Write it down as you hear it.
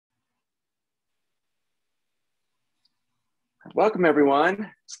Welcome, everyone.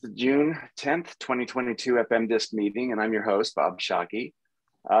 It's the June 10th, 2022 FMDiSC meeting, and I'm your host, Bob Shockey.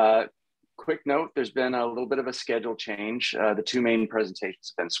 Quick note, there's been a little bit of a schedule change. The two main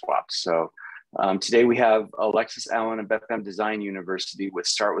presentations have been swapped. So today we have Alexis Allen of FM Design University with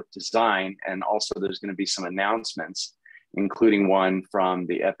Start with Design, and also there's going to be some announcements, including one from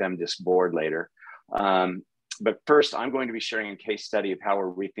the FMDiSC board later. But first, I'm going to be sharing a case study of how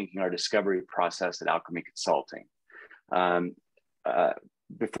we're rethinking our discovery process at Alchemy Consulting.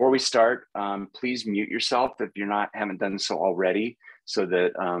 Before we start, please mute yourself if you haven't done so already, so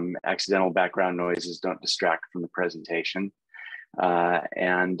that accidental background noises don't distract from the presentation.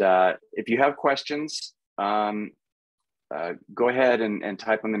 If you have questions, go ahead and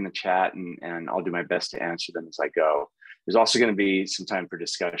type them in the chat, and I'll do my best to answer them as I go. There's also going to be some time for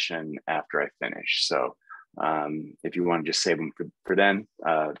discussion after I finish. So if you want to just save them for then,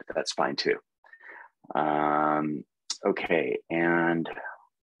 that's fine too. Okay, and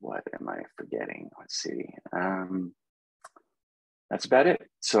what am I forgetting? Let's see. That's about it.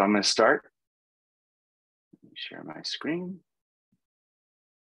 So I'm going to start. Let me share my screen.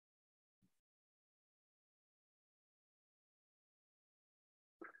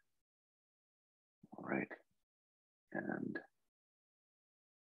 All right, and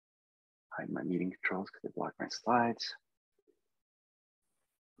hide my meeting controls because they block my slides.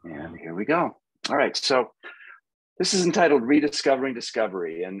 And here we go. All right, so this is entitled Rediscovering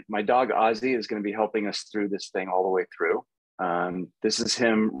Discovery, and my dog Ozzy is going to be helping us through this thing all the way through. This is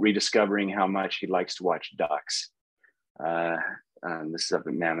him rediscovering how much he likes to watch ducks. This is up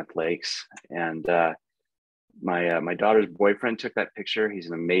at Mammoth Lakes, and my daughter's boyfriend took that picture. He's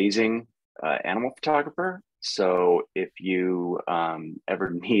an amazing animal photographer. So if you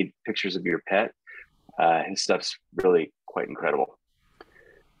ever need pictures of your pet, his stuff's really quite incredible.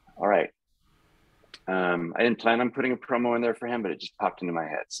 All right. I didn't plan on putting a promo in there for him, but it just popped into my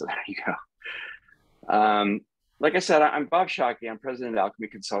head. So there you go. Like I said, I'm Bob Shockey. I'm president of Alchemy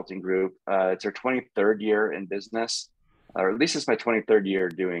Consulting Group. It's our 23rd year in business, or at least it's my 23rd year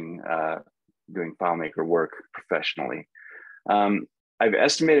doing FileMaker work professionally. I've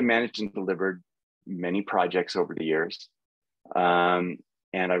estimated, managed, and delivered many projects over the years. And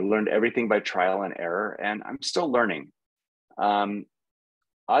I've learned everything by trial and error, and I'm still learning.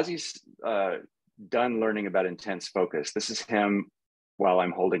 Ozzy's done learning about intense focus. This is him while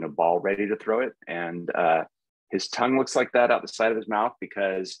I'm holding a ball ready to throw it. And his tongue looks like that out the side of his mouth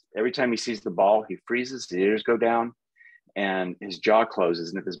because every time he sees the ball, he freezes, his ears go down, and his jaw closes.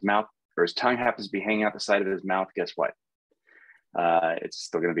 And if his mouth or his tongue happens to be hanging out the side of his mouth, guess what? It's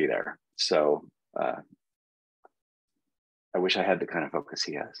still going to be there. So I wish I had the kind of focus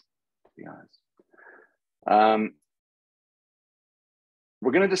he has, to be honest.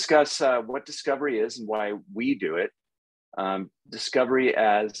 We're going to discuss what discovery is and why we do it. Discovery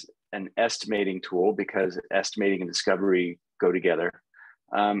as an estimating tool, because estimating and discovery go together.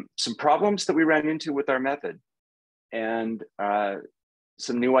 Some problems that we ran into with our method, and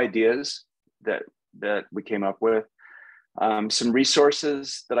some new ideas that we came up with. Some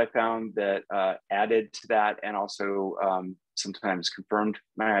resources that I found that added to that, and also sometimes confirmed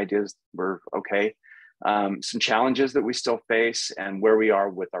my ideas were okay. Some challenges that we still face, and where we are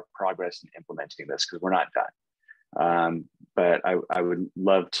with our progress in implementing this, because we're not done. But I would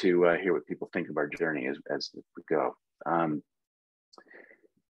love to hear what people think of our journey as we go.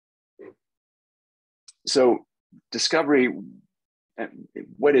 So discovery,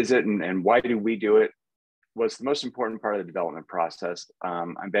 what is it, and why do we do it? Was the most important part of the development process.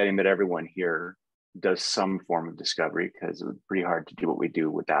 I'm betting that everyone here does some form of discovery, because it was pretty hard to do what we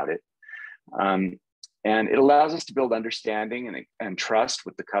do without it. And it allows us to build understanding and trust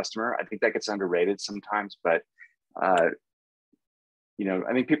with the customer. I think that gets underrated sometimes, but I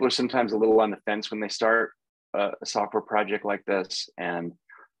think people are sometimes a little on the fence when they start a software project like this. And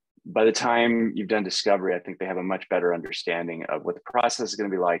by the time you've done discovery, I think they have a much better understanding of what the process is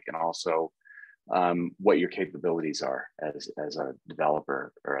going to be like, and also what your capabilities are as a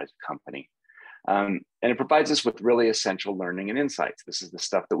developer or as a company. And it provides us with really essential learning and insights. This is the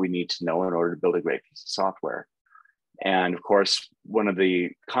stuff that we need to know in order to build a great piece of software. And of course, one of the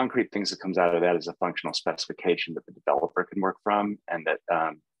concrete things that comes out of that is a functional specification that the developer can work from, and that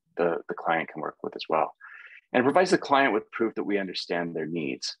the client can work with as well. And it provides the client with proof that we understand their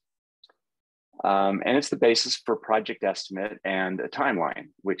needs. And it's the basis for project estimate and a timeline,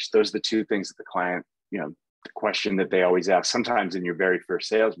 which those are the two things that the client, the question that they always ask, sometimes in your very first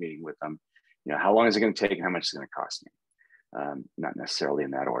sales meeting with them, how long is it going to take and how much is it going to cost me? Not necessarily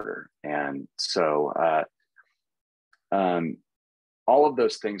in that order. And so all of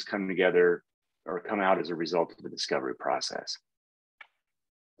those things come together or come out as a result of the discovery process.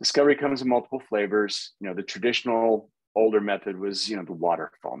 Discovery comes in multiple flavors. The traditional older method was, the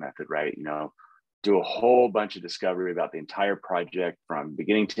waterfall method, right? Do a whole bunch of discovery about the entire project from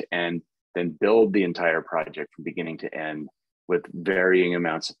beginning to end, then build the entire project from beginning to end with varying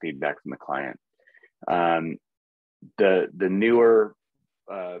amounts of feedback from the client. The newer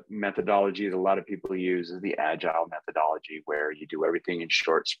methodology that a lot of people use is the agile methodology, where you do everything in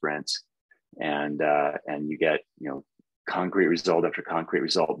short sprints, and you get concrete result after concrete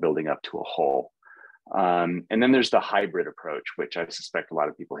result building up to a whole. And then there's the hybrid approach, which I suspect a lot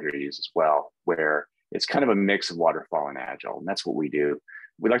of people here use as well, where it's kind of a mix of waterfall and agile, and that's what we do.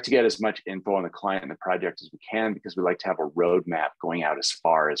 We like to get as much info on the client and the project as we can, because we like to have a roadmap going out as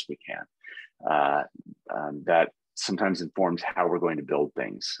far as we can. That sometimes informs how we're going to build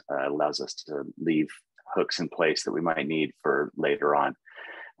things. Allows us to leave hooks in place that we might need for later on.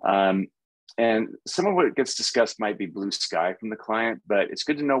 And some of what gets discussed might be blue sky from the client, but it's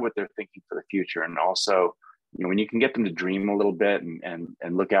good to know what they're thinking for the future. And also, when you can get them to dream a little bit and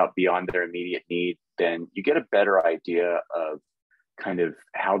look out beyond their immediate need, then you get a better idea of kind of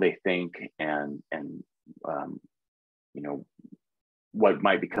how they think and what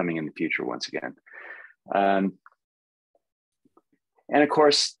might be coming in the future once again. And of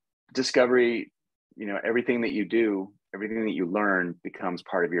course, discovery, everything that you do, everything that you learn becomes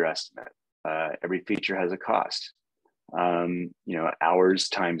part of your estimate. Every feature has a cost. Hours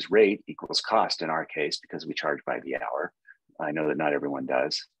times rate equals cost in our case, because we charge by the hour. I know that not everyone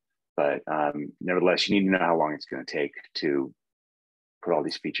does, but nevertheless, you need to know how long it's going to take to put all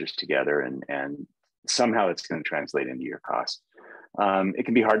these features together, and somehow it's going to translate into your cost. It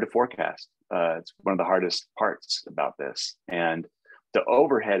can be hard to forecast. It's one of the hardest parts about this. And the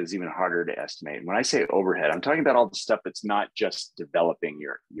overhead is even harder to estimate. When I say overhead, I'm talking about all the stuff that's not just developing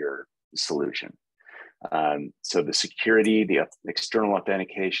your solution. So the security, the external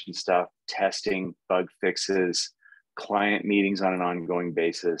authentication stuff, testing, bug fixes, client meetings on an ongoing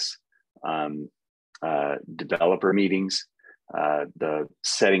basis, developer meetings, the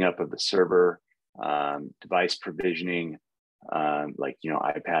setting up of the server, device provisioning, like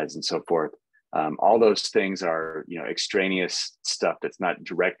iPads and so forth. All those things are extraneous stuff that's not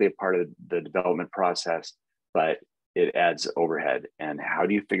directly a part of the development process, but it adds overhead. And how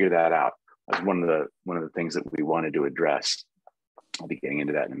do you figure that out? That's one of the things that we wanted to address. I'll be getting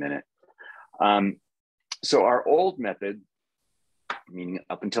into that in a minute. So our old method, meaning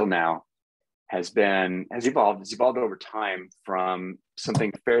up until now, has evolved over time from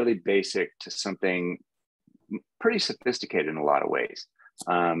something fairly basic to something pretty sophisticated in a lot of ways.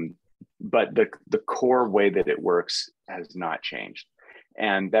 But the core way that it works has not changed.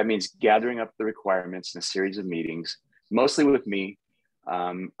 And that means gathering up the requirements in a series of meetings, mostly with me.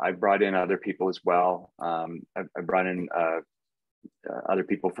 I brought in other people as well. I brought in other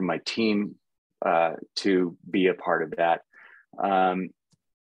people from my team to be a part of that.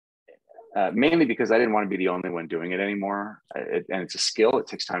 Mainly because I didn't want to be the only one doing it anymore. And it's a skill, it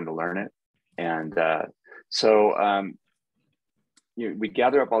takes time to learn it. And we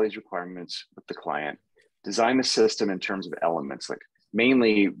gather up all these requirements with the client, design the system in terms of elements. Like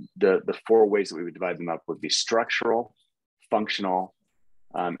mainly the four ways that we would divide them up would be structural, functional,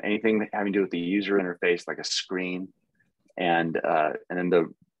 anything having to do with the user interface, like a screen, and then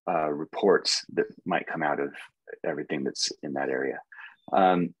the reports that might come out of everything that's in that area.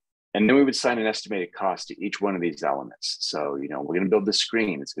 And then we would assign an estimated cost to each one of these elements. So, we're going to build the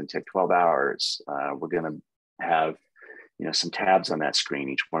screen. It's going to take 12 hours. We're going to have, some tabs on that screen.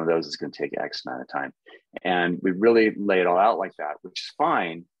 Each one of those is going to take X amount of time. And we really lay it all out like that, which is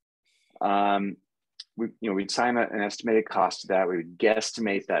fine. We'd assign an estimated cost to that. We would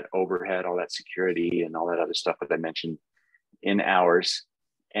guesstimate that overhead, all that security and all that other stuff that I mentioned in hours.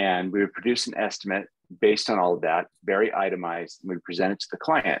 And we would produce an estimate based on all of that, very itemized, and we would present it to the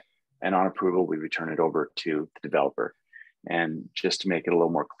client. And on approval, we return it over to the developer. And just to make it a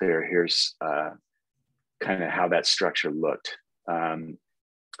little more clear, here's kind of how that structure looked.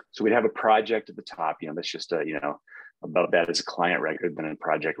 So we'd have a project at the top, that's just above that is a client record, then a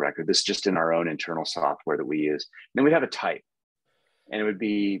project record. This is just in our own internal software that we use. And then we'd have a type, and it would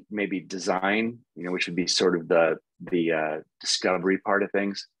be maybe design, which would be sort of the discovery part of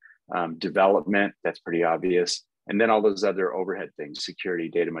things. Development, that's pretty obvious. And then all those other overhead things, security,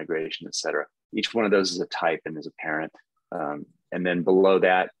 data migration, et cetera. Each one of those is a type and is a parent. And then below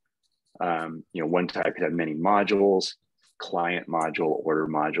that, one type could have many modules, client module, order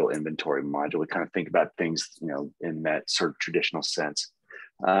module, inventory module. We kind of think about things, in that sort of traditional sense.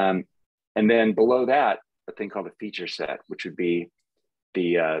 And then below that, a thing called a feature set, which would be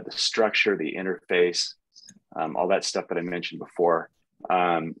the structure, the interface, all that stuff that I mentioned before.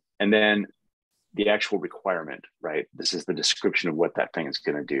 And then the actual requirement, right? This is the description of what that thing is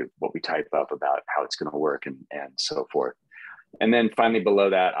going to do, what we type up about how it's going to work and so forth. And then finally below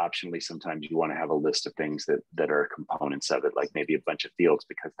that, optionally, sometimes you want to have a list of things that are components of it, like maybe a bunch of fields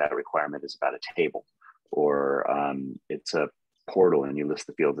because that requirement is about a table, or it's a portal and you list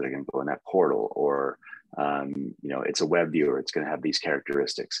the fields that are going to go in that portal, or it's a web viewer, it's going to have these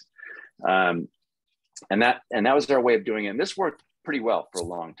characteristics. And that was our way of doing it. And this worked pretty well for a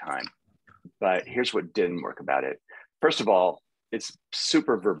long time. But here's what didn't work about it. First of all, it's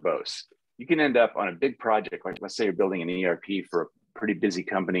super verbose. You can end up on a big project, like let's say you're building an ERP for a pretty busy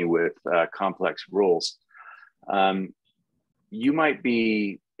company with complex rules. You might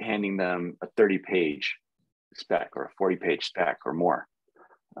be handing them a 30-page spec or a 40-page spec or more.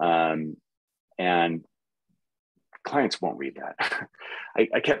 And clients won't read that.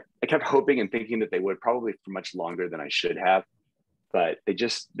 I kept hoping and thinking that they would, probably for much longer than I should have, but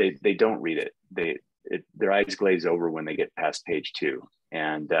they don't read it. Their eyes glaze over when they get past page 2.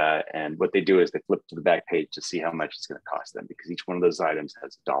 And what they do is they flip to the back page to see how much it's going to cost them, because each one of those items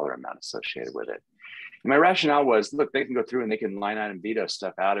has a dollar amount associated with it. And my rationale was, look, they can go through and they can line item veto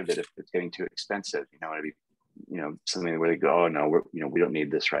stuff out of it if it's getting too expensive. It'd be, something where they go, oh no, we don't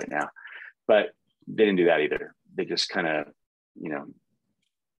need this right now. But they didn't do that either. They just kind of,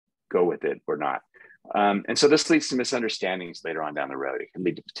 go with it or not. And so this leads to misunderstandings later on down the road. It can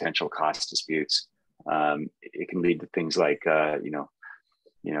lead to potential cost disputes. It can lead to things like,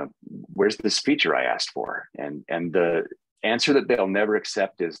 where's this feature I asked for? And the answer that they'll never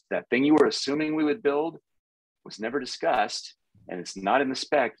accept is that thing you were assuming we would build was never discussed, and it's not in the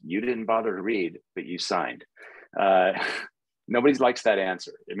spec. You didn't bother to read, but you signed. Nobody likes that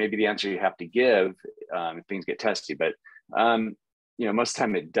answer. It may be the answer you have to give if things get testy, but most of the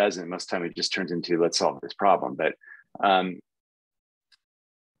time it doesn't. Most of the time it just turns into, let's solve this problem. But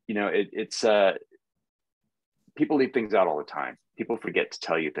it's people leave things out all the time. People forget to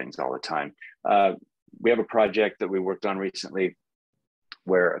tell you things all the time. We have a project that we worked on recently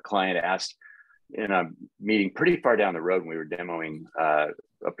where a client asked in a meeting pretty far down the road when we were demoing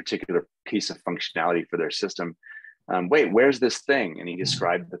a particular piece of functionality for their system. Wait, where's this thing? And he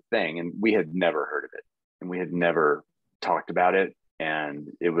described the thing, and we had never heard of it, and we had never talked about it. And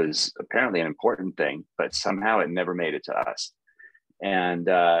it was apparently an important thing, but somehow it never made it to us. And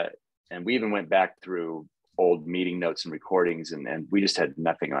we even went back through old meeting notes and recordings, and we just had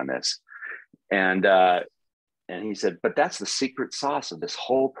nothing on this. And he said, but that's the secret sauce of this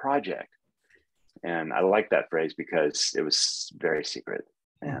whole project. And I like that phrase because it was very secret.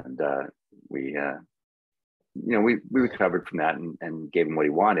 And we recovered from that and gave him what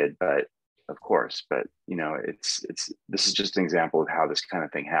he wanted, but of course, but this is just an example of how this kind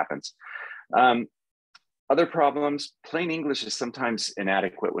of thing happens. Other problems, plain English is sometimes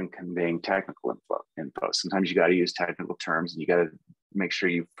inadequate when conveying technical info. Sometimes you got to use technical terms and you got to make sure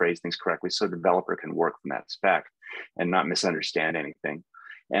you phrase things correctly so the developer can work from that spec and not misunderstand anything.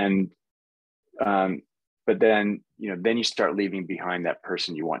 And but then you start leaving behind that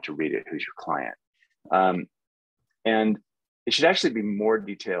person you want to read it, who's your client. And it should actually be more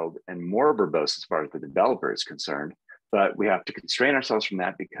detailed and more verbose as far as the developer is concerned, but we have to constrain ourselves from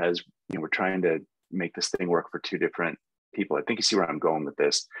that because we're trying to make this thing work for two different people. I think you see where I'm going with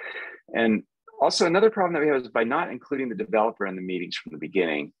this. And also another problem that we have is by not including the developer in the meetings from the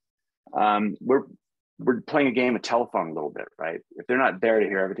beginning, we're playing a game of telephone a little bit, right? If they're not there to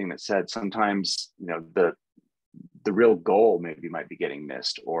hear everything that's said, sometimes the real goal maybe might be getting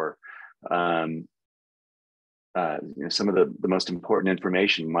missed, or some of the most important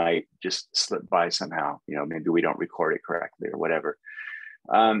information might just slip by somehow. Maybe we don't record it correctly or whatever.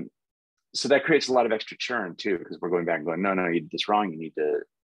 So that creates a lot of extra churn too, because we're going back and going, no, you did this wrong. You need to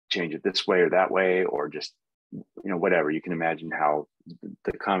change it this way or that way, or just, whatever. You can imagine how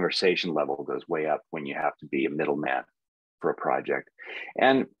the conversation level goes way up when you have to be a middleman for a project.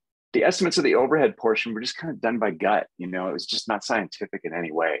 And the estimates of the overhead portion were just kind of done by gut. It was just not scientific in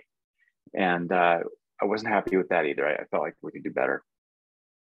any way. And I wasn't happy with that either. I felt like we could do better.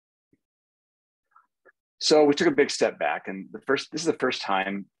 So we took a big step back, and this is the first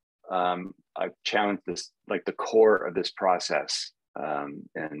time I've challenged this, like the core of this process in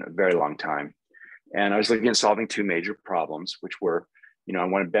a very long time. And I was looking at solving two major problems, which were, I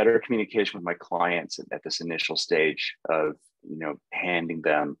wanted better communication with my clients at this initial stage of, handing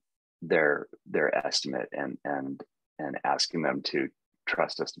them their estimate and asking them to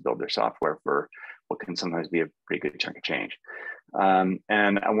trust us to build their software for what can sometimes be a pretty good chunk of change.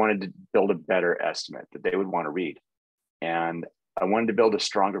 And I wanted to build a better estimate that they would want to read. And I wanted to build a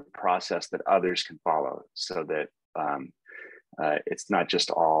stronger process that others can follow, so that it's not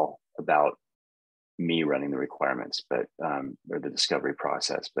just all about me running the requirements, but or the discovery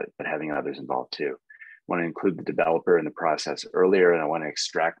process, but having others involved too. I want to include the developer in the process earlier, and I want to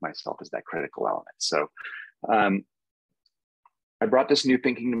extract myself as that critical element. So I brought this new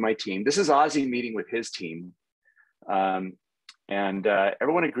thinking to my team. This is Ozzy meeting with his team. And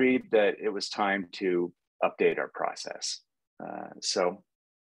everyone agreed that it was time to update our process. So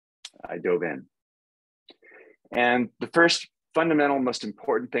I dove in. And the first fundamental, most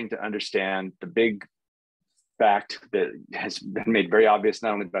important thing to understand, the big fact that has been made very obvious,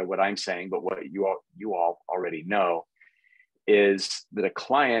 not only by what I'm saying, but what you all already know, is that a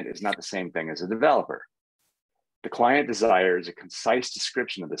client is not the same thing as a developer. The client desires a concise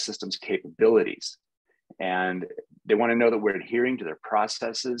description of the system's capabilities, and they want to know that we're adhering to their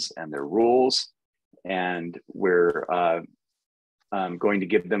processes and their rules, and we're going to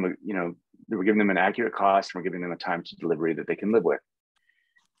give them we're giving them an accurate cost, and we're giving them a time to delivery that they can live with.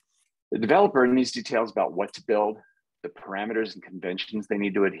 The developer needs details about what to build, the parameters and conventions they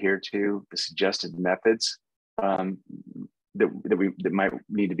need to adhere to, the suggested methods that might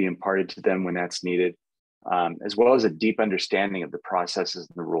need to be imparted to them when that's needed, as well as a deep understanding of the processes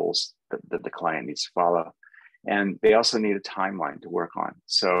and the rules that the client needs to follow. And they also need a timeline to work on.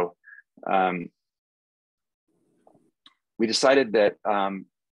 So we decided that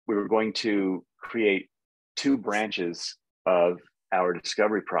we were going to create two branches of our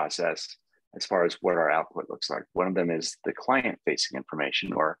discovery process as far as what our output looks like. One of them is the client-facing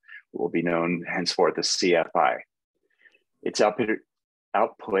information, or what will be known henceforth as CFI. Its output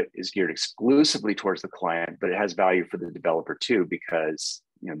is geared exclusively towards the client, but it has value for the developer too, because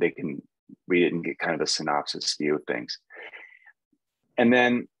they can read it and get kind of a synopsis view of things. And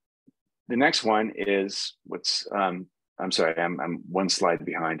then the next one is I'm sorry, I'm one slide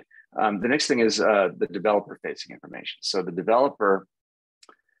behind. The next thing is the developer-facing information. So the developer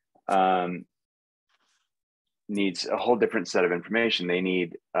needs a whole different set of information. They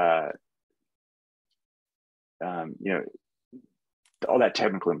need, all that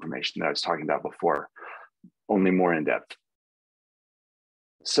technical information that I was talking about before, only more in depth.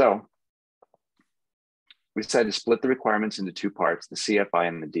 So we decided to split the requirements into two parts, the CFI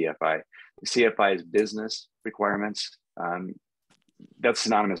and the DFI. The CFI is business requirements. That's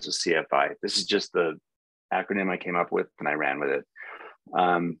synonymous with CFI. This is just the acronym I came up with and I ran with it.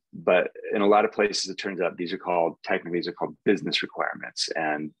 But in a lot of places, it turns out these are called business requirements,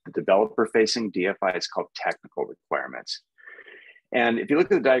 and the developer facing DFI is called technical requirements. And if you look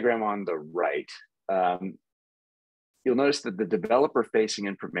at the diagram on the right, you'll notice that the developer facing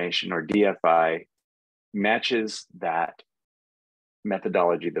information, or DFI, matches that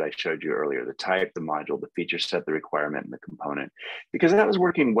methodology that I showed you earlier, the type, the module, the feature set, the requirement, and the component, because that was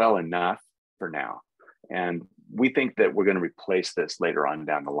working well enough for now. And we think that we're going to replace this later on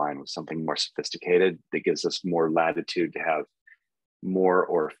down the line with something more sophisticated that gives us more latitude to have more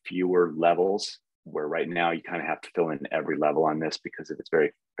or fewer levels, where right now you kind of have to fill in every level on this because of its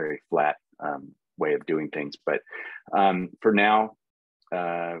very, very flat way of doing things. But for now,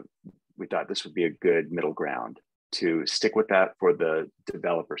 we thought this would be a good middle ground to stick with that for the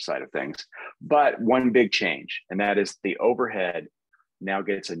developer side of things. But one big change, and that is the overhead now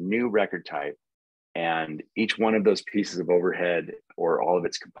gets a new record type, and each one of those pieces of overhead, or all of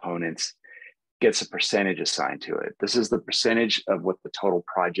its components, gets a percentage assigned to it. This is the percentage of what the total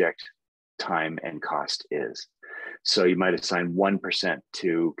project time and cost is. So you might assign 1%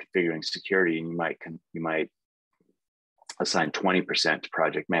 to configuring security, and you might assign 20% to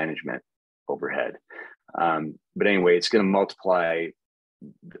project management overhead. But anyway, it's going to multiply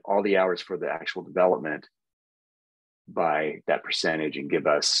all the hours for the actual development by that percentage and give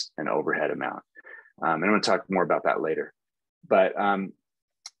us an overhead amount. And I'm going to talk more about that later. But on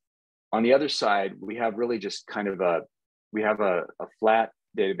the other side, we have really just kind of a flat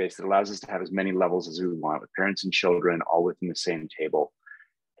database that allows us to have as many levels as we want, with parents and children all within the same table.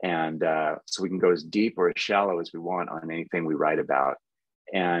 And so we can go as deep or as shallow as we want on anything we write about.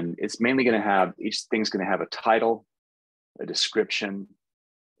 And it's mainly going to have, each thing's going to have a title, a description,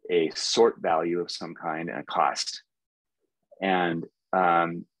 a sort value of some kind, and a cost. And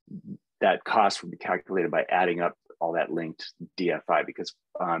that cost will be calculated by adding up all that linked DFI, because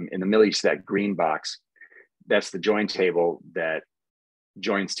in the middle you see that green box, that's the join table that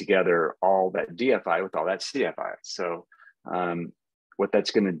joins together all that DFI with all that CFI. So what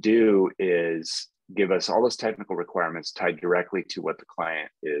that's going to do is give us all those technical requirements tied directly to what the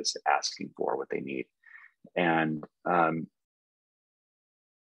client is asking for, what they need. And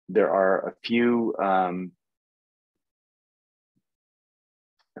there are a few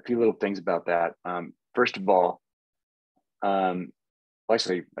a few little things about that. First of all,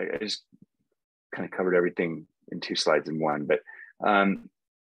 actually, I just kind of covered everything in 2 slides in one, but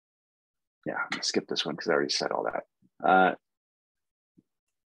yeah, I'm gonna skip this one because I already said all that.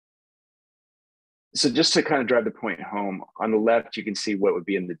 So just to kind of drive the point home, on the left, you can see what would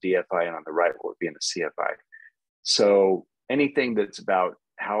be in the DFI, and on the right, what would be in the CFI. So anything that's about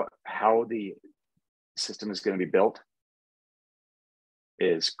how the system is going to be built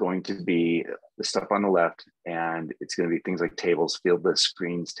is going to be the stuff on the left, and it's going to be things like tables, field lists,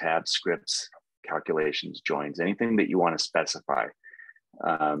 screens, tabs, scripts, calculations, joins, anything that you want to specify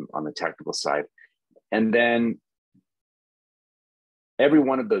on the technical side. And then every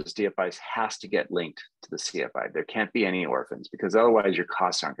one of those DFIs has to get linked to the CFI. There can't be any orphans, because otherwise your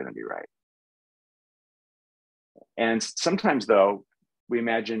costs aren't going to be right. And sometimes, though, we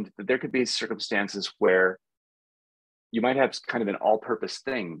imagined that there could be circumstances where you might have kind of an all-purpose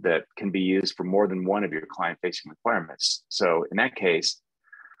thing that can be used for more than one of your client-facing requirements. So in that case,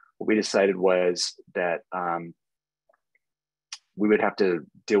 what we decided was that we would have to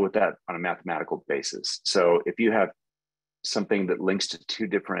deal with that on a mathematical basis. So if you have something that links to 2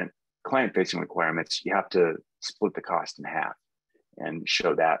 different client-facing requirements, you have to split the cost in half and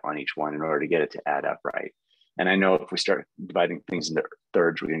show that on each one in order to get it to add up right. And I know if we start dividing things into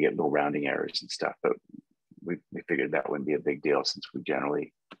thirds, we're going to get little rounding errors and stuff, but we figured that wouldn't be a big deal since we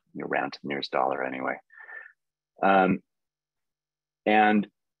generally round to the nearest dollar anyway. And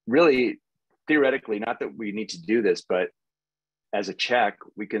really, theoretically, not that we need to do this, but as a check,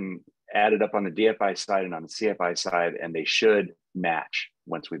 we can add it up on the DFI side and on the CFI side, and they should match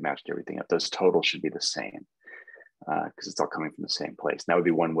once we've matched everything up. Those totals should be the same because it's all coming from the same place. And that would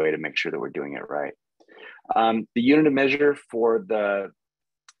be one way to make sure that we're doing it right. The unit of measure for the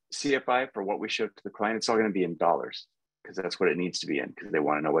CFI, for what we show to the client, it's all going to be in dollars because that's what it needs to be in, because they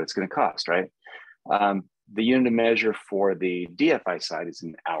want to know what it's going to cost, right? The unit of measure for the DFI side is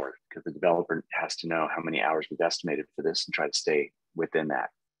in hours, because the developer has to know how many hours we've estimated for this and try to stay within that.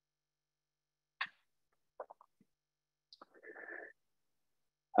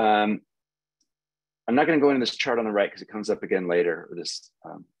 I'm not going to go into this chart on the right because it comes up again later, or this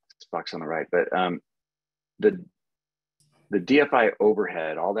box on the right, but the DFI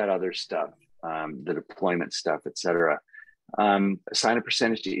overhead, all that other stuff, the deployment stuff, et cetera, assign a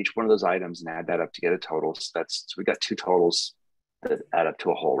percentage to each one of those items and add that up to get a total. So we got 2 totals that add up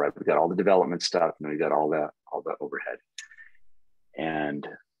to a whole, right? We got all the development stuff, and we got all the overhead. And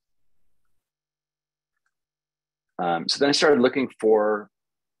so then I started looking for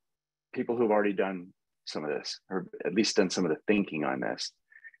people who've already done some of this, or at least done some of the thinking on this.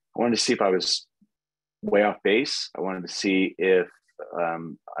 I wanted to see if I was way off base. I wanted to see if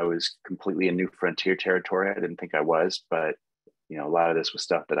I was completely in new frontier territory. I didn't think I was, but a lot of this was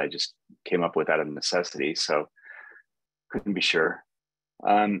stuff that I just came up with out of necessity, so couldn't be sure.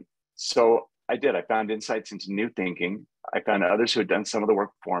 So I did. I found insights into new thinking. I found others who had done some of the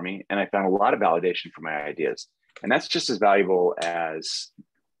work for me, and I found a lot of validation for my ideas. And that's just as valuable as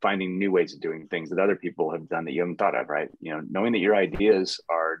finding new ways of doing things that other people have done that you haven't thought of, right? Knowing that your ideas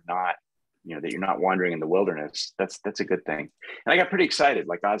are not, that you're not wandering in the wilderness, that's a good thing. And I got pretty excited,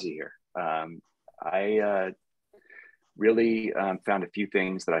 like Ozzy here. I really found a few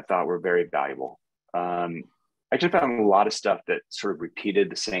things that I thought were very valuable. I actually found a lot of stuff that sort of repeated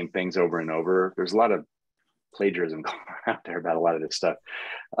the same things over and over. There's a lot of plagiarism going out there about a lot of this stuff.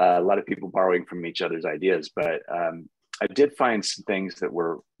 A lot of people borrowing from each other's ideas, but I did find some things that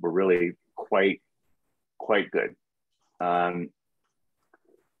were really quite good.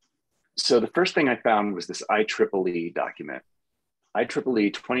 So the first thing I found was this IEEE document,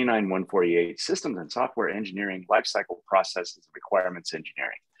 IEEE 29148, Systems and Software Engineering, Lifecycle Processes and Requirements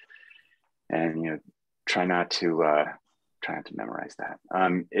Engineering. And try not to memorize that.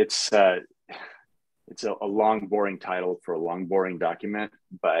 It's a long, boring title for a long, boring document,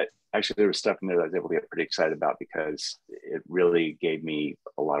 but actually there was stuff in there that I was able to get pretty excited about because it really gave me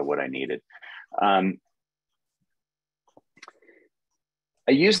a lot of what I needed.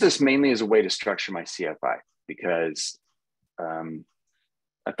 I use this mainly as a way to structure my CFI because I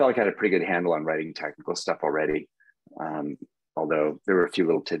felt like I had a pretty good handle on writing technical stuff already, although there were a few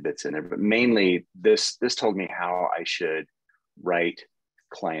little tidbits in there, but mainly this told me how I should write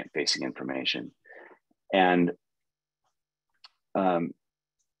client-facing information. And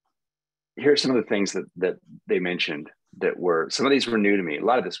here are some of the things that they mentioned that were, some of these were new to me. A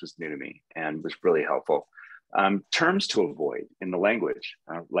lot of this was new to me and was really helpful. Terms to avoid in the language,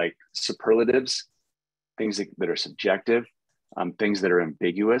 like superlatives, things that are subjective, things that are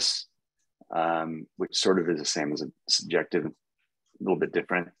ambiguous, which sort of is the same as a subjective little bit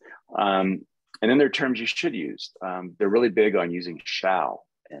different. And then there are terms you should use. They're really big on using shall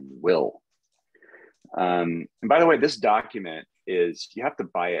and will. And by the way, this document is, you have to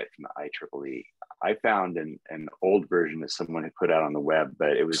buy it from the IEEE. I found an old version that someone had put out on the web,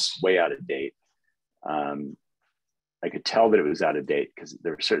 but it was way out of date. I could tell that it was out of date because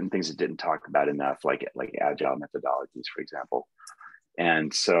there were certain things it didn't talk about enough, like agile methodologies, for example.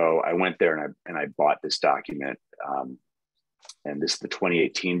 And so I went there and I bought this document. And this, the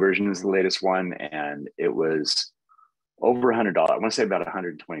 2018 version is the latest one. And it was over $100. I want to say about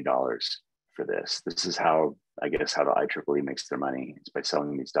 $120 for this. This is how, I guess, how the IEEE makes their money. It's by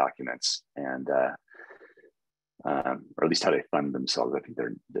selling these documents, and or at least how they fund themselves. I think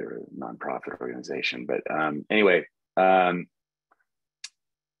they're a nonprofit organization. But anyway,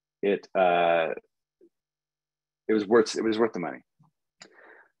 it was worth the money.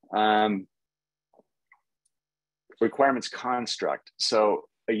 Requirements construct. So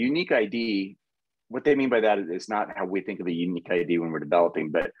a unique ID, what they mean by that is not how we think of a unique ID when we're developing,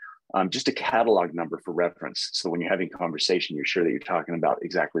 but just a catalog number for reference. So when you're having a conversation, you're sure that you're talking about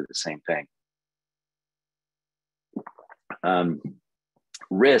exactly the same thing.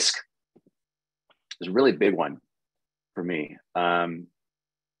 Risk is a really big one for me,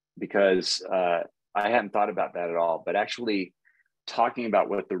 because I hadn't thought about that at all, but actually talking about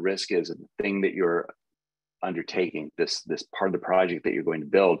what the risk is of the thing that you're undertaking, this part of the project that you're going to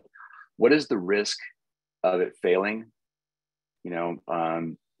build. What is the risk of it failing? You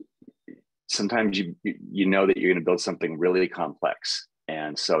know, sometimes you know that you're going to build something really complex,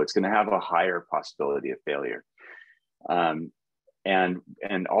 and so it's going to have a higher possibility of failure.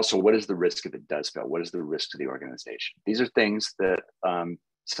 And also, what is the risk if it does fail? What is the risk to the organization? These are things that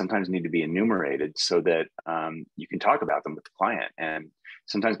sometimes need to be enumerated so that you can talk about them with the client. And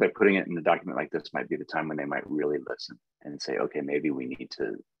sometimes by putting it in a document like this might be the time when they might really listen and say, okay, maybe we need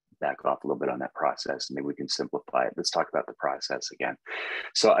to back off a little bit on that process. Maybe we can simplify it. Let's talk about the process again.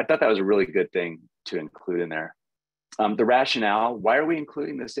 So I thought that was a really good thing to include in there. The rationale, why are we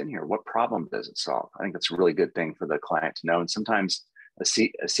including this in here? What problem does it solve? I think that's a really good thing for the client to know. And sometimes a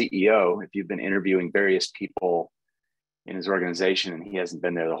CEO, if you've been interviewing various people in his organization and he hasn't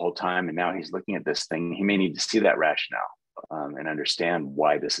been there the whole time, and now he's looking at this thing, he may need to see that rationale and understand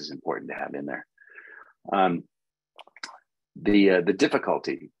why this is important to have in there. The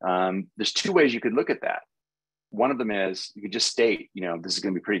difficulty, there's two ways you could look at that. One of them is you could just state, you know, this is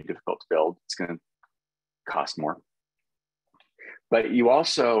going to be pretty difficult to build. It's going to cost more. But you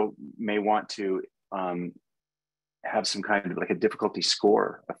also may want to have some kind of like a difficulty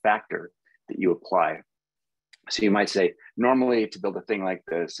score, a factor that you apply. So you might say, normally to build a thing like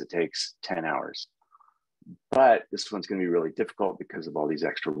this, it takes 10 hours. But this one's going to be really difficult because of all these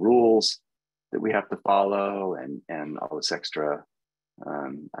extra rules that we have to follow and all this extra, I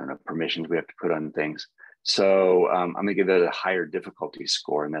don't know, permissions we have to put on things. So I'm going to give it a higher difficulty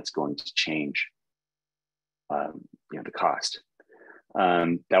score, and that's going to change you know, the cost.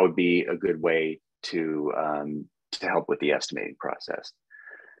 That would be a good way to help with the estimating process.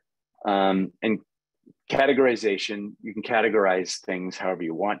 And categorization, you can categorize things however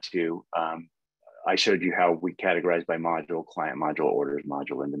you want to. I showed you how we categorize by module, client module, orders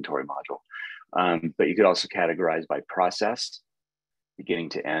module, inventory module. But you could also categorize by process, beginning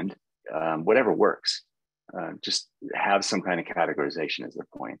to end, whatever works. Just have some kind of categorization is the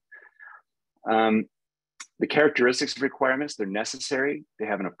point. The characteristics of requirements, they're necessary. They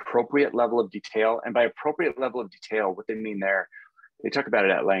have an appropriate level of detail. And by appropriate level of detail, what they mean there, they talk about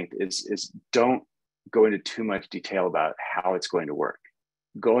it at length, is don't go into too much detail about how it's going to work.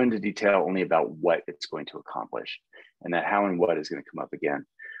 Go into detail only about what it's going to accomplish, and that how and what is going to come up again.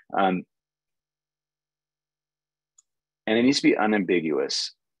 And it needs to be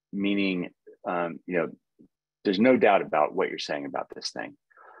unambiguous, meaning, you know, there's no doubt about what you're saying about this thing.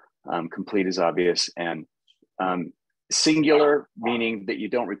 Complete is obvious, and singular, meaning that you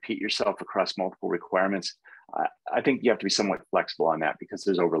don't repeat yourself across multiple requirements. I think you have to be somewhat flexible on that because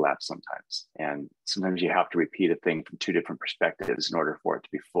there's overlap sometimes. And sometimes you have to repeat a thing from two different perspectives in order for it to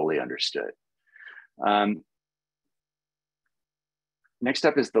be fully understood. Next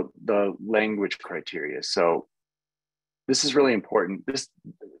up is the language criteria. So this is really important.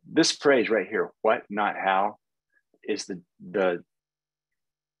 This phrase right here, what, not how, is the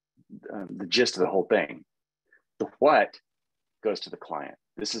gist of the whole thing. The what goes to the client.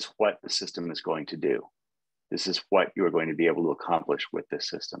 This is what the system is going to do. This is what you are going to be able to accomplish with this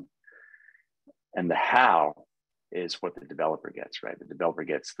system. And the how is what the developer gets, right? The developer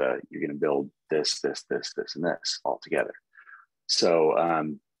gets you're going to build this, this, this, this, and this all together. So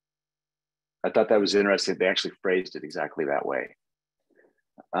I thought that was interesting. They actually phrased it exactly that way.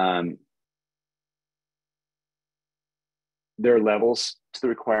 There are levels to the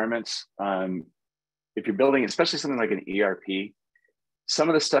requirements. If you're building, especially something like an ERP, some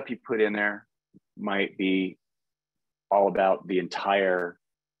of the stuff you put in there might be all about the entire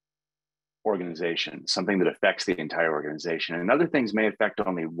organization, something that affects the entire organization. And other things may affect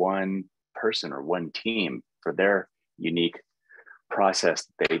only one person or one team for their unique process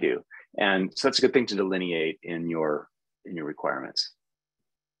that they do. And so that's a good thing to delineate in your requirements.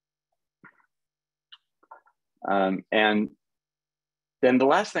 And then the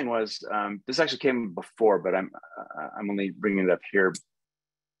last thing was, this actually came before, but I'm only bringing it up here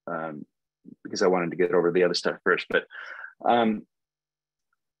because I wanted to get over the other stuff first. But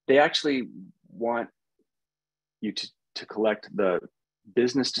they actually want you to collect the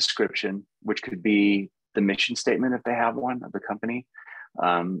business description, which could be the mission statement if they have one of the company.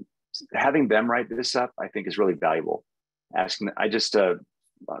 Having them write this up, I think, is really valuable. I just, for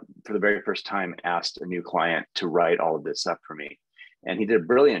the very first time, asked a new client to write all of this up for me. And he did a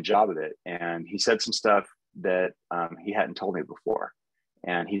brilliant job of it. And he said some stuff that he hadn't told me before.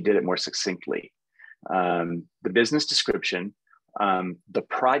 And he did it more succinctly. The business description, the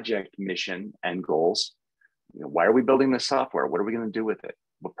project mission and goals. Why are we building this software? What are we going to do with it?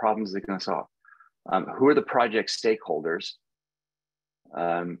 What problems is it going to solve? Who are the project stakeholders?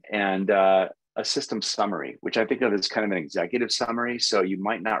 And a system summary, which I think of as kind of an executive summary. So you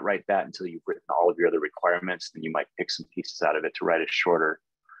might not write that until you've written all of your other requirements. Then you might pick some pieces out of it to write a shorter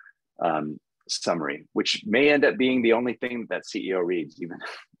summary, which may end up being the only thing that CEO reads, even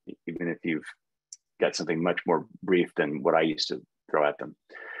if you've got something much more brief than what I used to throw at them.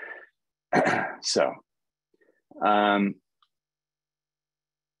 So,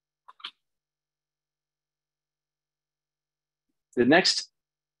 the next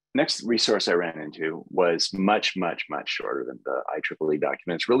resource I ran into was much shorter than the IEEE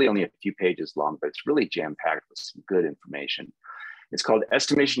document. It's really only a few pages long, but it's really jam-packed with some good information. It's called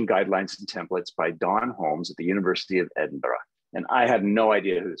Estimation Guidelines and Templates by Dawn Holmes at the University of Edinburgh. And I have no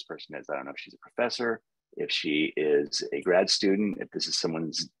idea who this person is. I don't know if she's a professor, if she is a grad student, if this is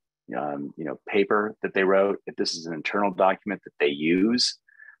someone's paper that they wrote, if this is an internal document that they use.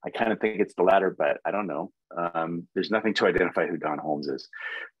 I kind of think it's the latter, but I don't know. There's nothing to identify who Dawn Holmes is.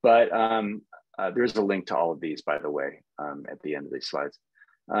 But there's a link to all of these, by the way, at the end of these slides.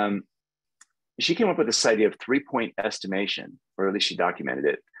 She came up with this idea of 3-point estimation, or at least she documented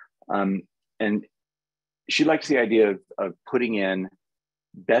it. And she likes the idea of putting in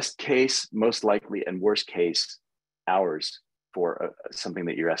best case, most likely, and worst case hours for something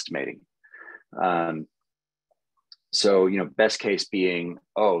that you're estimating. So, best case being,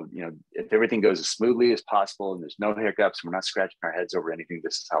 if everything goes as smoothly as possible and there's no hiccups, we're not scratching our heads over anything,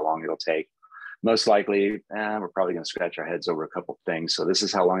 this is how long it'll take. Most likely, we're probably going to scratch our heads over a couple of things. So this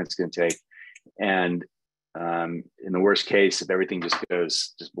is how long it's going to take. And in the worst case, if everything just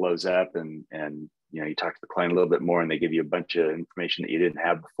blows up and you talk to the client a little bit more and they give you a bunch of information that you didn't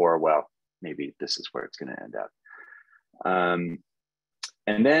have before, well, maybe this is where it's going to end up.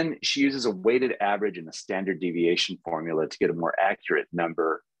 And then she uses a weighted average and a standard deviation formula to get a more accurate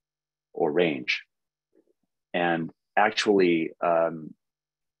number or range. And actually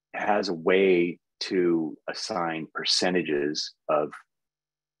has a way to assign percentages of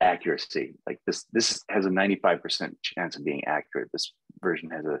accuracy. Like this has a 95% chance of being accurate. This version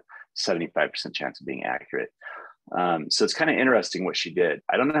has a 75% chance of being accurate. So it's kind of interesting what she did.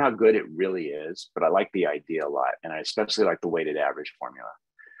 I don't know how good it really is, but I like the idea a lot. And I especially like the weighted average formula.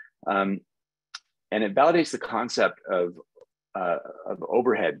 And it validates the concept of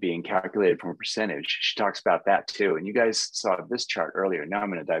overhead being calculated from a percentage. She talks about that too. And you guys saw this chart earlier. Now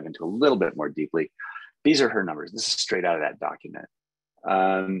I'm going to dive into a little bit more deeply. These are her numbers. This is straight out of that document.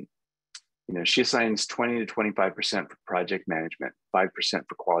 She assigns 20 to 25% for project management, 5%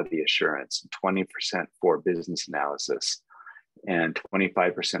 for quality assurance, 20% for business analysis, and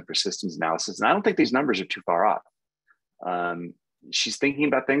 25% for systems analysis. And I don't think these numbers are too far off. She's thinking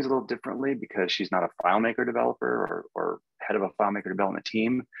about things a little differently because she's not a FileMaker developer or head of a FileMaker development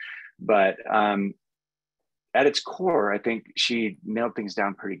team. But at its core, I think she nailed things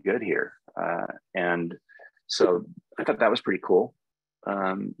down pretty good here. And so I thought that was pretty cool.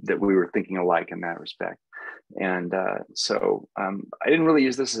 That we were thinking alike in that respect. And so I didn't really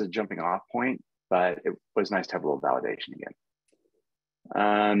use this as a jumping off point, but it was nice to have a little validation again.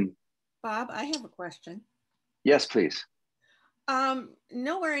 Bob, I have a question. Yes, please.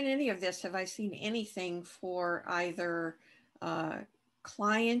 Nowhere in any of this have I seen anything for either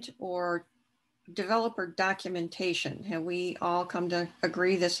client or developer documentation. Have we all come to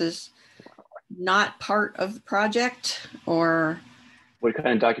agree this is not part of the project, or What kind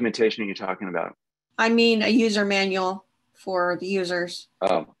of documentation are you talking about? I mean, a user manual for the users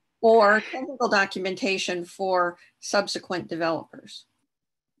Oh, or technical documentation for subsequent developers.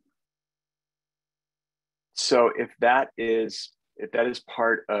 so if that is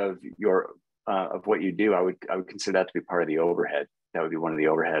part of your of what you do, I would consider that to be part of the overhead. That would be one of the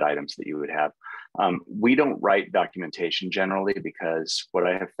overhead items that you would have. We don't write documentation generally because what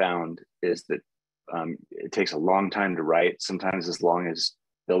I have found is that it takes a long time to write, sometimes as long as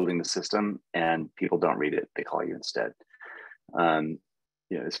building the system, and people don't read it. They call you instead.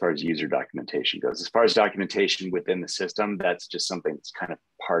 You know, as far as user documentation goes, as far as documentation within the system, that's just something that's kind of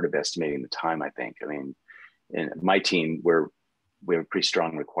part of estimating the time, I think. I mean, in my team, we have a pretty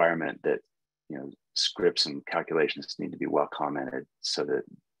strong requirement that, you know, scripts and calculations need to be well commented so that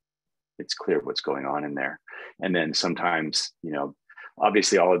it's clear what's going on in there. And then sometimes, you know,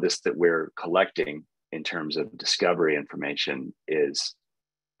 obviously all of this that we're collecting in terms of discovery information is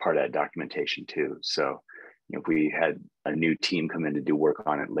part of that documentation too. So, you know, if we had a new team come in to do work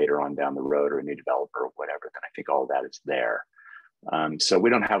on it later on down the road, or a new developer or whatever, then I think all of that is there. So we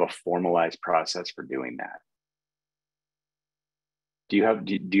don't have a formalized process for doing that. Do you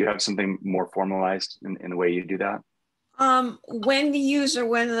have something more formalized in the way you do that? When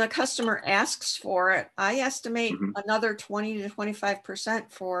the customer asks for it, I estimate another 20 to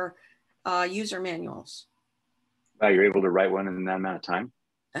 25% for user manuals. Wow, you're able to write one in that amount of time?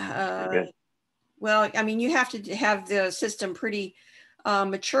 Well, I mean, you have to have the system pretty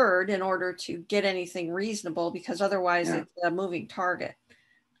matured in order to get anything reasonable, because otherwise it's a moving target.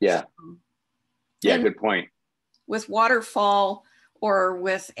 Yeah. Yeah, good point. With waterfall or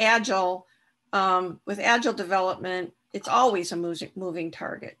with agile development, it's always a moving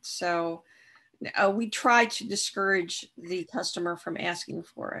target. So we try to discourage the customer from asking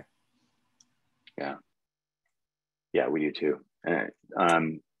for it. Yeah. Yeah, we do too.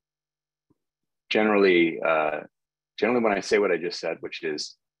 Generally, when I say what I just said, which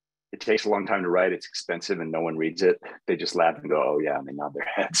is it takes a long time to write, it's expensive, and no one reads it, they just laugh and go, "Oh yeah," and they nod their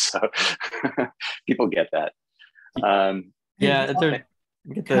heads. So people get that. Yeah,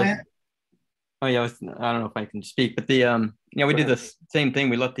 oh yeah, I don't know if I can speak, but we do the same thing.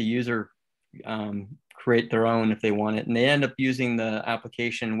 We let the user create their own if they want it, and they end up using the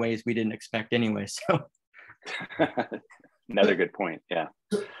application in ways we didn't expect anyway. So another good point. Yeah.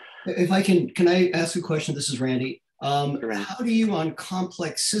 If I can I ask a question? This is Randy. Sure. How do you, on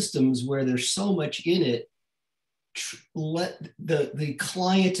complex systems where there's so much in it, let the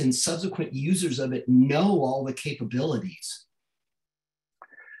client and subsequent users of it know all the capabilities?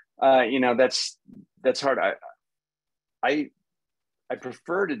 You know, that's hard. I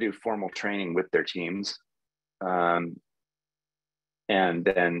prefer to do formal training with their teams, and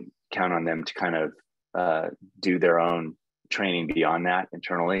then count on them to kind of do their own training beyond that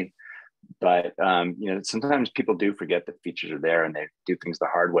internally. But you know, sometimes people do forget that features are there, and they do things the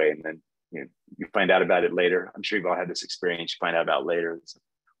hard way, and then you find out about it later. I'm sure you've all had this experience. You find out about it later. It's,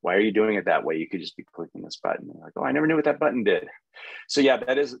 why are you doing it that way? You could just be clicking this button. And like, oh, I never knew what that button did. So yeah,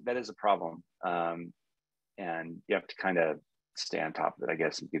 that is a problem, and you have to kind of stay on top of it, I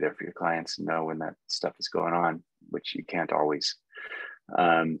guess, and be there for your clients and know when that stuff is going on, which you can't always.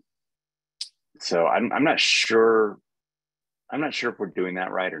 So I'm not sure. I'm not sure if we're doing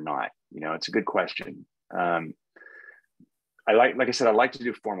that right or not. You know, it's a good question. I like I said, I like to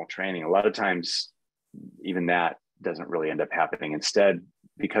do formal training. A lot of times, even that doesn't really end up happening. Instead,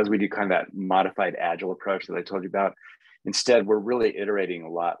 because we do kind of that modified agile approach that I told you about, instead we're really iterating a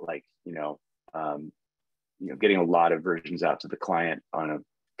lot, like getting a lot of versions out to the client on a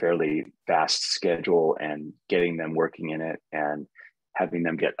fairly fast schedule and getting them working in it and having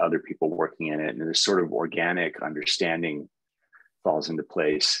them get other people working in it. And this sort of organic understanding falls into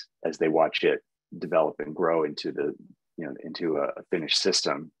place as they watch it develop and grow into into a finished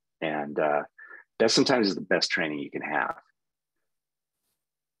system. And that sometimes is the best training you can have.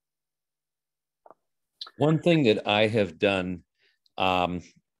 One thing that I have done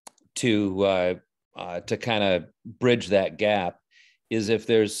to kind of bridge that gap is if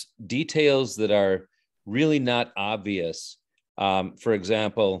there's details that are really not obvious. For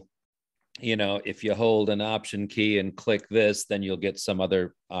example, if you hold an option key and click this, then you'll get some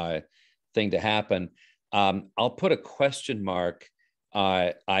other thing to happen. I'll put a question mark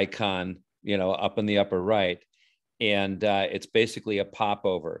icon, up in the upper right, and it's basically a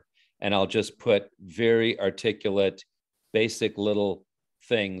popover. And I'll just put very articulate, basic little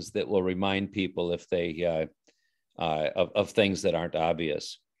things that will remind people if they of things that aren't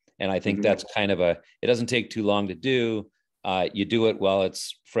obvious. And I think that's kind of it doesn't take too long to do. You do it while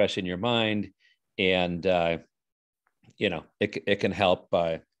it's fresh in your mind, and it can help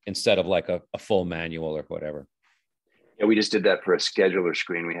by instead of like a full manual or whatever. Yeah, we just did that for a scheduler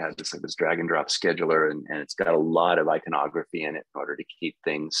screen. We had this drag and drop scheduler, and it's got a lot of iconography in it in order to keep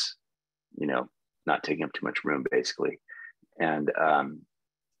things, not taking up too much room, basically. And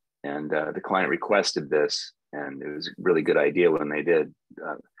the client requested this, and it was a really good idea when they did.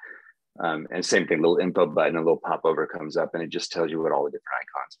 And same thing, little info button, a little popover comes up, and it just tells you what all the different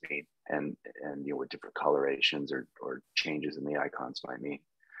icons mean, and what different colorations or changes in the icons might mean.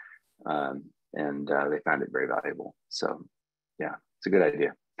 They found it very valuable. So yeah, it's a good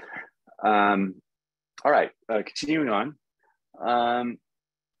idea. All right, continuing on.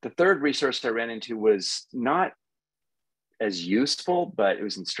 The third resource I ran into was not as useful, but it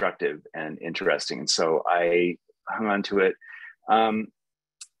was instructive and interesting. And so I hung on to it.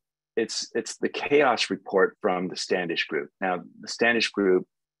 It's the chaos report from the Standish Group. Now, the Standish Group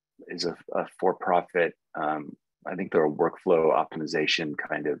is a for-profit, I think they're a workflow optimization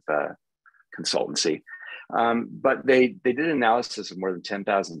kind of consultancy. But they did an analysis of more than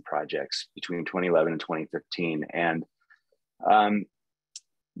 10,000 projects between 2011 and 2015. And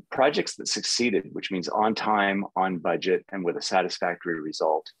projects that succeeded, which means on time, on budget, and with a satisfactory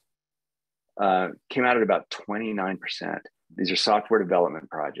result, came out at about 29%. These are software development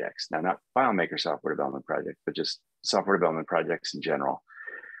projects. Now, not FileMaker software development projects, but just software development projects in general.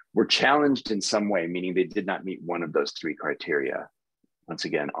 Were challenged in some way, meaning they did not meet one of those three criteria. Once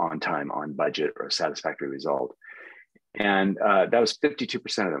again, on time, on budget, or a satisfactory result. And that was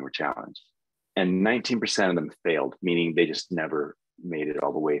 52% of them were challenged. And 19% of them failed, meaning they just never made it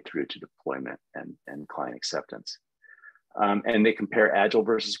all the way through to deployment and client acceptance. And they compare Agile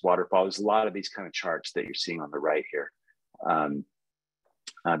versus Waterfall. There's a lot of these kind of charts that you're seeing on the right here.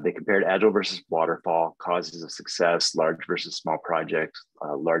 They compared Agile versus Waterfall, causes of success, large versus small projects,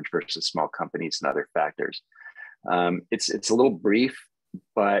 large versus small companies, and other factors. It's a little brief,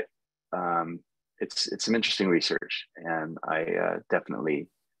 but it's some interesting research, and I definitely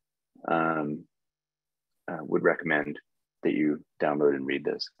would recommend that you download and read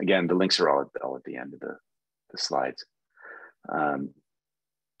this. Again, the links are all at the end of the slides.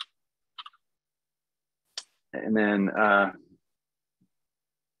 And then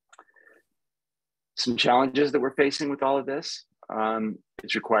some challenges that we're facing with all of this.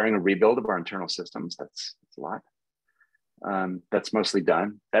 It's requiring a rebuild of our internal systems. That's a lot. That's mostly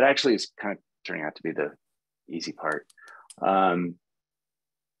done. That actually is kind of turning out to be the easy part. We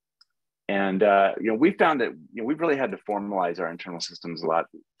found that we've really had to formalize our internal systems a lot,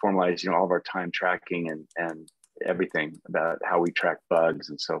 formalize all of our time tracking and everything about how we track bugs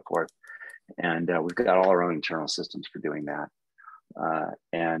and so forth. And we've got all our own internal systems for doing that.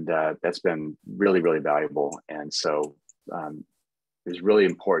 That's been really, really valuable. And so it's really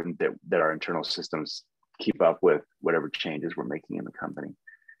important that our internal systems keep up with whatever changes we're making in the company.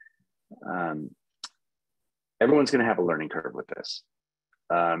 Everyone's going to have a learning curve with this.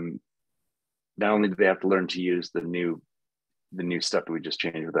 Not only do they have to learn to use the new stuff that we just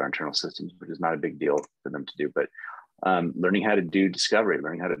changed with our internal systems, which is not a big deal for them to do, but learning how to do discovery,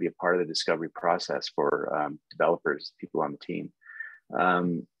 learning how to be a part of the discovery process for developers, people on the team,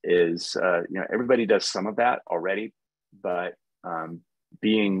 everybody does some of that already, but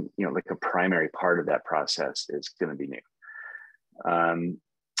being like a primary part of that process is going to be new.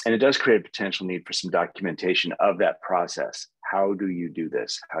 And it does create a potential need for some documentation of that process. How do you do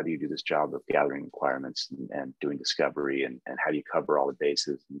this? How do you do this job of gathering requirements and doing discovery? And how do you cover all the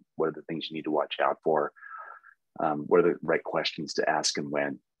bases? And what are the things you need to watch out for? What are the right questions to ask and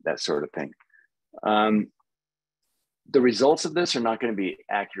when? That sort of thing. The results of this are not going to be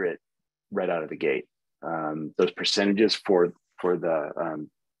accurate right out of the gate. Those percentages for the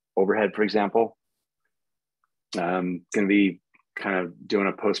overhead, for example, going to be kind of doing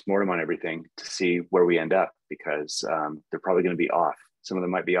a post-mortem on everything to see where we end up, because they're probably going to be off. Some of them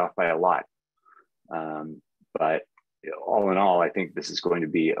might be off by a lot. But all in all, I think this is going to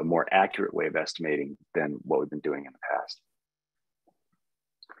be a more accurate way of estimating than what we've been doing in the past.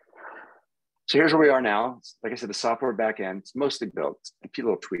 So here's where we are now. Like I said, the software backend, it's mostly built. A few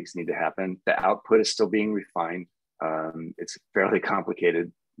little tweaks need to happen. The output is still being refined. It's a fairly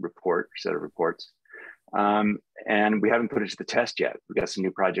complicated set of reports. And we haven't put it to the test yet. We've got some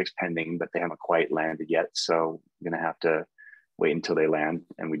new projects pending, but they haven't quite landed yet. So I'm gonna have to wait until they land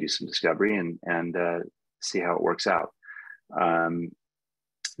and we do some discovery and see how it works out.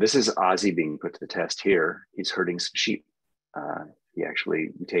 This is Ozzy being put to the test here. He's herding some sheep. We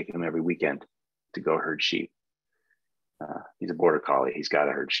take him every weekend to go herd sheep. He's a border collie. He's got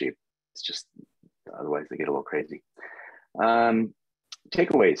to herd sheep. It's just, otherwise they get a little crazy.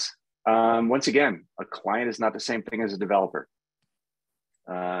 Takeaways. Once again, a client is not the same thing as a developer.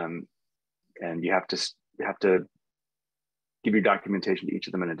 And you have to give your documentation to each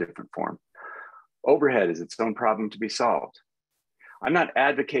of them in a different form. Overhead is its own problem to be solved. I'm not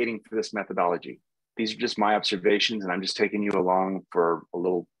advocating for this methodology. These are just my observations, and I'm just taking you along for a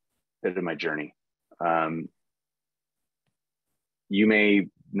little bit of my journey. You may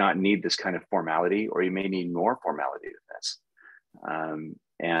not need this kind of formality, or you may need more formality than this.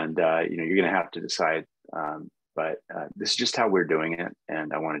 You're going to have to decide. But this is just how we're doing it,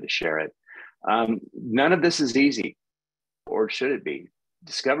 and I wanted to share it. None of this is easy, or should it be?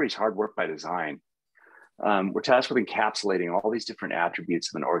 Discovery is hard work by design. We're tasked with encapsulating all these different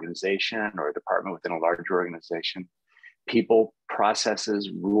attributes of an organization or a department within a larger organization: people, processes,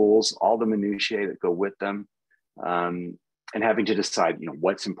 rules, all the minutiae that go with them, and having to decide,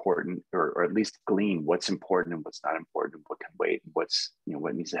 what's important, or at least glean what's important and what's not important, what can wait, and what's,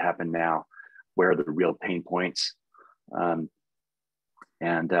 what needs to happen now, where are the real pain points,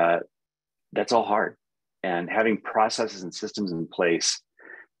 that's all hard. And having processes and systems in place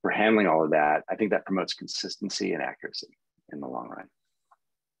for handling all of that, I think that promotes consistency and accuracy in the long run.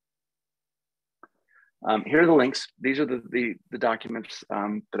 Here are the links. These are the documents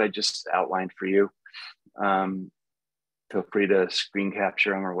that I just outlined for you. Feel free to screen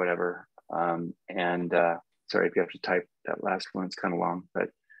capture them or whatever. Sorry if you have to type that last one, it's kind of long, but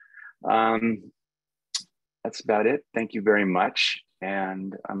that's about it. Thank you very much.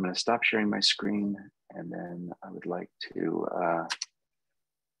 And I'm going to stop sharing my screen, and then I would like to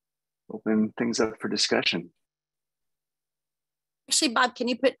open things up for discussion. Actually, Bob, can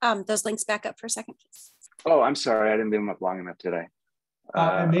you put those links back up for a second, please? Oh, I'm sorry. I didn't leave them up long enough, did I?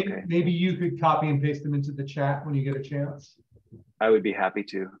 And maybe, okay. Maybe you could copy and paste them into the chat when you get a chance. I would be happy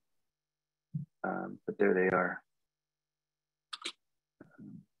to. But there they are.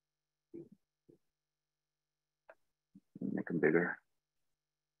 Make them bigger.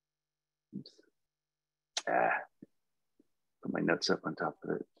 Oops. Put my notes up on top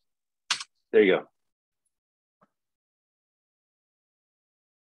of it. There you go.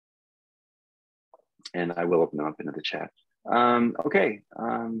 And I will open them up into the chat. Okay.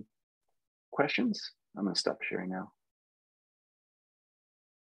 Questions? I'm going to stop sharing now.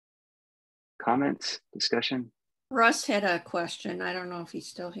 Comments, discussion? Russ had a question. I don't know if he's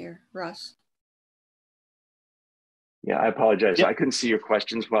still here. Russ. Yeah, I apologize. Yep. I couldn't see your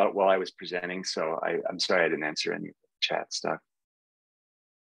questions while I was presenting, so I'm sorry I didn't answer any of the chat stuff.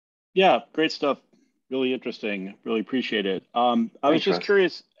 Yeah, great stuff. Really interesting. Really appreciate it. I was just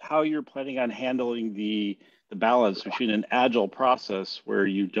curious how you're planning on handling the balance between an agile process where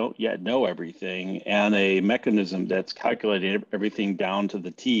you don't yet know everything and a mechanism that's calculating everything down to the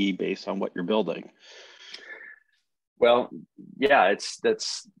T based on what you're building. Well, yeah,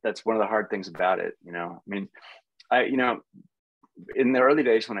 that's one of the hard things about it. I mean, in the early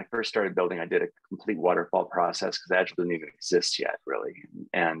days when I first started building, I did a complete waterfall process because Agile didn't even exist yet, really.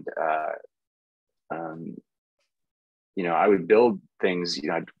 And I would build things.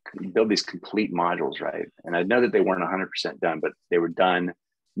 I'd build these complete modules, right? And I know that they weren't 100% done, but they were done,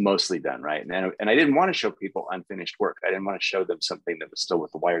 mostly done, right? And I didn't want to show people unfinished work. I didn't want to show them something that was still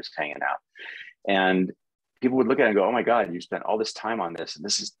with the wires hanging out. And people would look at it and go, "Oh my God, you spent all this time on this, and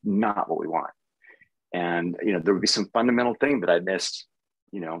this is not what we want." And there would be some fundamental thing that I missed,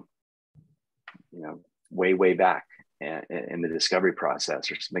 way back in the discovery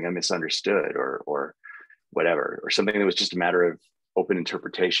process, or something I misunderstood, or whatever, or something that was just a matter of open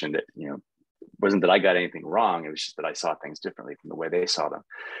interpretation. That wasn't that I got anything wrong; it was just that I saw things differently from the way they saw them.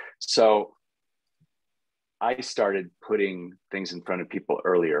 So I started putting things in front of people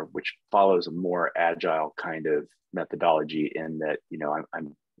earlier, which follows a more agile kind of methodology. In that,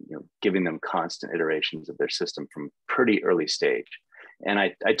 I'm giving them constant iterations of their system from pretty early stage. And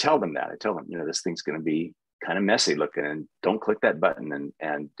I tell them that. I tell them, this thing's going to be kind of messy looking, and don't click that button.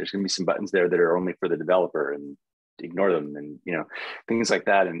 And there's going to be some buttons there that are only for the developer, and ignore them, and things like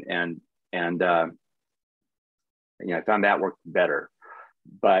that. And I found that worked better.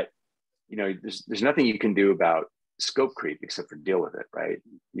 But there's nothing you can do about scope creep except for deal with it, right?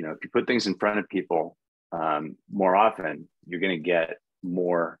 If you put things in front of people more often, you're going to get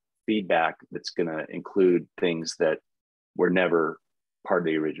more feedback that's going to include things that were never part of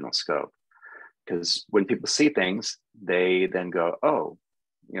the original scope. Because when people see things, they then go, "Oh,"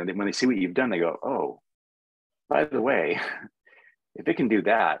 when they see what you've done, they go, "Oh, by the way, if it can do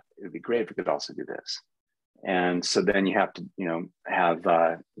that, it would be great if it could also do this." And so then you have to, have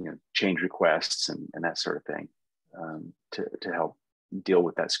change requests and that sort of thing to help deal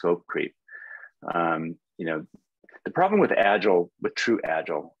with that scope creep. The problem with Agile, with true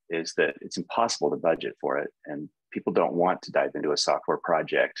Agile, is that it's impossible to budget for it. And people don't want to dive into a software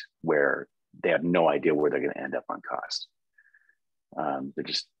project where they have no idea where they're going to end up on cost. They're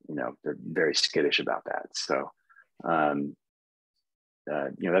just, they're very skittish about that. So,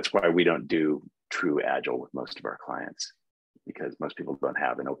 that's why we don't do true Agile with most of our clients, because most people don't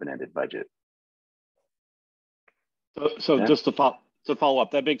have an open-ended budget. So yeah. Just to follow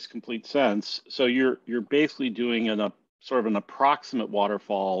up, that makes complete sense. So you're basically doing sort of an approximate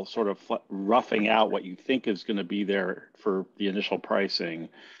waterfall, sort of roughing out what you think is going to be there for the initial pricing,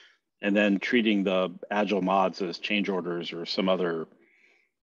 and then treating the Agile mods as change orders or some other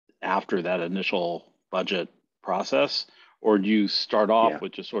after that initial budget process? Or do you start off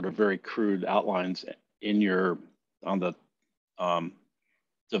with just sort of very crude outlines on the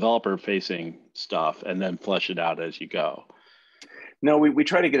developer facing stuff and then flesh it out as you go? No, we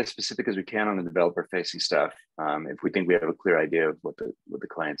try to get as specific as we can on the developer facing stuff. If we think we have a clear idea of what the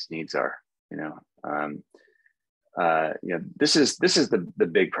client's needs are, this is the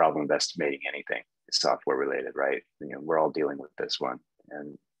big problem of estimating anything software related, right? We're all dealing with this one,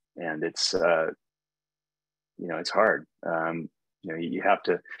 and it's it's hard. You have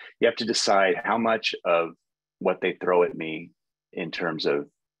to decide how much of what they throw at me in terms of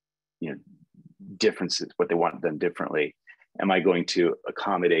differences, what they want done differently, am I going to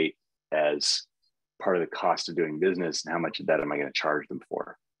accommodate as part of the cost of doing business, and how much of that am I going to charge them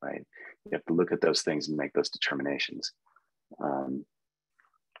for, right? You have to look at those things and make those determinations.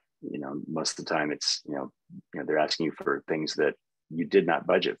 Most of the time it's, they're asking you for things that you did not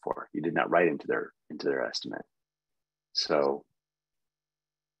budget for, you did not write into their estimate. So,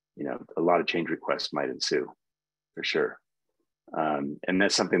 a lot of change requests might ensue, for sure. And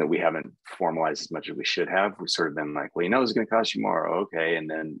that's something that we haven't formalized as much as we should have. We've sort of been like, well, it's going to cost you more, okay, and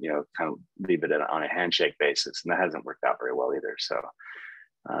then kind of leave it on a handshake basis, and that hasn't worked out very well either. So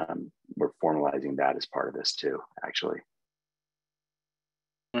we're formalizing that as part of this too, actually.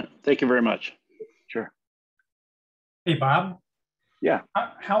 Thank you very much. Sure. Hey, Bob. Yeah.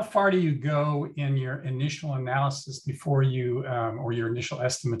 How far do you go in your initial analysis before you, or your initial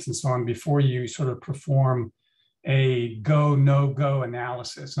estimates and so on, before you sort of perform a go, no go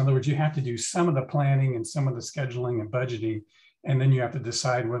analysis? In other words, you have to do some of the planning and some of the scheduling and budgeting, and then you have to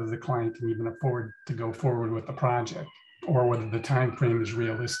decide whether the client can even afford to go forward with the project or whether the time frame is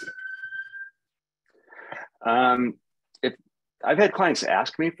realistic. If I've had clients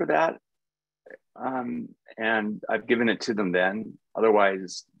ask me for that, and I've given it to them then.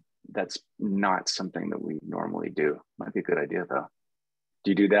 Otherwise, that's not something that we normally do. Might be a good idea though.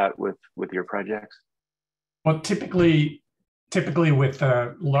 Do you do that with your projects? Well, typically with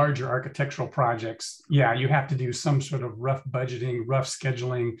larger architectural projects, yeah, you have to do some sort of rough budgeting, rough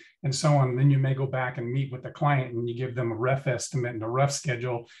scheduling, and so on. Then you may go back and meet with the client, and you give them a rough estimate and a rough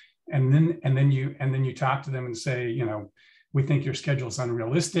schedule, and then you talk to them and say, we think your schedule is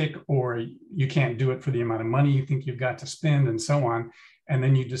unrealistic, or you can't do it for the amount of money you think you've got to spend, and so on. And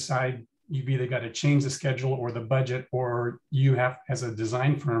then you decide you've either got to change the schedule or the budget, or you have, as a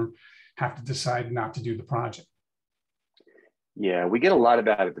design firm, have to decide not to do the project. Yeah, we get a lot of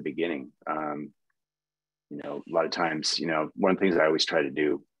that at the beginning. A lot of times, one of the things I always try to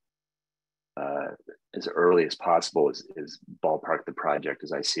do as early as possible is ballpark the project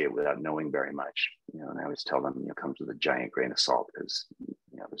as I see it without knowing very much. And I always tell them, comes with a giant grain of salt, because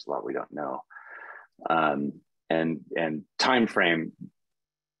there's a lot we don't know. And time frame,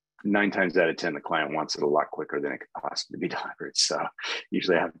 9 times out of 10, the client wants it a lot quicker than it could possibly be delivered. So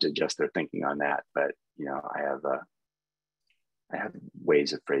usually I have to adjust their thinking on that. But I have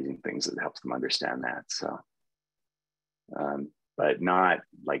ways of phrasing things that helps them understand that. So, but not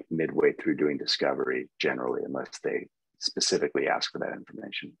like midway through doing discovery generally, unless they specifically ask for that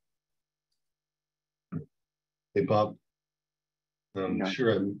information. Hey, Bob. I'm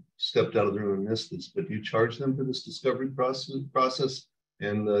sure I stepped out of the room and missed this, but do you charge them for this discovery process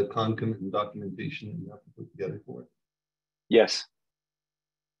and the concomitant documentation that you have to put together for it? Yes.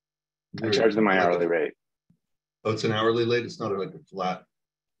 I charge them my hourly rate. Oh, it's an hourly rate? It's not like a flat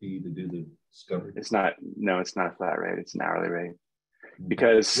fee to do the discovery? It's not a flat rate. It's an hourly rate.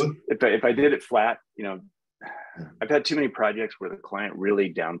 Because if I did it flat, I've had too many projects where the client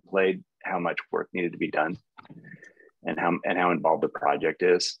really downplayed how much work needed to be done and how involved the project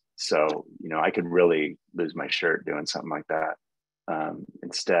is. So, I could really lose my shirt doing something like that.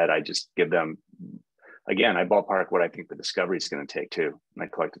 Instead, I just give them, again, I ballpark what I think the discovery is going to take too. And I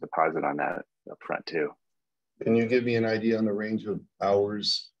collect a deposit on that up front too. Can you give me an idea on the range of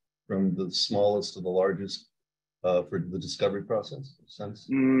hours from the smallest to the largest for the discovery process?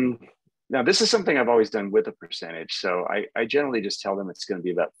 Now, this is something I've always done with a percentage. So I generally just tell them it's going to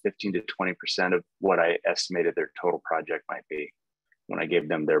be about 15 to 20% of what I estimated their total project might be when I gave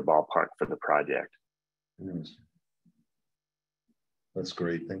them their ballpark for the project. That's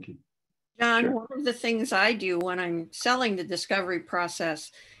great. Thank you. John, Sure. one of the things I do when I'm selling the discovery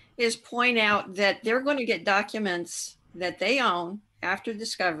process is point out that they're going to get documents that they own after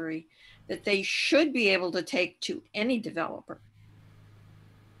discovery that they should be able to take to any developer,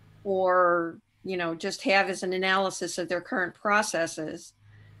 or, you know, just have as an analysis of their current processes.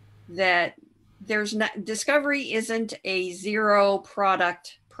 That there's not, discovery isn't a zero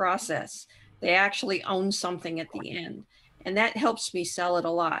product process. They actually own something at the end. And that helps me sell it a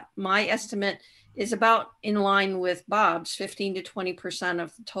lot. My estimate is about in line with Bob's, 15 to 20%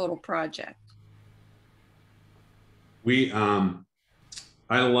 of the total project.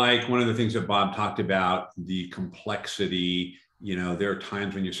 I like one of the things that Bob talked about, the complexity. You know, there are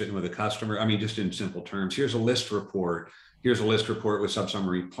times when you're sitting with a customer, I mean, just in simple terms, here's a list report. Here's a list report with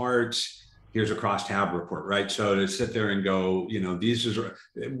sub-summary parts. Here's a cross-tab report, right? So to sit there and go, you know, these is,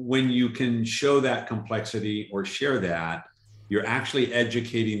 when you can show that complexity or share that, you're actually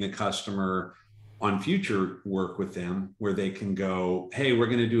educating the customer on future work with them, where they can go, hey, we're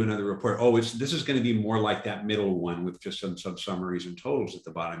going to do another report. Oh, this is going to be more like that middle one with just some sub-summaries and totals at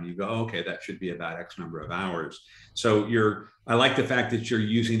the bottom. You go, oh, okay, that should be about X number of hours. So I like the fact that you're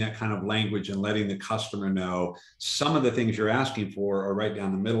using that kind of language and letting the customer know some of the things you're asking for are right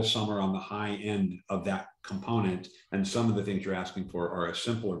down the middle, some are on the high end of that component, and some of the things you're asking for are a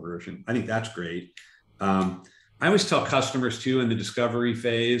simpler version. I think that's great. I always tell customers too, in the discovery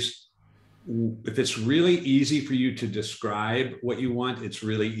phase, if it's really easy for you to describe what you want, it's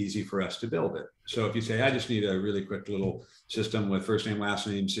really easy for us to build it. So if you say, I just need a really quick little system with first name, last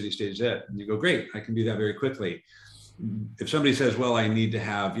name, city, state, zip, and you go, great, I can do that very quickly. If somebody says, well, I need to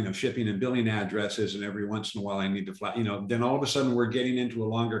have, you know, shipping and billing addresses, and every once in a while I need to fly, you know, then all of a sudden we're getting into a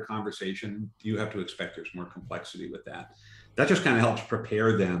longer conversation. You have to expect there's more complexity with that. That just kind of helps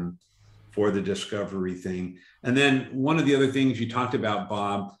prepare them for the discovery thing. And then one of the other things you talked about,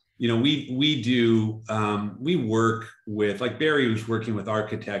 Bob, you know, we work with, like Barry was working with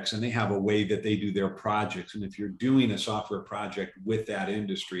architects, and they have a way that they do their projects. And if you're doing a software project with that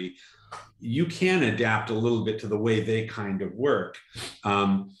industry, you can adapt a little bit to the way they kind of work.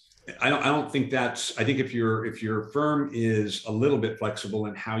 I don't think that's, I think if your firm is a little bit flexible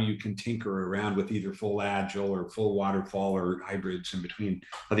in how you can tinker around with either full agile or full waterfall or hybrids in between,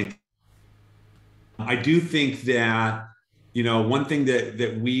 I do think that, you know, one thing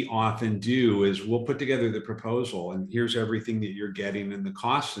that we often do is we'll put together the proposal, and here's everything that you're getting and the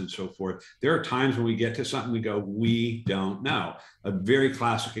costs and so forth. There are times when we get to something, we go, we don't know. A very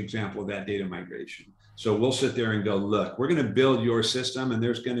classic example of that, data migration. So we'll sit there and go, look, we're going to build your system, and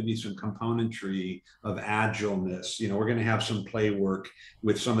there's going to be some componentry of agileness. You know, we're going to have some play work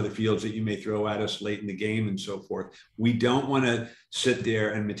with some of the fields that you may throw at us late in the game and so forth. We don't want to sit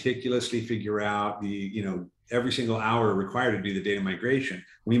there and meticulously figure out the, you know, every single hour required to do the data migration.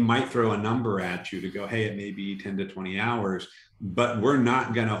 We might throw a number at you to go, hey, it may be 10 to 20 hours, but we're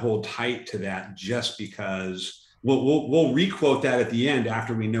not going to hold tight to that just because we'll requote that at the end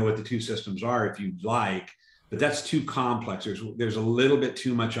after we know what the two systems are, if you'd like, but that's too complex. There's a little bit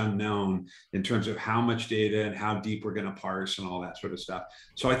too much unknown in terms of how much data and how deep we're going to parse and all that sort of stuff.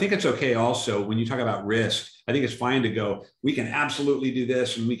 So I think it's okay also, when you talk about risk, I think it's fine to go, we can absolutely do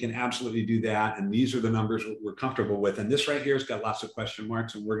this and we can absolutely do that. And these are the numbers we're comfortable with. And this right here has got lots of question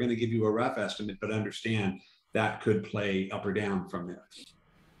marks, and we're going to give you a rough estimate, but understand that could play up or down from there.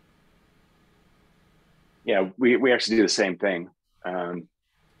 Yeah, we actually do the same thing. You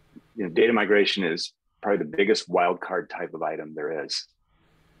know, data migration is probably the biggest wild card type of item there is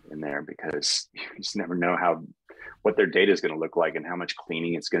in there, because you just never know what their data is going to look like and how much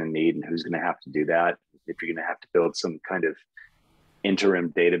cleaning it's going to need and who's going to have to do that. If you're going to have to build some kind of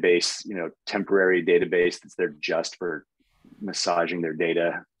interim database, you know, temporary database that's there just for massaging their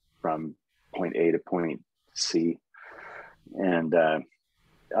data from point A to point C. And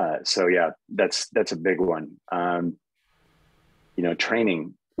so yeah, that's a big one. You know,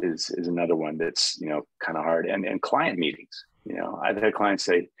 training is another one that's, you know, kind of hard, and client meetings. You know, I've had clients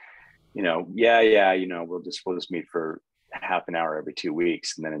say, you know, yeah, you know, we'll just meet for half an hour every 2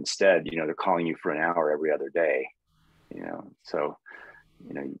 weeks, and then instead, you know, they're calling you for an hour every other day. You know, so,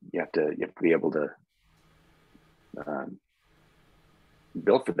 you know, you have to be able to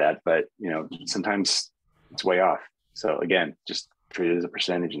build for that, but you know, sometimes it's way off. So again, just treat it as a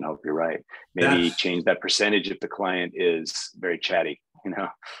percentage and hope you're right. Maybe change that percentage if the client is very chatty, you know?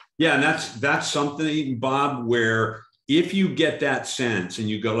 Yeah, and that's something, Bob, where if you get that sense and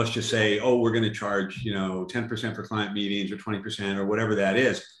you go, let's just say, oh, we're going to charge, 10% for client meetings or 20% or whatever that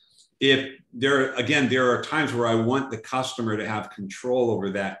is. If there are times where I want the customer to have control over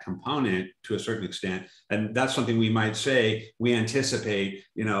that component to a certain extent. And that's something we might say, we anticipate,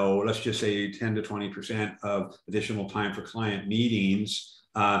 let's just say 10 to 20% of additional time for client meetings,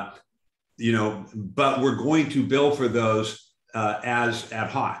 but we're going to bill for those as ad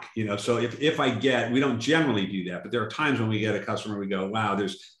hoc, so if we don't generally do that, but there are times when we get a customer, we go, wow,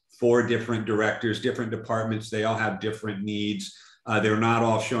 there's 4 different directors, different departments, they all have different needs. They're not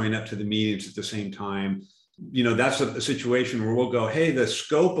all showing up to the meetings at the same time. That's a situation where we'll go, hey, the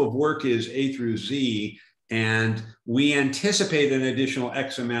scope of work is A through Z, and we anticipate an additional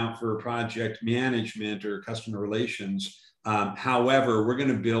X amount for project management or customer relations. However, we're going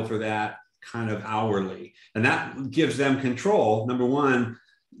to bill for that kind of hourly. And that gives them control. Number one,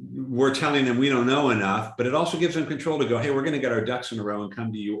 we're telling them we don't know enough, but it also gives them control to go, hey, we're going to get our ducks in a row and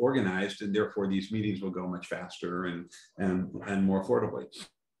come to you organized, and therefore these meetings will go much faster and more affordably.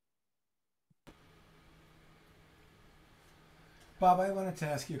 Bob, I wanted to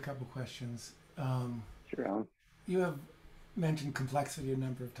ask you a couple questions. Sure, Alan. You have mentioned complexity a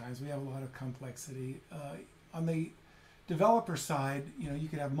number of times. We have a lot of complexity. On the developer side, you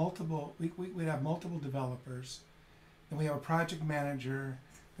could have multiple, we'd have multiple developers, and we have a project manager,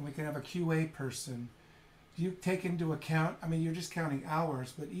 and we can have a QA person. Do you take into account, you're just counting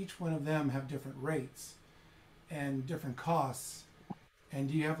hours, but each one of them have different rates and different costs. And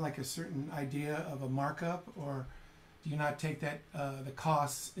do you have like a certain idea of a markup, or do you not take that the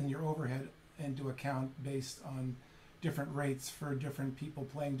costs in your overhead into account based on different rates for different people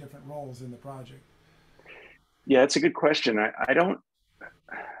playing different roles in the project? Yeah, it's a good question.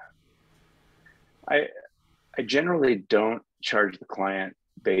 I generally don't charge the client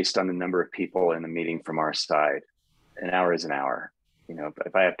based on the number of people in the meeting from our side. An hour is an hour.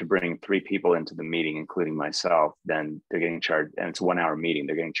 If I have to bring 3 people into the meeting, including myself, then they're getting charged, and it's a 1-hour meeting,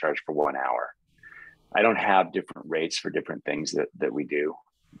 they're getting charged for 1 hour. I don't have different rates for different things that we do.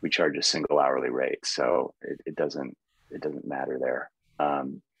 We charge a single hourly rate, so it doesn't matter there.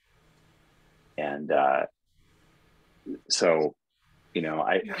 So, we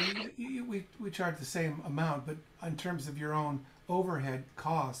charge the same amount, but in terms of your own overhead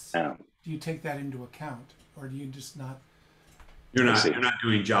costs, do you take that into account, or do you just not? You're not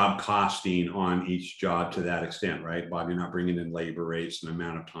doing job costing on each job to that extent, right, Bob? You're not bringing in labor rates and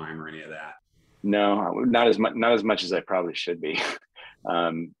amount of time or any of that. No, not as much as I probably should be.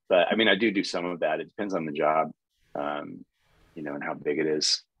 But I do some of that. It depends on the job, and how big it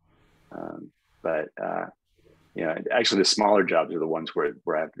is. Actually the smaller jobs are the ones where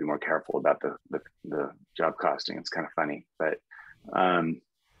I have to be more careful about the job costing. It's kind of funny, but I'm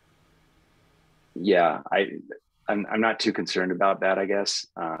not too concerned about that, I guess.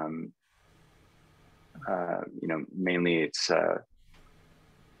 Mainly it's a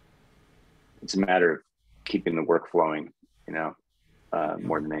matter of keeping the work flowing,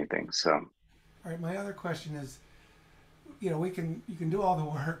 more than anything. So, all right, my other question is, you can do all the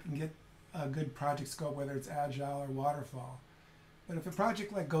work and get a good project scope, whether it's agile or waterfall. But if a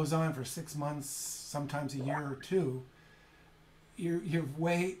project goes on for 6 months, sometimes a year or 2, you're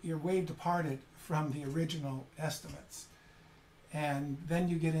way departed from the original estimates. And then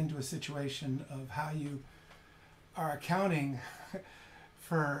you get into a situation of how you are accounting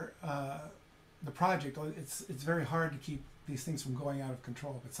for the project. It's very hard to keep these things from going out of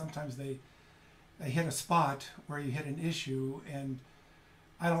control, but sometimes they hit a spot where you hit an issue, and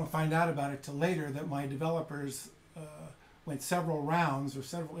I don't find out about it till later that my developers went several rounds or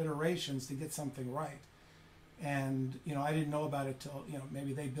several iterations to get something right. And I didn't know about it till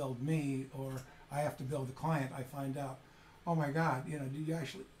maybe they billed me, or I have to bill the client. I find out, oh my God, it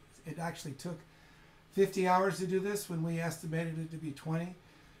actually took 50 hours to do this when we estimated it to be 20.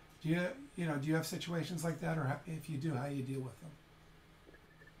 Do you have situations like that, or if you do, how you deal with them?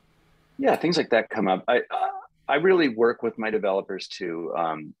 Yeah, things like that come up. I really work with my developers to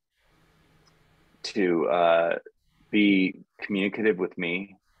be communicative with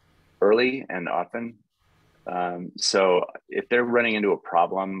me early and often. So if they're running into a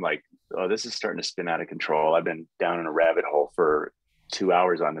problem like, oh, this is starting to spin out of control, I've been down in a rabbit hole for 2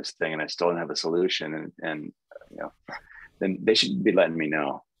 hours on this thing and I still don't have a solution, and then they should be letting me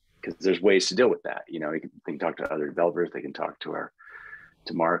know, because there's ways to deal with that. They can talk to other developers, they can talk to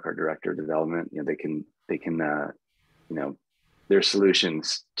Mark, our director of development. They can there's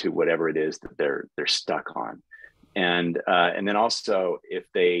solutions to whatever it is that they're stuck on. And then also if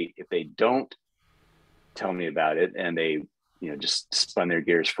they don't tell me about it and they just spun their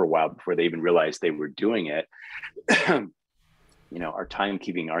gears for a while before they even realized they were doing it. Our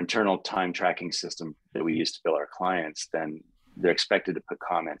timekeeping, our internal time tracking system that we use to bill our clients, then they're expected to put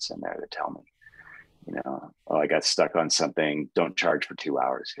comments in there that tell me, oh, I got stuck on something, don't charge for 2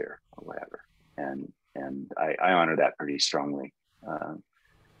 hours here or whatever. And I honor that pretty strongly. Do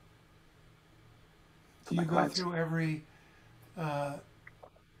you go through every,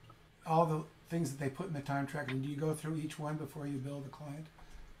 all the things that they put in the time tracker? Do you go through each one before you bill the client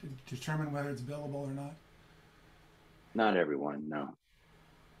to determine whether it's billable or not? Not everyone, no.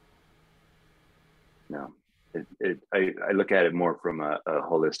 No, I look at it more from a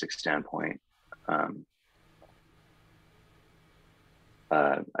holistic standpoint. I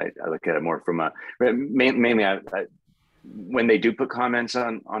look at it more from mainly when they do put comments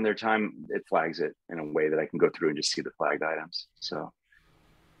on their time, it flags it in a way that I can go through and just see the flagged items. So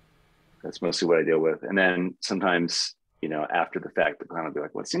that's mostly what I deal with. And then sometimes, after the fact, the client will be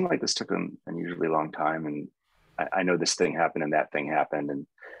like, well, it seemed like this took an unusually long time. And I know this thing happened and that thing happened. And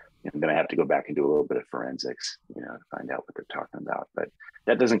then I have to go back and do a little bit of forensics, to find out what they're talking about. But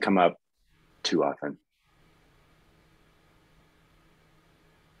that doesn't come up too often.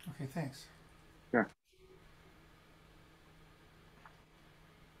 Okay, thanks. Sure.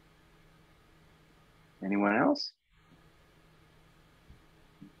 Anyone else?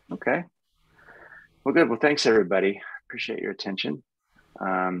 Okay. Well, good. Well, thanks, everybody. Appreciate your attention.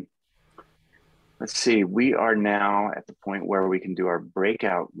 Let's see. We are now at the point where we can do our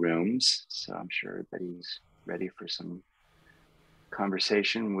breakout rooms. So I'm sure everybody's ready for some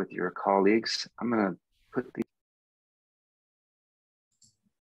conversation with your colleagues. I'm going to put the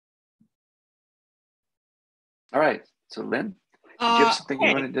All right. So Lynn, did you have something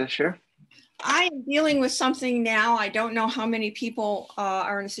you wanted to share? I am dealing with something now. I don't know how many people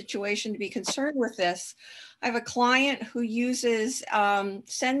are in a situation to be concerned with this. I have a client who uses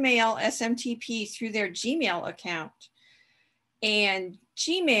SendMail SMTP through their Gmail account. And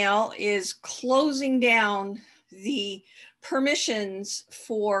Gmail is closing down the permissions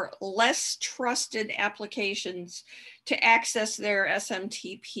for less trusted applications to access their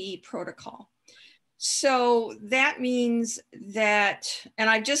SMTP protocol. So that means that, and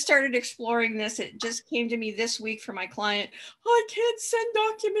I just started exploring this, it just came to me this week from my client, I can't send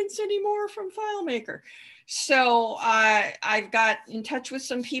documents anymore from FileMaker. So I've got in touch with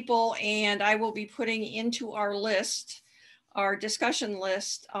some people, and I will be putting into our list, our discussion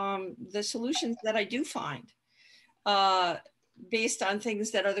list, the solutions that I do find based on things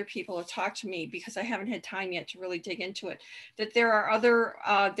that other people have talked to me, because I haven't had time yet to really dig into it, that there are other,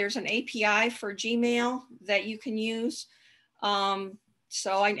 there's an API for Gmail that you can use.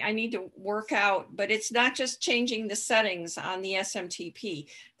 So I need to work out, but it's not just changing the settings on the SMTP.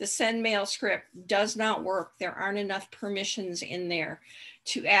 The SendMail script does not work. There aren't enough permissions in there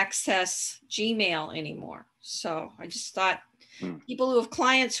to access Gmail anymore. So I just thought people who have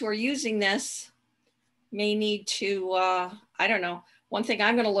clients who are using this may need to, I don't know. One thing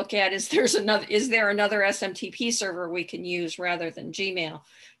I'm going to look at is is there another SMTP server we can use rather than Gmail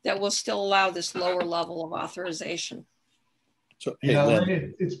that will still allow this lower level of authorization? So,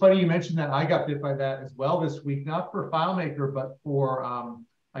 hey, it's funny you mentioned that. I got bit by that as well this week, not for FileMaker, but for,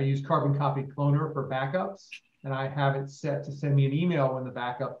 I use Carbon Copy Cloner for backups, and I have it set to send me an email when the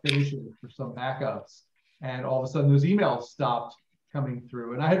backup finishes for some backups. And all of a sudden those emails stopped coming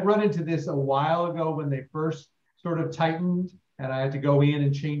through. And I had run into this a while ago when they first sort of tightened, and I had to go in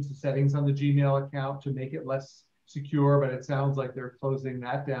and change the settings on the Gmail account to make it less secure, but it sounds like they're closing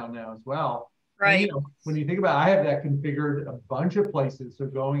that down now as well. Right. And, when you think about it, I have that configured a bunch of places, so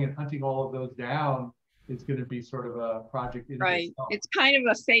going and hunting all of those down is going to be sort of a project. Right. It's kind of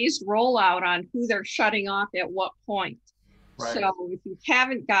a phased rollout on who they're shutting off at what point. Right. So if you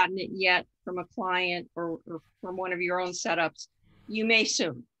haven't gotten it yet from a client or from one of your own setups, you may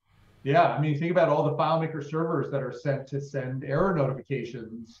soon. Yeah, I mean, think about all the FileMaker servers that are sent to send error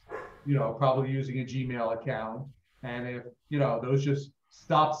notifications, probably using a Gmail account. And if, those just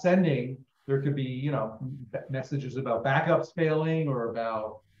stop sending, there could be, messages about backups failing or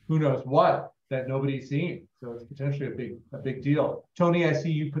about who knows what that nobody's seeing. So it's potentially a big deal. Tony, I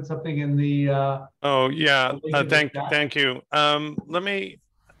see you put something in the. Oh, yeah. Thank you. I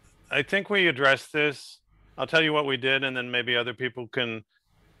think we addressed this. I'll tell you what we did, and then maybe other people can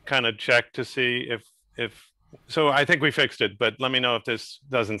kind of check to see so I think we fixed it, but let me know if this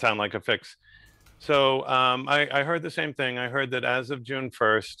doesn't sound like a fix. So I heard the same thing. I heard that as of June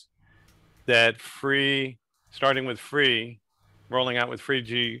 1st, that starting with rolling out with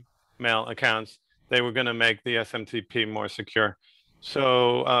free Gmail accounts, they were going to make the SMTP more secure.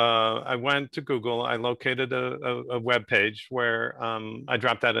 So I went to Google, I located a web page where I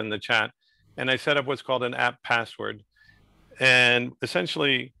dropped that in the chat, and I set up what's called an app password. And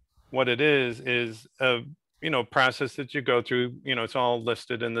essentially what it is a process that you go through, it's all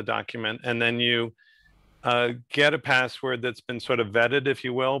listed in the document, and then you get a password that's been sort of vetted, if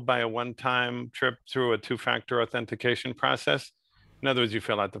you will, by a one-time trip through a two-factor authentication process. In other words, you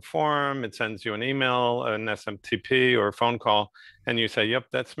fill out the form, it sends you an email, an SMTP, or a phone call, and you say, yep,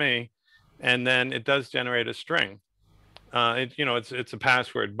 that's me. And then it does generate a string. It's a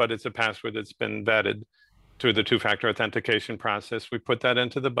password, but it's a password that's been vetted through the two-factor authentication process. We put that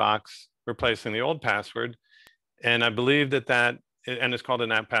into the box, replacing the old password. And I believe that and it's called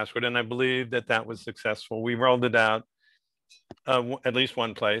an app password. And I believe that was successful. We rolled it out at least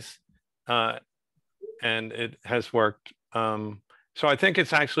one place, and it has worked. So I think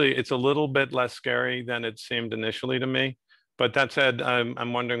it's a little bit less scary than it seemed initially to me. But that said,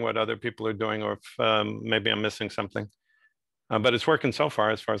 I'm wondering what other people are doing, or if maybe I'm missing something. But it's working so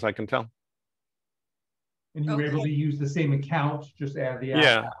far as I can tell. And you were able to use the same account, just add the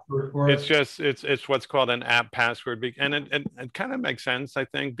app password for it? It's what's called an app password. And it kind of makes sense, I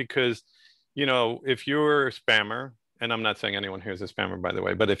think, because, if you're a spammer, and I'm not saying anyone here is a spammer, by the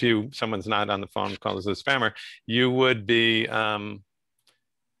way, but if someone's not on the phone calls as a spammer, you would be,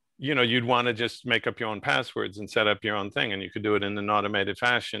 you'd want to just make up your own passwords and set up your own thing. And you could do it in an automated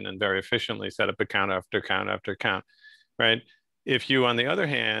fashion and very efficiently set up account after account after account, right? If you, on the other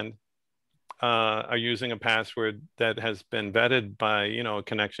hand, are using a password that has been vetted by, a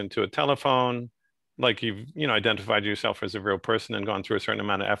connection to a telephone, like you've, identified yourself as a real person and gone through a certain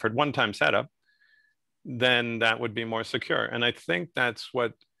amount of effort, one-time setup, then that would be more secure. And I think that's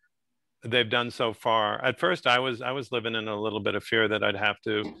what they've done so far. At first, I was living in a little bit of fear that I'd have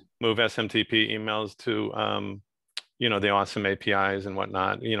to move SMTP emails to, the awesome APIs and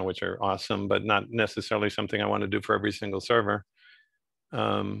whatnot, which are awesome, but not necessarily something I want to do for every single server.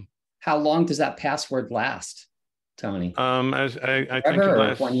 How long does that password last, Tony? I think it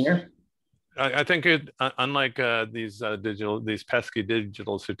lasts 1 year. I think it, unlike these pesky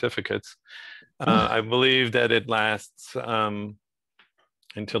digital certificates, I believe that it lasts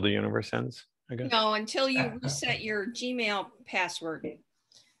until the universe ends, I guess. No, until you reset your Gmail password.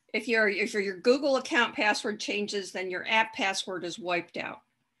 If your Google account password changes, then your app password is wiped out.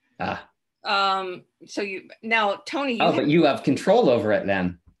 So now, Tony. But you have control over it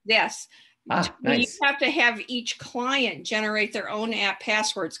then. Yes. Nice. You have to have each client generate their own app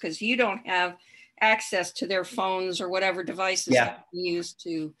passwords, because you don't have access to their phones or whatever devices they use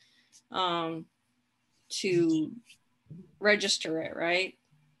to register it, right?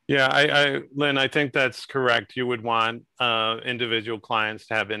 Yeah, Lynn, I think that's correct. You would want individual clients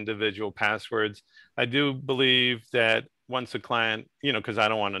to have individual passwords. I do believe that once a client, because I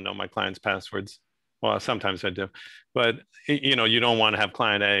don't want to know my client's passwords. Well, sometimes I do, but you don't want to have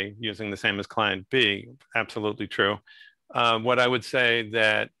client A using the same as client B. Absolutely true. What I would say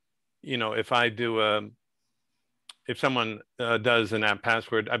that, if someone does an app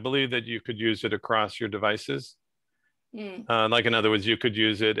password, I believe that you could use it across your devices. Like, in other words, you could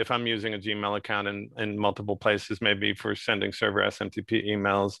use it if I'm using a Gmail account in multiple places, maybe for sending server SMTP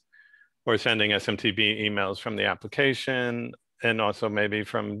emails, or sending SMTP emails from the application, and also maybe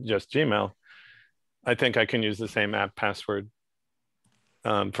from just Gmail. I think I can use the same app password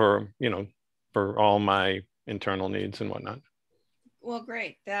for all my internal needs and whatnot. Well,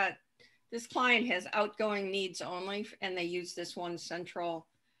 great. This client has outgoing needs only, and they use this one central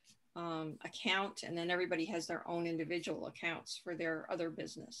account, and then everybody has their own individual accounts for their other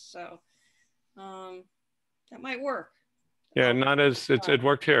business. So that might work. Yeah, not as it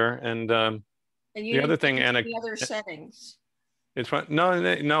worked here, and the other thing, and the other settings. It's fine. No,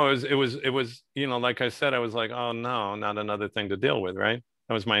 it was, like I said, I was like, oh no, not another thing to deal with, right?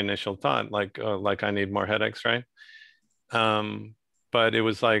 That was my initial thought, like I need more headaches, right? But it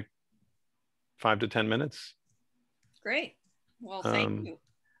was like 5 to 10 minutes. Great. Well, thank you.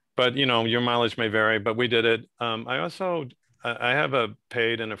 But your mileage may vary, but we did it. I have a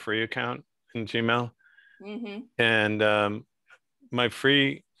paid and a free account in Gmail, and my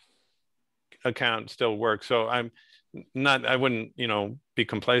free account still works. So I wouldn't, be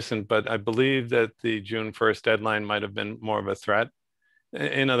complacent, but I believe that the June 1st deadline might have been more of a threat.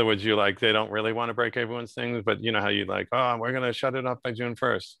 In other words, they don't really want to break everyone's things, but you know how you oh, we're going to shut it off by June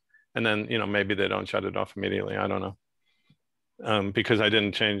 1st. And then, maybe they don't shut it off immediately. I don't know. Because I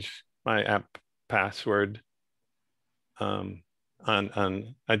didn't change my app password. I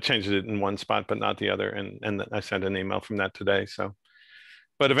changed it in one spot, but not the other. And I sent an email from that today. So,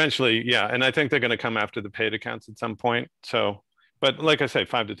 but eventually, yeah. And I think they're going to come after the paid accounts at some point. So But like I say,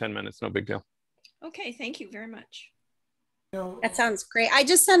 5 to 10 minutes, no big deal. Okay, thank you very much. That sounds great. I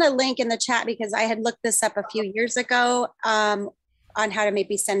just sent a link in the chat because I had looked this up a few years ago on how to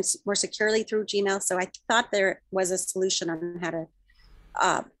maybe send more securely through Gmail. So I thought there was a solution on how to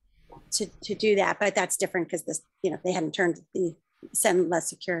do that, but that's different because this, they hadn't turned the send less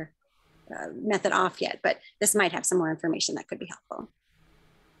secure method off yet, but this might have some more information that could be helpful.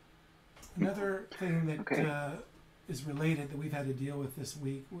 Another thing that is related that we've had to deal with this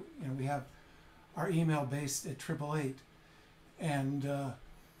week, we have our email based at 888, and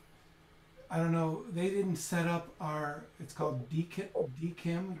I don't know, they didn't set up our, it's called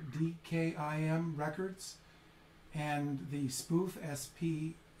DKIM records, and the spoof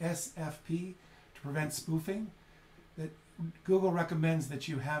SFP to prevent spoofing. That Google recommends that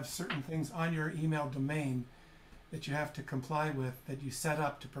you have certain things on your email domain that you have to comply with, that you set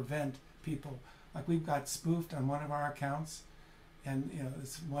up to prevent people. Like we've got spoofed on one of our accounts, and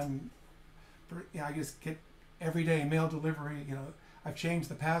this one, I just get everyday mail delivery. I've changed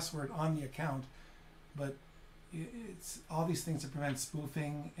the password on the account, but it's all these things to prevent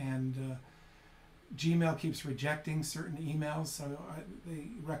spoofing, and Gmail keeps rejecting certain emails, so they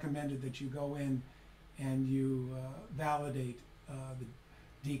recommended that you go in and you validate the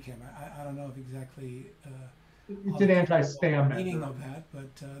DKIM. I don't know if exactly it's an anti-spam meaning of that,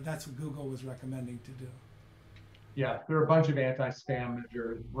 but that's what Google was recommending to do. Yeah, there are a bunch of anti-spam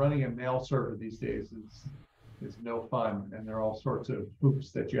measures. Running a mail server these days is no fun, and there are all sorts of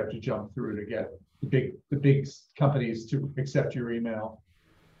hoops that you have to jump through to get the big companies to accept your email.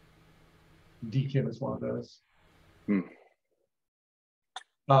 DKIM is one of those.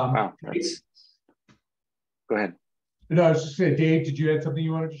 Wow. Go ahead. No, I was just saying, Dave, did you have something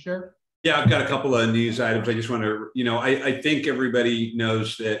you wanted to share? Yeah, I've got a couple of news items. I just want to, I think everybody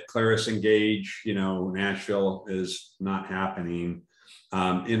knows that Claris Engage, Nashville is not happening.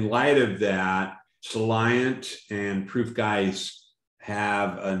 In light of that, Soliant and Proof Guys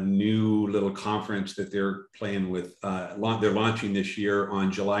have a new little conference that they're playing with. They're launching this year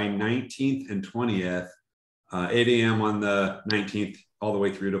on July 19th and 20th, 8 a.m. on the 19th, all the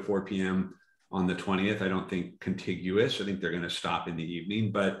way through to 4 p.m. on the 20th. I don't think contiguous. I think they're going to stop in the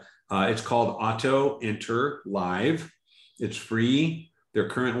evening, but it's called Auto Enter Live. It's free. They're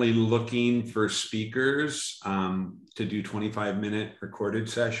currently looking for speakers to do 25-minute recorded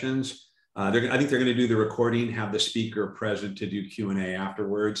sessions. I think they're going to do the recording, have the speaker present to do Q&A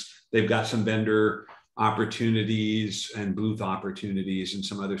afterwards. They've got some vendor opportunities and booth opportunities and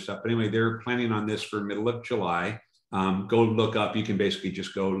some other stuff. But anyway, they're planning on this for middle of July. Go look up, you can basically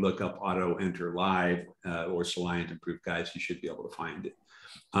just go look up Auto Enter Live or Soliant and Proof Guys. You should be able to find it.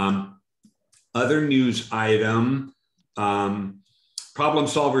 Other news item, Problem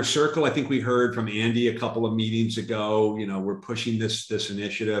Solver Circle. I think we heard from Andy a couple of meetings ago, we're pushing this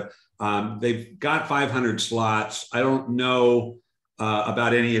initiative. They've got 500 slots. I don't know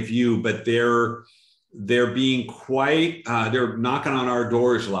about any of you, but they're being quite, they're knocking on our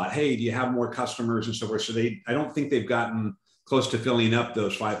doors a lot. Hey, do you have more customers and so forth? So I don't think they've gotten close to filling up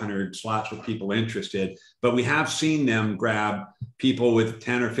those 500 slots with people interested, but we have seen them grab people with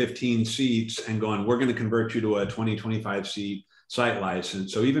 10 or 15 seats and going, we're going to convert you to a 20, 25 seat site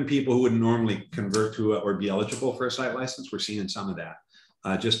license. So even people who wouldn't normally convert to or be eligible for a site license, we're seeing some of that.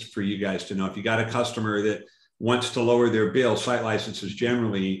 Just for you guys to know, if you got a customer that wants to lower their bill, site licenses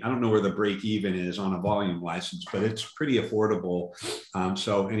generally, I don't know where the break even is on a volume license, but it's pretty affordable.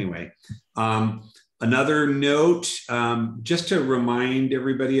 So anyway, another note, just to remind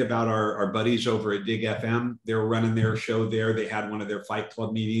everybody about our buddies over at Dig FM. They're running their show there. They had one of their Fight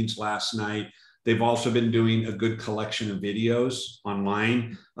Club meetings last night. They've also been doing a good collection of videos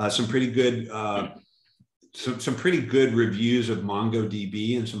online, some pretty good some pretty good reviews of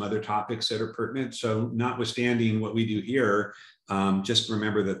MongoDB and some other topics that are pertinent. So notwithstanding what we do here, just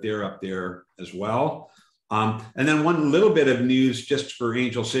remember that they're up there as well. And then one little bit of news just for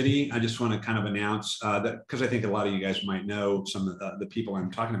Angel City. I just want to kind of announce that, because I think a lot of you guys might know some of the people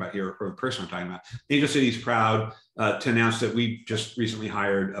I'm talking about here, or the person I'm talking about. Angel City is proud to announce that we just recently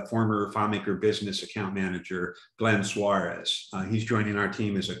hired a former FileMaker business account manager, Glenn Suarez. He's joining our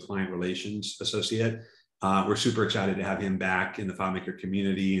team as a client relations associate. We're super excited to have him back in the FileMaker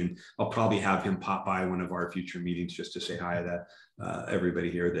community, and I'll probably have him pop by one of our future meetings just to say hi to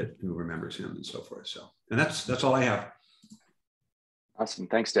everybody here who remembers him and so forth. So, and that's all I have. Awesome,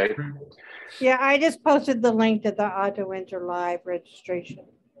 thanks, Dave. Yeah, I just posted the link to the Auto Enter Live registration.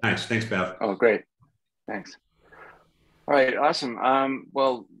 Nice, thanks, Bev. Oh, great, thanks. All right, awesome.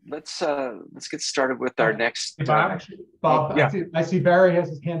 Well, let's get started with our next. Bob, yeah. I see Barry has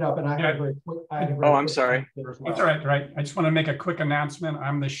his hand up, and I have a very quick. I'm sorry. Well. That's all right. Right. I just want to make a quick announcement.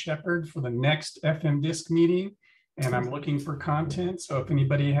 I'm the shepherd for the next FMDiSC meeting, and I'm looking for content. So if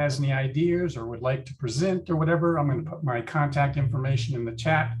anybody has any ideas or would like to present or whatever, I'm going to put my contact information in the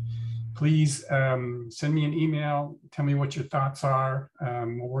chat. Please send me an email. Tell me what your thoughts are.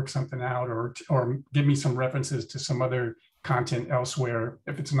 We'll work something out, or give me some references to some other content elsewhere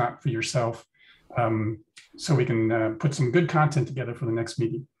if it's not for yourself, so we can put some good content together for the next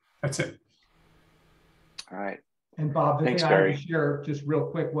meeting. That's it. All right. And Bob, the Thanks, thing Barry. I wanted to share just real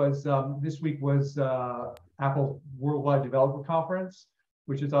quick was this week was Apple Worldwide Developer Conference,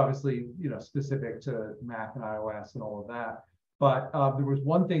 which is obviously specific to Mac and iOS and all of that. But there was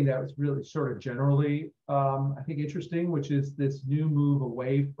one thing that was really sort of generally, I think, interesting, which is this new move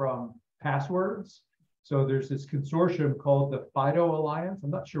away from passwords. So there's this consortium called the FIDO Alliance. I'm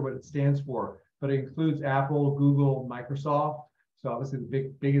not sure what it stands for, but it includes Apple, Google, Microsoft. So obviously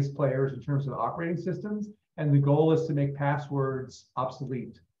the biggest players in terms of operating systems. And the goal is to make passwords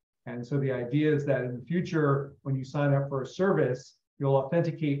obsolete. And so the idea is that in the future, when you sign up for a service, you'll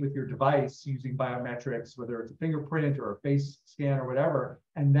authenticate with your device using biometrics, whether it's a fingerprint or a face scan or whatever.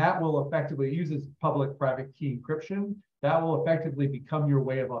 And that will effectively uses public-private key encryption. That will effectively become your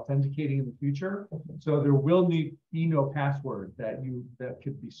way of authenticating in the future. So there will be no password that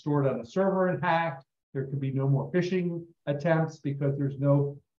could be stored on a server and hacked. There could be no more phishing attempts because there's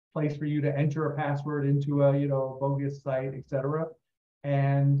no place for you to enter a password into a bogus site, et cetera.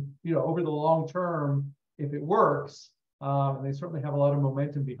 And over the long term, if it works, and they certainly have a lot of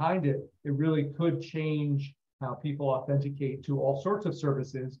momentum behind it, it really could change how people authenticate to all sorts of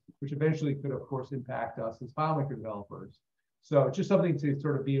services, which eventually could, of course, impact us as FileMaker developers. So just something to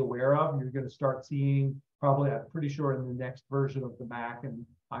sort of be aware of. You're going to start seeing probably, I'm pretty sure, in the next version of the Mac and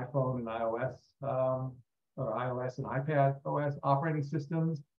iPhone and iOS, or iOS and iPad OS operating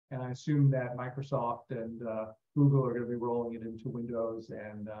systems. And I assume that Microsoft and Google are going to be rolling it into Windows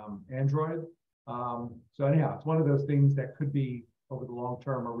and Android. So anyhow, it's one of those things that could be over the long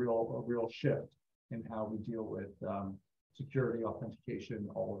term a real shift in how we deal with security, authentication,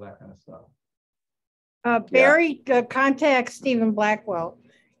 all of that kind of stuff. Barry, contact Stephen Blackwell.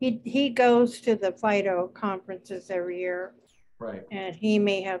 He goes to the FIDO conferences every year. Right. And he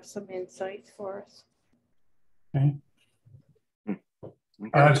may have some insights for us. Okay.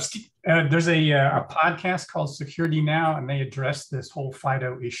 There's a podcast called Security Now, and they address this whole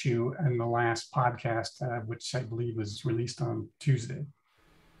FIDO issue in the last podcast, which I believe was released on Tuesday.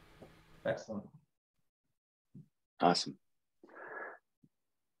 Excellent. Awesome.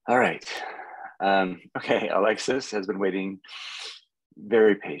 All right. Okay, Alexis has been waiting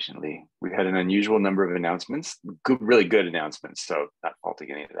very patiently. We've had an unusual number of announcements, really good announcements, so not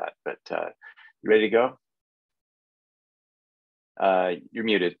faulting any of that, but you ready to go? You're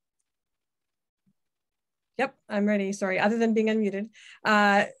muted. Yep, I'm ready. Sorry, other than being unmuted.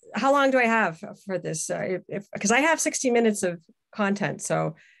 How long do I have for this? Because I have 60 minutes of content,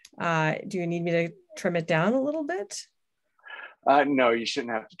 so do you need me to trim it down a little bit? No, you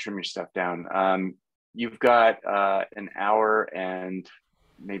shouldn't have to trim your stuff down. You've got an hour and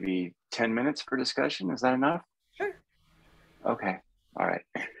maybe 10 minutes for discussion. Is that enough? Sure. Okay. All right.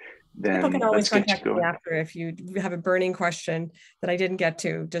 Then people can always contact me going. after if you have a burning question that I didn't get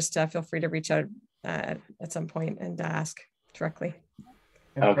to. Just feel free to reach out at some point and ask directly.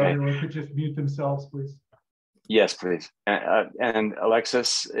 And okay. Everyone could just mute themselves, please. Yes, please. And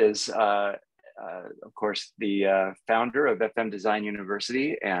Alexis is, of course, the founder of FM Design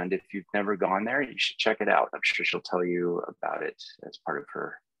University. And if you've never gone there, you should check it out. I'm sure she'll tell you about it as part of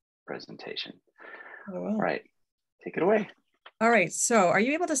her presentation. Oh, well. All right, take it away. All right, so are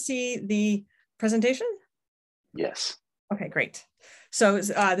you able to see the presentation? Yes. Okay, great. So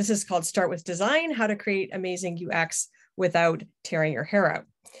this is called Start with Design, How to Create Amazing UX Without Tearing Your Hair Out.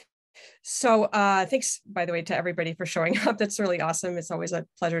 So thanks, by the way, to everybody for showing up. That's really awesome. It's always a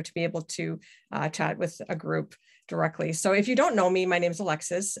pleasure to be able to chat with a group directly. So if you don't know me, my name is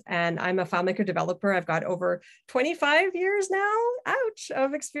Alexis, and I'm a FileMaker developer. I've got over 25 years now, ouch,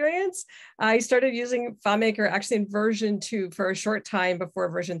 of experience. I started using FileMaker actually in version 2 for a short time before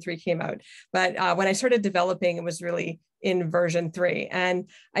version 3 came out. But when I started developing, it was really in version 3. And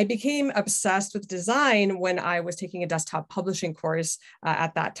I became obsessed with design when I was taking a desktop publishing course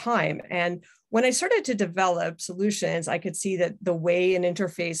at that time. And when I started to develop solutions, I could see that the way an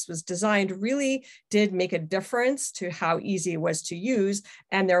interface was designed really did make a difference to how easy it was to use,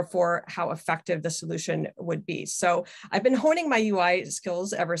 and therefore how effective the solution would be. So I've been honing my UI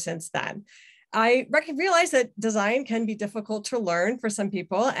skills ever since then. I realized that design can be difficult to learn for some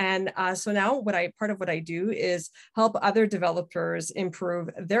people. And so now part of what I do is help other developers improve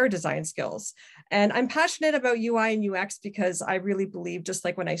their design skills. And I'm passionate about UI and UX because I really believe, just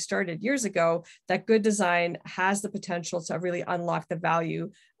like when I started years ago, that good design has the potential to really unlock the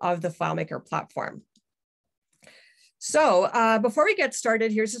value of the FileMaker platform. So before we get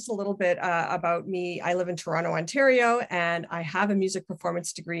started, here's just a little bit about me. I live in Toronto, Ontario, and I have a music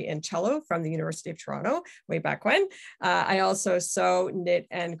performance degree in cello from the University of Toronto way back when. I also sew, knit,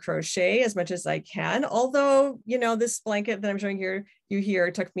 and crochet as much as I can. Although, you know, this blanket that I'm showing you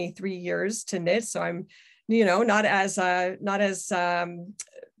here took me 3 years to knit. So I'm, you know, not as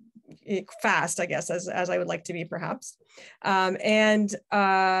fast, I guess, as I would like to be, perhaps.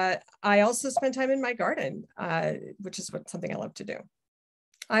 I also spend time in my garden, which is something I love to do.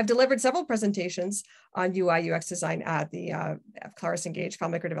 I've delivered several presentations on UI UX design at the Claris Engage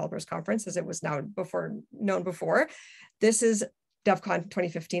FileMaker Developers Conference, as it was known before. This is DevCon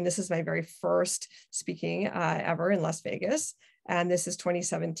 2015. This is my very first speaking ever in Las Vegas. And this is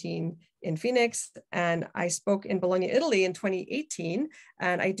 2017 in Phoenix. And I spoke in Bologna, Italy in 2018.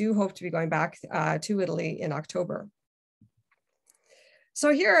 And I do hope to be going back to Italy in October.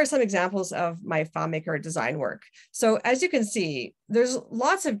 So here are some examples of my FileMaker design work. So as you can see, there's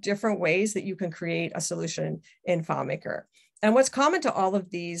lots of different ways that you can create a solution in FileMaker. And what's common to all of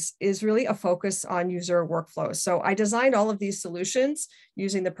these is really a focus on user workflows. So I designed all of these solutions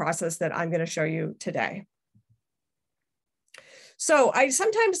using the process that I'm going to show you today. So I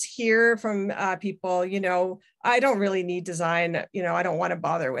sometimes hear from people, you know, I don't really need design, you know, I don't want to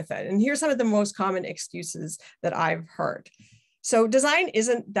bother with it. And here's some of the most common excuses that I've heard. So design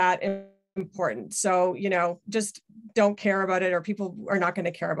isn't that important. So, you know, just don't care about it, or people are not going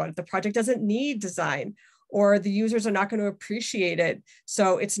to care about it. The project doesn't need design, or the users are not going to appreciate it.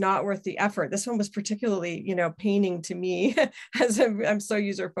 So it's not worth the effort. This one was particularly, you know, paining to me as I'm so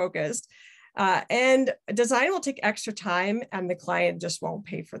user focused. And design will take extra time and the client just won't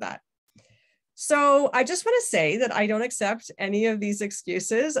pay for that. So I just want to say that I don't accept any of these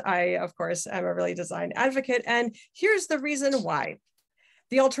excuses. I, of course, am a really design advocate, and here's the reason why.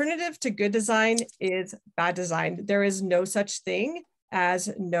 The alternative to good design is bad design. There is no such thing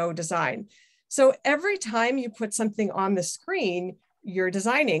as no design. So every time you put something on the screen, you're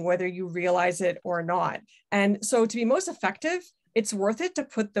designing, whether you realize it or not. And so to be most effective, it's worth it to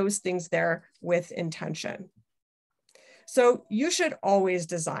put those things there with intention. So you should always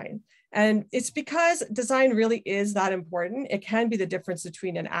design. And it's because design really is that important. It can be the difference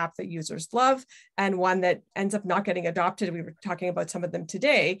between an app that users love and one that ends up not getting adopted. We were talking about some of them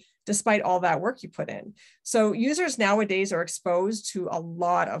today, despite all that work you put in. So users nowadays are exposed to a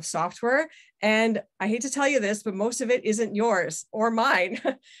lot of software. And I hate to tell you this, but most of it isn't yours or mine.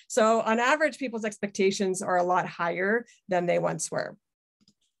 So on average, people's expectations are a lot higher than they once were.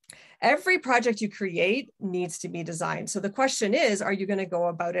 Every project you create needs to be designed. So the question is, are you going to go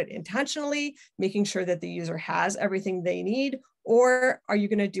about it intentionally, making sure that the user has everything they need, or are you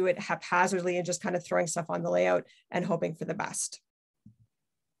going to do it haphazardly and just kind of throwing stuff on the layout and hoping for the best?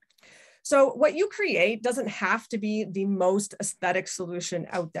 So what you create doesn't have to be the most aesthetic solution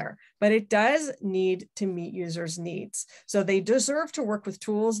out there, but it does need to meet users' needs. So they deserve to work with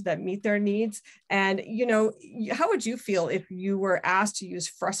tools that meet their needs. And, you know, how would you feel if you were asked to use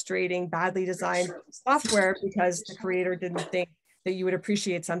frustrating, badly designed software because the creator didn't think that you would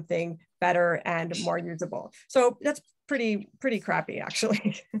appreciate something better and more usable? So that's pretty crappy,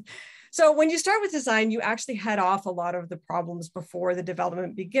 actually. So when you start with design, you actually head off a lot of the problems before the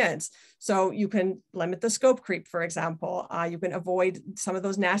development begins. So you can limit the scope creep, for example. You can avoid some of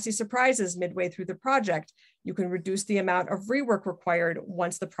those nasty surprises midway through the project. You can reduce the amount of rework required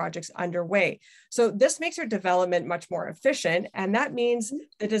once the project's underway. So this makes your development much more efficient. And that means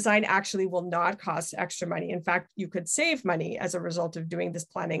the design actually will not cost extra money. In fact, you could save money as a result of doing this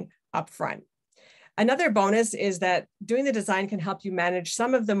planning upfront. Another bonus is that doing the design can help you manage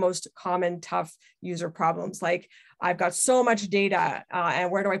some of the most common tough user problems, like I've got so much data and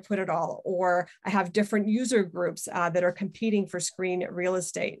where do I put it all? Or I have different user groups that are competing for screen real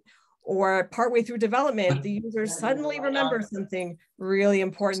estate. Or partway through development, the user suddenly remembers something really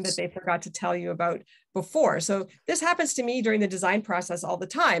important that they forgot to tell you about before. So this happens to me during the design process all the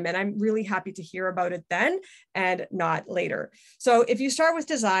time, and I'm really happy to hear about it then and not later. So if you start with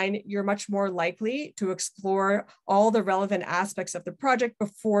design, you're much more likely to explore all the relevant aspects of the project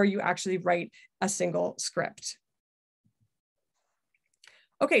before you actually write a single script.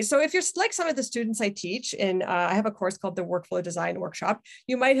 Okay, so if you're like some of the students I teach in, I have a course called the Workflow Design Workshop,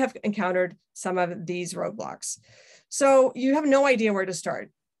 you might have encountered some of these roadblocks. So you have no idea where to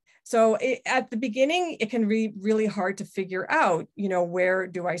start. So at the beginning, it can be really hard to figure out, where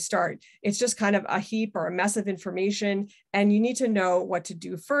do I start? It's just kind of a heap or a mess of information, and you need to know what to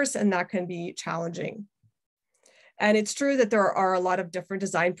do first, and that can be challenging. And it's true that there are a lot of different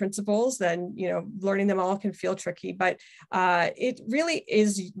design principles, then, learning them all can feel tricky, but it really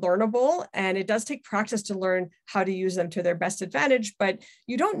is learnable, and it does take practice to learn how to use them to their best advantage, but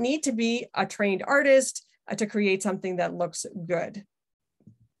you don't need to be a trained artist to create something that looks good.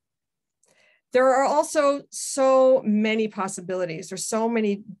 There are also so many possibilities. There's so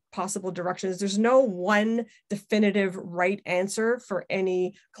many possible directions. There's no one definitive right answer for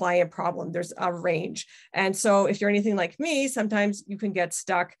any client problem. There's a range. And so if you're anything like me, sometimes you can get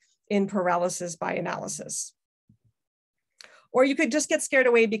stuck in paralysis by analysis. Or you could just get scared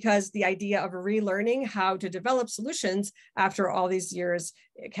away because the idea of relearning how to develop solutions after all these years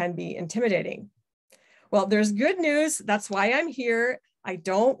can be intimidating. Well, there's good news. That's why I'm here. I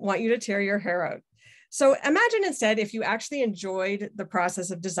don't want you to tear your hair out. So imagine instead if you actually enjoyed the process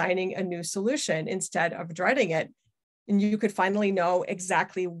of designing a new solution instead of dreading it, and you could finally know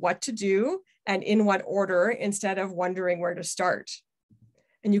exactly what to do and in what order instead of wondering where to start.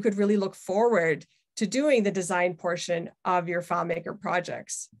 And you could really look forward to doing the design portion of your FileMaker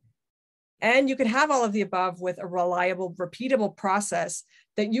projects. And you could have all of the above with a reliable, repeatable process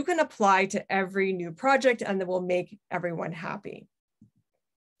that you can apply to every new project and that will make everyone happy.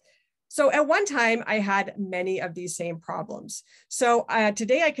 So at one time, I had many of these same problems. So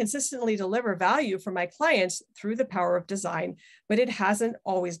today I consistently deliver value for my clients through the power of design, but it hasn't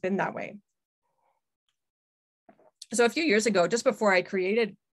always been that way. So a few years ago, just before I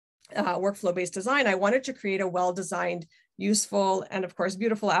created workflow-based design, I wanted to create a well-designed, useful, and of course,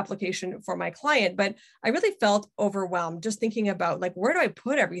 beautiful application for my client. But I really felt overwhelmed just thinking about where do I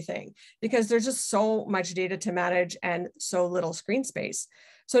put everything? Because there's just so much data to manage and so little screen space.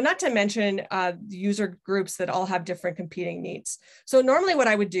 So not to mention the user groups that all have different competing needs. So normally what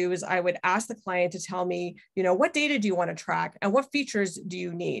I would do is I would ask the client to tell me, what data do you want to track and what features do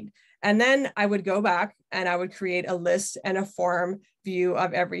you need? And then I would go back and I would create a list and a form view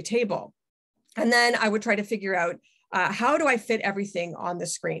of every table. And then I would try to figure out how do I fit everything on the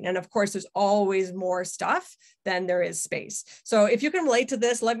screen? And of course, there's always more stuff than there is space. So if you can relate to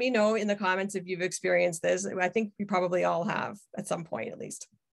this, let me know in the comments if you've experienced this. I think we probably all have at some point at least.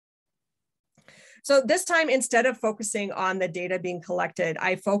 So this time, instead of focusing on the data being collected,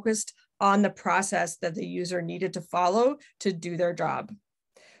 I focused on the process that the user needed to follow to do their job.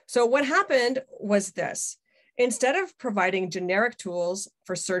 So what happened was this. Instead of providing generic tools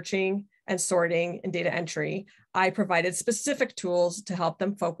for searching and sorting and data entry, I provided specific tools to help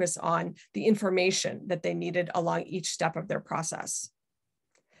them focus on the information that they needed along each step of their process.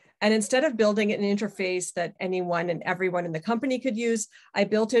 And instead of building an interface that anyone and everyone in the company could use, I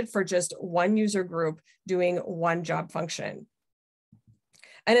built it for just one user group doing one job function.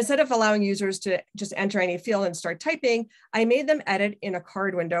 And instead of allowing users to just enter any field and start typing, I made them edit in a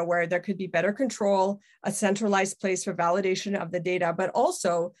card window where there could be better control, a centralized place for validation of the data, but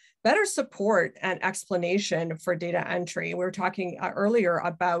also better support and explanation for data entry. We were talking earlier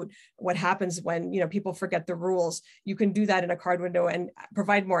about what happens when people forget the rules. You can do that in a card window and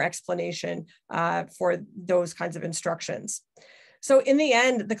provide more explanation for those kinds of instructions. So in the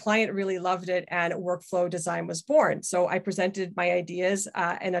end, the client really loved it and workflow design was born. So I presented my ideas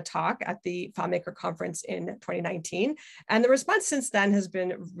in a talk at the FileMaker conference in 2019. And the response since then has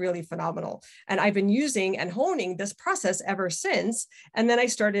been really phenomenal. And I've been using and honing this process ever since. And then I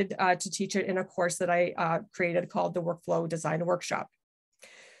started to teach it in a course that I created called the Workflow Design Workshop.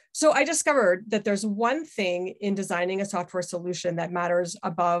 So I discovered that there's one thing in designing a software solution that matters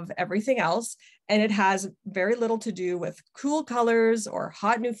above everything else, and it has very little to do with cool colors or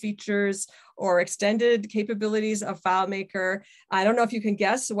hot new features or extended capabilities of FileMaker. I don't know if you can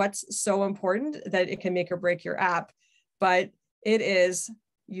guess what's so important that it can make or break your app, but it is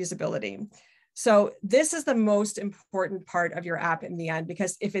usability. So this is the most important part of your app in the end,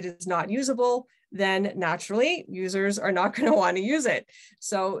 because if it is not usable, then naturally users are not going to want to use it.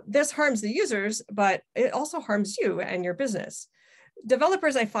 So this harms the users, but it also harms you and your business.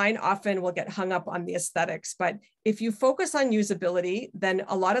 Developers, I find, often will get hung up on the aesthetics, but if you focus on usability, then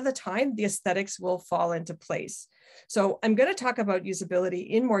a lot of the time the aesthetics will fall into place. So I'm going to talk about usability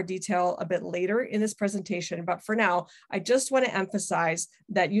in more detail a bit later in this presentation, but for now, I just want to emphasize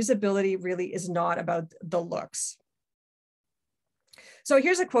that usability really is not about the looks. So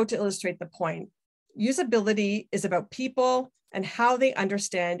here's a quote to illustrate the point. Usability is about people and how they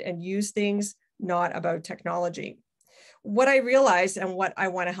understand and use things, not about technology. What I realized and what I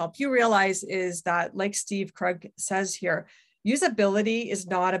want to help you realize is that, like Steve Krug says here, Usability is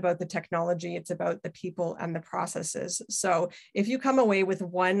not about the technology, it's about the people and the processes. So if you come away with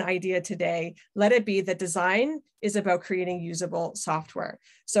one idea today, let it be that design is about creating usable software.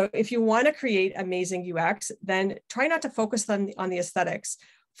 So if you want to create amazing UX, then try not to focus on the aesthetics.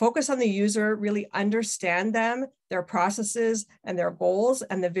 Focus on the user, really understand them, their processes and their goals,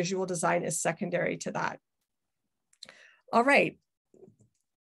 and the visual design is secondary to that. All right.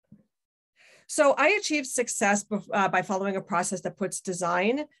 So I achieved success by following a process that puts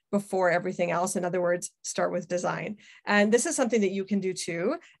design before everything else. In other words, start with design. And this is something that you can do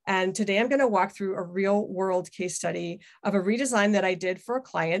too. And today I'm going to walk through a real world case study of a redesign that I did for a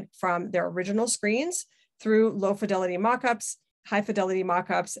client from their original screens through low fidelity mockups, high fidelity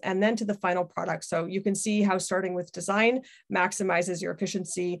mockups, and then to the final product. So you can see how starting with design maximizes your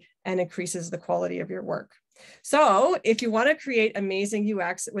efficiency and increases the quality of your work. So if you want to create amazing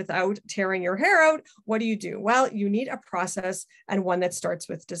UX without tearing your hair out, what do? Well, you need a process and one that starts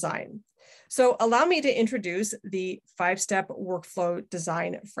with design. So allow me to introduce the 5-step workflow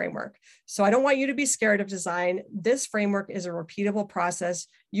design framework. So I don't want you to be scared of design. This framework is a repeatable process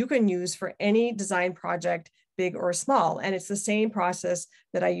you can use for any design project, big or small. And it's the same process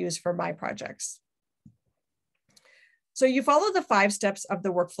that I use for my projects. So you follow the 5 steps of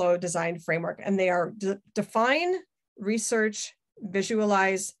the workflow design framework, and they are define, research,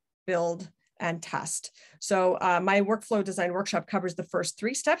 visualize, build, and test. So my workflow design workshop covers the first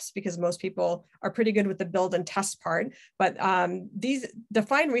 3 steps because most people are pretty good with the build and test part. But these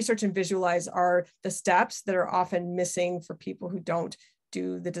define, research, and visualize are the steps that are often missing for people who don't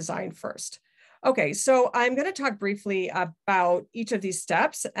do the design first. Okay, so I'm going to talk briefly about each of these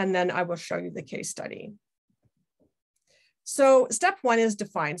steps, and then I will show you the case study. So step 1 is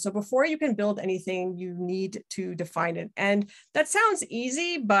define. So before you can build anything, you need to define it. And that sounds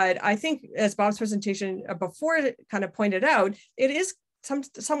easy, but I think as Bob's presentation before kind of pointed out, it is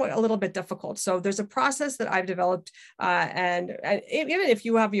somewhat a little bit difficult. So there's a process that I've developed, and even if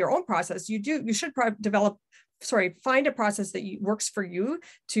you have your own process, you should find a process that works for you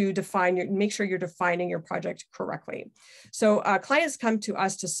to make sure you're defining your project correctly. So clients come to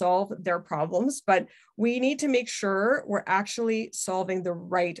us to solve their problems, but we need to make sure we're actually solving the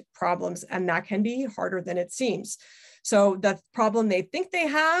right problems, and that can be harder than it seems. So the problem they think they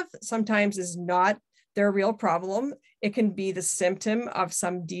have sometimes is not their real problem. It can be the symptom of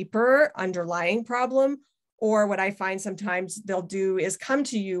some deeper underlying problem. Or what I find sometimes they'll do is come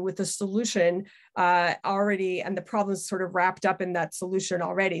to you with a solution already, and the problem's sort of wrapped up in that solution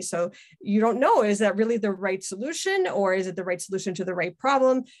already. So you don't know, is that really the right solution, or is it the right solution to the right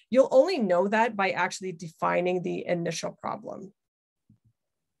problem? You'll only know that by actually defining the initial problem.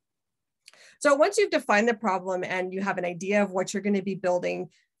 So once you've defined the problem and you have an idea of what you're going to be building,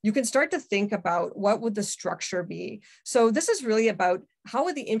 you can start to think about what would the structure be. So this is really about how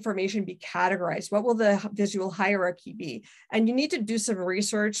would the information be categorized? What will the visual hierarchy be? And you need to do some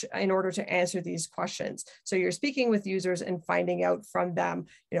research in order to answer these questions. So you're speaking with users and finding out from them,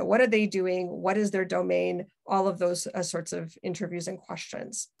 what are they doing? What is their domain? All of those sorts of interviews and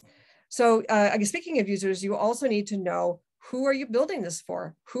questions. So speaking of users, you also need to know, who are you building this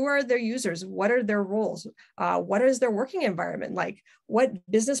for? Who are their users? What are their roles? What is their working environment like? What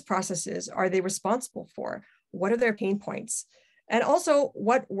business processes are they responsible for? What are their pain points? And also,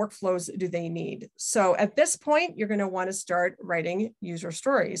 what workflows do they need? So at this point, you're going to want to start writing user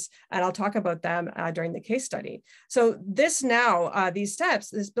stories, and I'll talk about them during the case study. So these steps,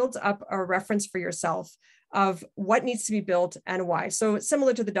 this builds up a reference for yourself of what needs to be built and why. So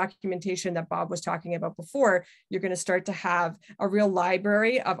similar to the documentation that Bob was talking about before, you're going to start to have a real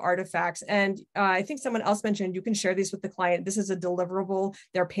library of artifacts. And I think someone else mentioned you can share these with the client. This is a deliverable.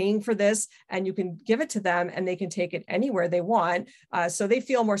 They're paying for this, and you can give it to them and they can take it anywhere they want. So they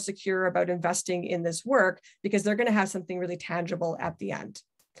feel more secure about investing in this work because they're going to have something really tangible at the end.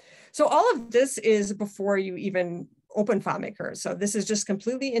 So all of this is before you even open FileMaker. So this is just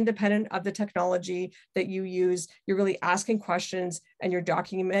completely independent of the technology that you use. You're really asking questions and you're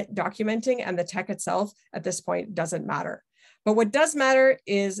documenting, and the tech itself at this point doesn't matter. But what does matter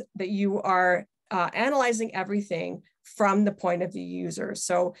is that you are analyzing everything from the point of the user.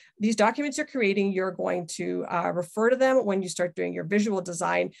 So these documents you're creating, you're going to refer to them when you start doing your visual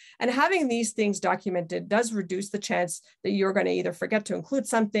design. And having these things documented does reduce the chance that you're going to either forget to include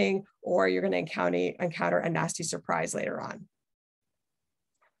something or you're going to encounter a nasty surprise later on.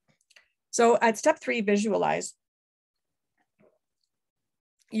 So at step 3, visualize.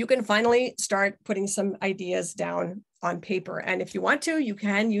 You can finally start putting some ideas down on paper. And if you want to, you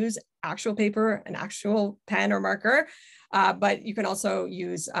can use actual paper, an actual pen or marker, but you can also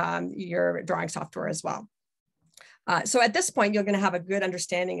use your drawing software as well. So at this point, you're going to have a good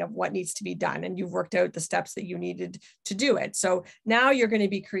understanding of what needs to be done, and you've worked out the steps that you needed to do it. So now you're going to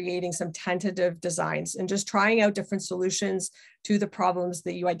be creating some tentative designs and just trying out different solutions to the problems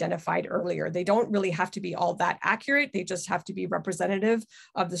that you identified earlier. They don't really have to be all that accurate. They just have to be representative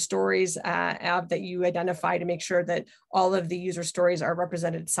of the stories that you identify to make sure that all of the user stories are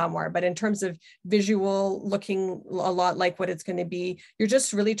represented somewhere. But in terms of visual, looking a lot like what it's going to be, you're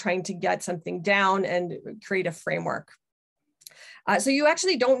just really trying to get something down and create a framework. So you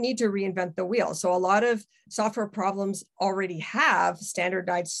actually don't need to reinvent the wheel. So a lot of software problems already have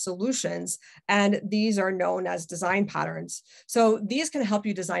standardized solutions, and these are known as design patterns. So these can help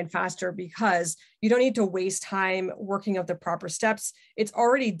you design faster because you don't need to waste time working out the proper steps. It's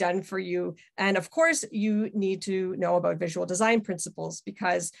already done for you. And of course, you need to know about visual design principles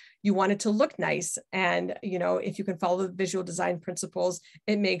because you want it to look nice. And if you can follow the visual design principles,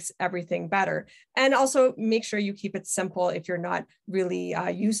 it makes everything better. And also make sure you keep it simple if you're not really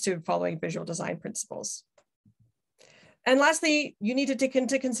used to following visual design principles. And lastly, you need to take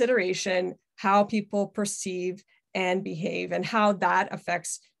into consideration how people perceive and behave and how that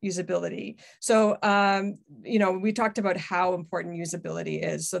affects usability. So, we talked about how important usability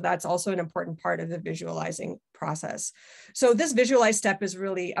is. So that's also an important part of the visualizing process. So this visualize step is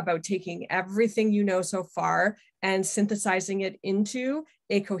really about taking everything you know so far and synthesizing it into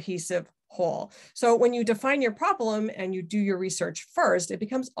a cohesive whole. So when you define your problem and you do your research first, it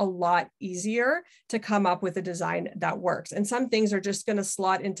becomes a lot easier to come up with a design that works. And some things are just going to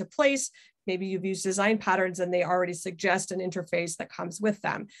slot into place. Maybe you've used design patterns and they already suggest an interface that comes with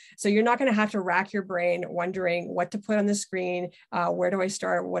them. So you're not going to have to rack your brain wondering what to put on the screen, where do I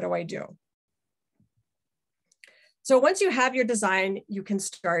start, what do I do? So once you have your design, you can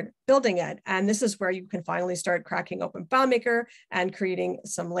start building it. And this is where you can finally start cracking open FileMaker and creating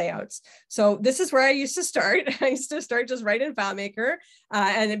some layouts. So this is where I used to start. I used to start just right in FileMaker.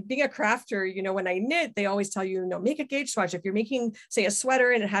 And being a crafter, when I knit, they always tell you, make a gauge swatch. If you're making, say, a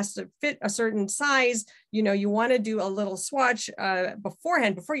sweater and it has to fit a certain size, you want to do a little swatch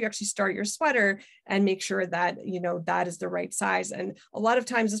beforehand, before you actually start your sweater, and make sure that, that is the right size. And a lot of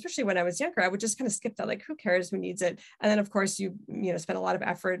times, especially when I was younger, I would just kind of skip that, like, who cares, who needs it? And then of course you spend a lot of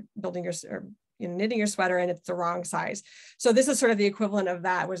effort building your, knitting your sweater and it's the wrong size. So this is sort of the equivalent of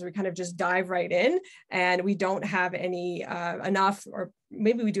that, where we kind of just dive right in and we don't have any enough, or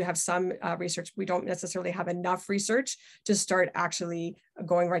maybe we do have some research. We don't necessarily have enough research to start actually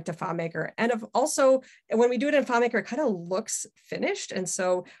going right to FileMaker. And also, when we do it in FileMaker, it kind of looks finished. And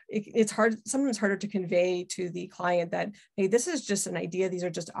so it's sometimes harder to convey to the client that, hey, this is just an idea. These are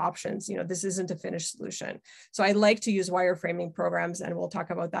just options. This isn't a finished solution. So I like to use wireframing programs, and we'll talk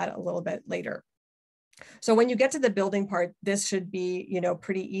about that a little bit later. So when you get to the building part, this should be,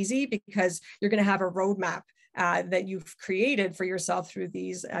 pretty easy because you're going to have a roadmap that you've created for yourself through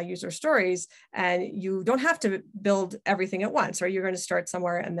these user stories, and you don't have to build everything at once, or you're going to start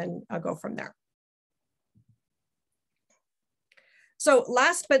somewhere and then go from there. So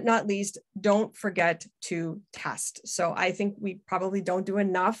last but not least, don't forget to test. So I think we probably don't do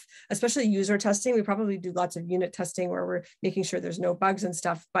enough, especially user testing. We probably do lots of unit testing where we're making sure there's no bugs and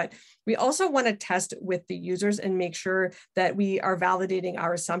stuff, but we also want to test with the users and make sure that we are validating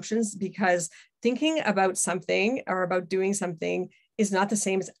our assumptions, because thinking about something or about doing something is not the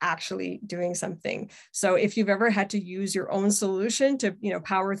same as actually doing something. So if you've ever had to use your own solution to,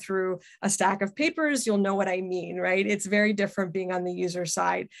 power through a stack of papers, you'll know what I mean, right? It's very different being on the user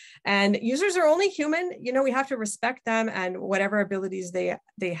side. And users are only human. We have to respect them and whatever abilities they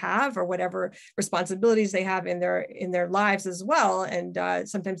have, or whatever responsibilities they have in their lives as well. And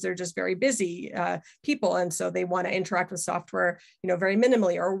sometimes they're just very busy people, and so they want to interact with software, very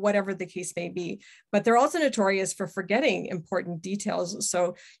minimally, or whatever the case may be. But they're also notorious for forgetting important details.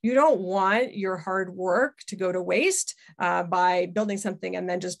 So you don't want your hard work to go to waste by building something and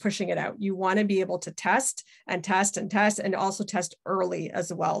then just pushing it out. You want to be able to test and test and test, and also test early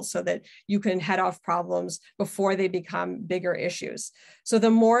as well, so that you can head off problems before they become bigger issues. So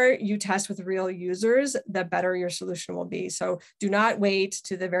the more you test with real users, the better your solution will be. So do not wait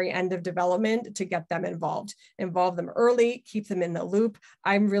to the very end of development to get them involved. Involve them early, keep them in the loop.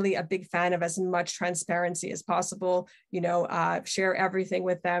 I'm really a big fan of as much transparency as possible, share everything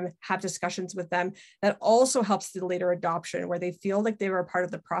with them, have discussions with them. That also helps the later adoption, where they feel like they were a part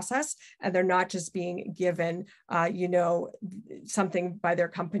of the process and they're not just being given, something by their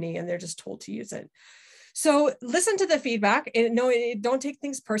company and they're just told to use it. So listen to the feedback. Don't take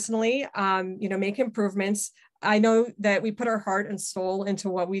things personally. Make improvements. I know that we put our heart and soul into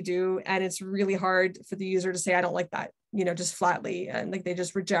what we do, and it's really hard for the user to say, I don't like that. you know, just flatly, and like they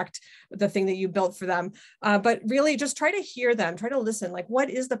just reject the thing that you built for them. But really just try to hear them, try to listen, like, what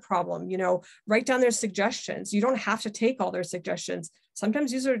is the problem? You know, write down their suggestions. You don't have to take all their suggestions.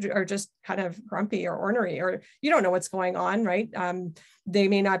 Sometimes users are just kind of grumpy or ornery, or you don't know what's going on, right? They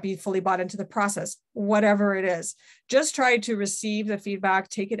may not be fully bought into the process, whatever it is. Just try to receive the feedback,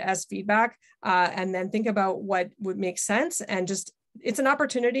 take it as feedback, and then think about what would make sense, and just, it's an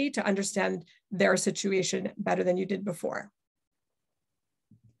opportunity to understand their situation better than you did before.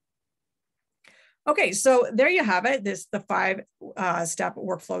 Okay, so there you have it. This the 5-step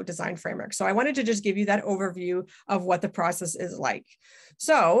workflow design framework. So I wanted to just give you that overview of what the process is like.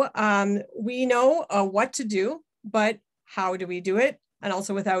 So we know what to do, but how do we do it? And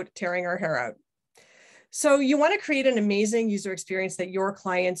also without tearing our hair out. So you want to create an amazing user experience that your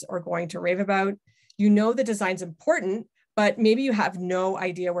clients are going to rave about. You know the design's important, but maybe you have no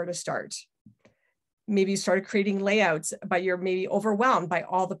idea where to start. Maybe you started creating layouts, but you're maybe overwhelmed by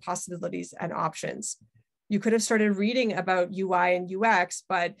all the possibilities and options. You could have started reading about UI and UX,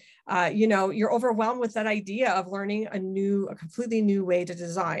 but you know, you're overwhelmed with that idea of learning a completely new way to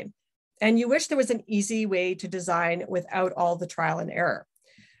design. And you wish there was an easy way to design without all the trial and error.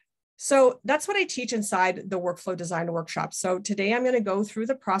 So that's what I teach inside the workflow design workshop. So today I'm going to go through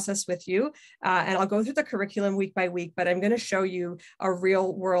the process with you, and I'll go through the curriculum week by week, but I'm going to show you a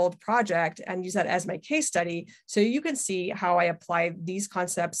real world project and use that as my case study so you can see how I apply these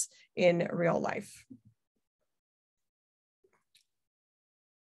concepts in real life.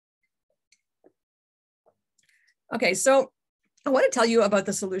 Okay, so I want to tell you about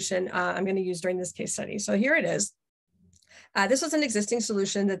the solution I'm going to use during this case study. So here it is. This was an existing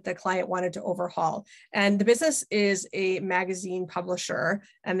solution that the client wanted to overhaul. And the business is a magazine publisher,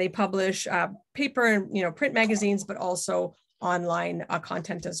 and they publish paper and, you know, print magazines, but also online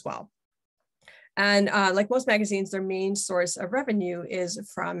content as well. And like most magazines, their main source of revenue is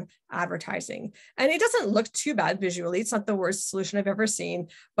from advertising. And it doesn't look too bad visually. It's not the worst solution I've ever seen,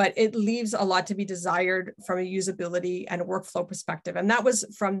 but it leaves a lot to be desired from a usability and workflow perspective. And that was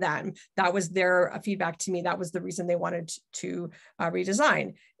from them. That was their feedback to me. That was the reason they wanted to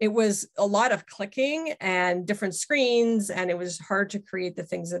redesign. It was a lot of clicking and different screens, and it was hard to create the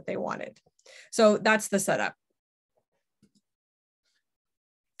things that they wanted. So that's the setup.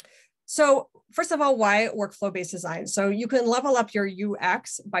 So first of all, why workflow-based design? So you can level up your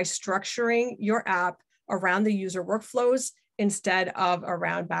UX by structuring your app around the user workflows instead of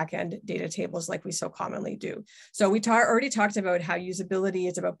around backend data tables like we so commonly do. So we already talked about how usability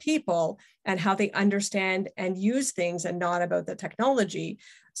is about people and how they understand and use things and not about the technology.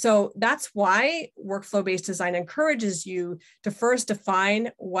 So that's why workflow-based design encourages you to first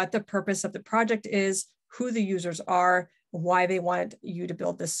define what the purpose of the project is, who the users are, why they want you to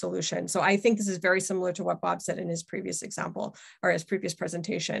build this solution. So I think this is very similar to what Bob said in his previous example or his previous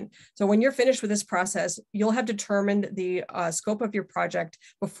presentation. So when you're finished with this process, you'll have determined the scope of your project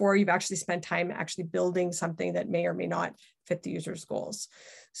before you've actually spent time actually building something that may or may not fit the user's goals.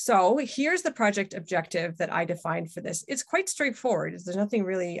 So here's the project objective that I defined for this. It's quite straightforward. There's nothing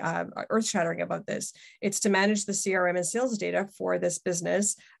really earth-shattering about this. It's to manage the CRM and sales data for this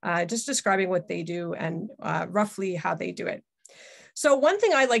business, just describing what they do and roughly how they do it. So one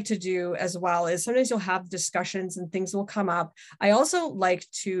thing I like to do as well is sometimes you'll have discussions and things will come up. I also like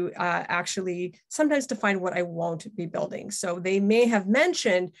to actually sometimes define what I won't be building. So they may have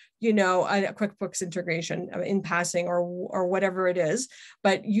mentioned, you know, a QuickBooks integration in passing or whatever it is,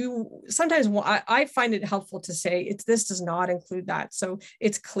 but you sometimes, I find it helpful to say this does not include that. So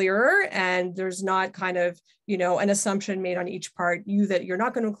it's clearer and there's not kind of, you know, an assumption made on each part, that you're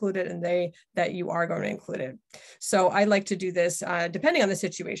not going to include it and that you are going to include it. So I like to do this depending on the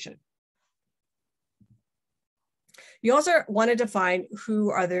situation. You also want to define who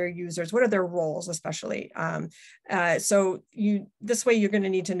are their users, what are their roles, especially. So this way you're going to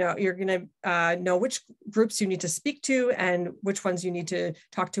need to know, you're going to know which groups you need to speak to and which ones you need to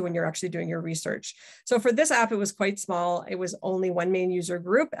talk to when you're actually doing your research. So for this app, it was quite small. It was only one main user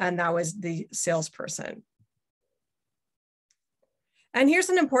group, and that was the salesperson. And here's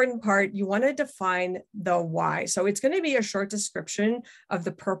an important part. You want to define the why. So it's going to be a short description of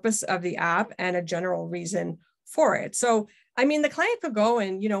the purpose of the app and a general reason for it. So I mean, the client could go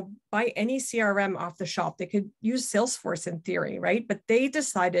and, buy any CRM off the shelf. They could use Salesforce in theory, right? But they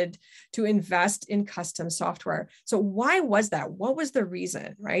decided to invest in custom software. So why was that? What was the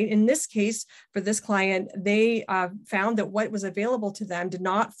reason, right? In this case, for this client, they found that what was available to them did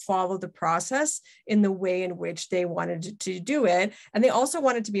not follow the process in the way in which they wanted to do it. And they also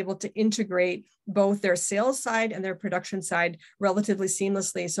wanted to be able to integrate both their sales side and their production side relatively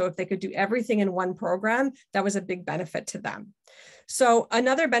seamlessly. So if they could do everything in one program, that was a big benefit to them. So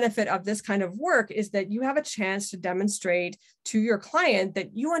another benefit of this kind of work is that you have a chance to demonstrate to your client that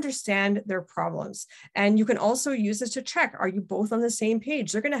you understand their problems. And you can also use this to check, are you both on the same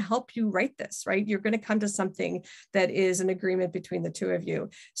page? They're going to help you write this, right? You're going to come to something that is an agreement between the two of you.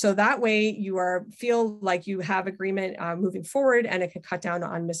 So that way you feel like you have agreement moving forward, and it can cut down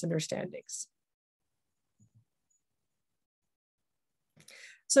on misunderstandings.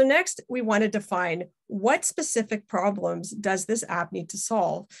 So next, we want to define what specific problems does this app need to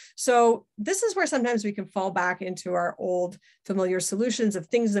solve? So this is where sometimes we can fall back into our old familiar solutions of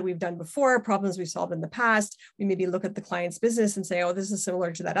things that we've done before, problems we've solved in the past. We maybe look at the client's business and say, oh, this is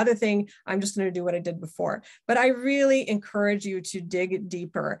similar to that other thing. I'm just going to do what I did before. But I really encourage you to dig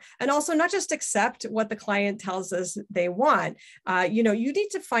deeper and also not just accept what the client tells us they want. You need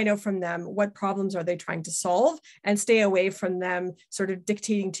to find out from them what problems are they trying to solve and stay away from them sort of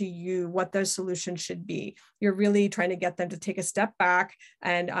dictating to you what their solution should be. You're really trying to get them to take a step back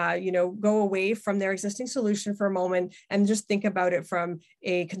and go away from their existing solution for a moment and just think about it from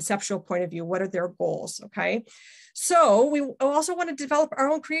a conceptual point of view. What are their goals? Okay. So we also want to develop our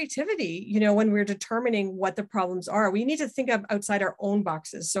own creativity, when we're determining what the problems are. We need to think of outside our own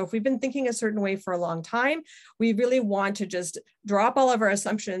boxes. So if we've been thinking a certain way for a long time, we really want to just drop all of our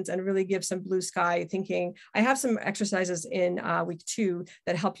assumptions and really give some blue sky thinking. I have some exercises in week 2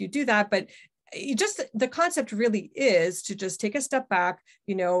 that help you do that, but the concept really is to just take a step back,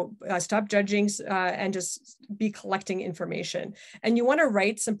 stop judging and just be collecting information. And you want to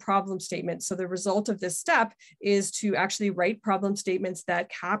write some problem statements. So the result of this step is to actually write problem statements that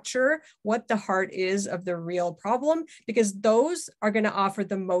capture what the heart is of the real problem, because those are going to offer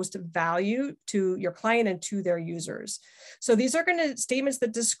the most value to your client and to their users. So these are statements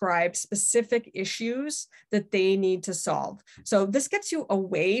that describe specific issues that they need to solve. So this gets you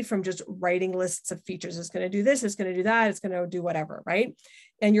away from just writing lists of features. It's going to do this, it's going to do that, it's going to do whatever, right?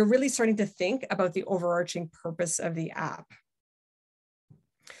 And you're really starting to think about the overarching purpose of the app.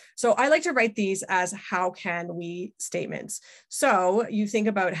 So I like to write these as how can we statements. So you think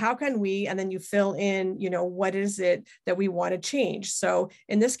about how can we, and then you fill in, what is it that we want to change? So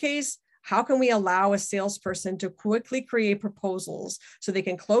in this case, how can we allow a salesperson to quickly create proposals so they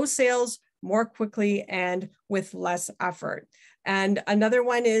can close sales more quickly and with less effort? And another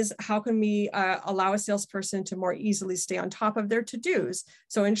one is how can we allow a salesperson to more easily stay on top of their to-dos?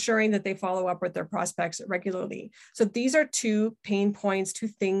 So ensuring that they follow up with their prospects regularly. So these are 2 pain points, 2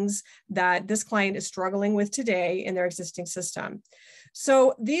 things that this client is struggling with today in their existing system.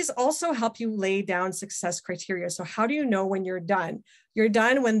 So these also help you lay down success criteria. So how do you know when you're done? You're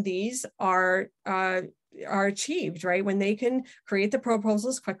done when these are achieved, right? When they can create the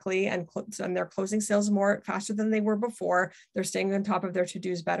proposals quickly and they're closing sales more faster than they were before, they're staying on top of their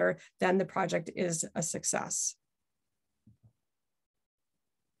to-dos better, then the project is a success.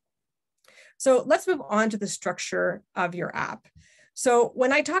 So let's move on to the structure of your app. So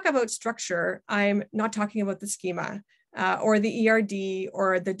when I talk about structure, I'm not talking about the schema or the ERD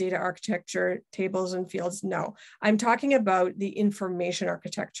or the data architecture, tables and fields. No, I'm talking about the information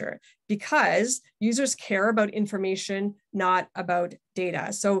architecture, because users care about information, not about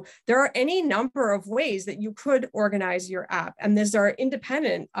data. So there are any number of ways that you could organize your app, and these are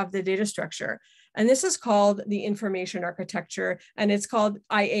independent of the data structure. And this is called the information architecture, and it's called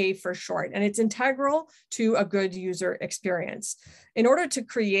IA for short, and it's integral to a good user experience. In order to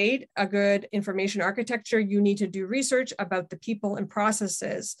create a good information architecture, you need to do research about the people and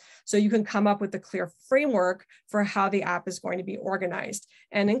processes so you can come up with a clear framework for how the app is going to be organized,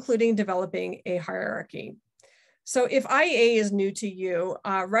 and including developing a hierarchy. So if IA is new to you,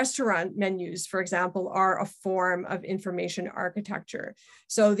 restaurant menus, for example, are a form of information architecture.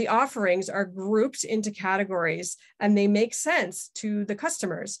 So the offerings are grouped into categories and they make sense to the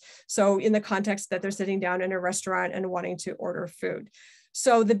customers. So in the context that they're sitting down in a restaurant and wanting to order food.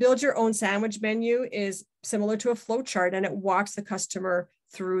 So the build your own sandwich menu is similar to a flow chart, and it walks the customer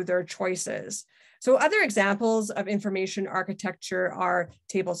through their choices. So other examples of information architecture are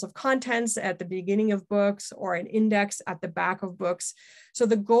tables of contents at the beginning of books or an index at the back of books. So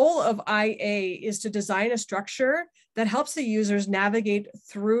the goal of IA is to design a structure that helps the users navigate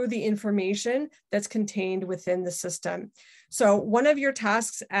through the information that's contained within the system. So one of your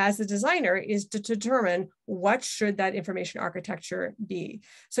tasks as a designer is to determine what should that information architecture be.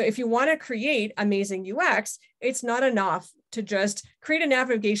 So if you want to create amazing UX, it's not enough to just create a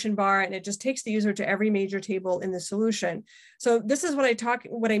navigation bar and it just takes the user to every major table in the solution. So this is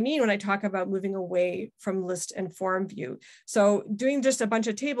what I mean when I talk about moving away from list and form view. So doing just a bunch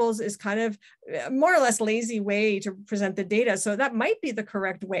of tables is kind of more or less lazy way to present the data. So that might be the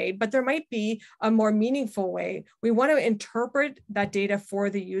correct way, but there might be a more meaningful way. We want to interpret that data for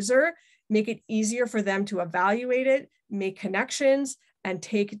the user, make it easier for them to evaluate it, make connections, and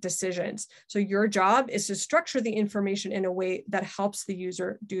take decisions. So your job is to structure the information in a way that helps the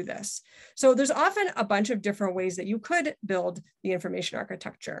user do this. So there's often a bunch of different ways that you could build the information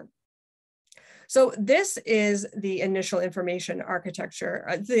architecture. So this is the initial information architecture,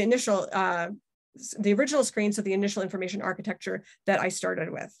 the original screen, so the initial information architecture that I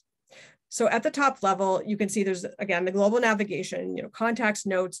started with. So at the top level, you can see there's, again, the global navigation, contacts,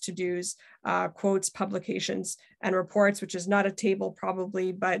 notes, to-dos, quotes, publications, and reports, which is not a table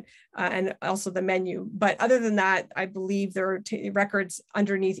probably, but, and also the menu. But other than that, I believe there are records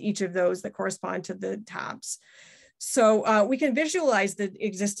underneath each of those that correspond to the tabs. So we can visualize the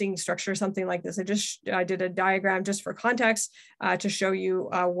existing structure, something like this. I did a diagram just for context to show you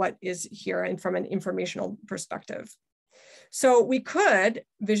what is here and from an informational perspective. So we could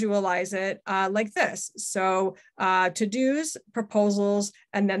visualize it like this. So to-dos, proposals,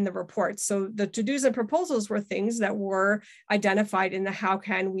 and then the reports. So the to-dos and proposals were things that were identified in the how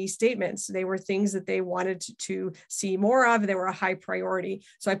can we statements. They were things that they wanted to see more of. They were a high priority.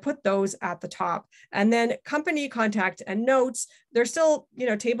 So I put those at the top. And then company, contact, and notes, they're still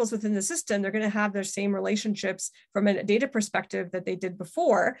tables within the system. They're going to have their same relationships from a data perspective that they did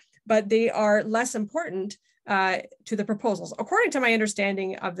before, but they are less important to the proposals, according to my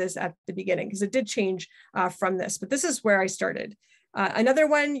understanding of this at the beginning, because it did change from this, but this is where I started. Another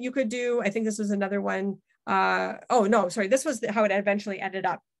one you could do, I think this was another one. Oh no, sorry, this was how it eventually ended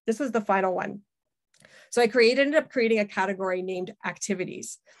up. This was the final one. So I ended up creating a category named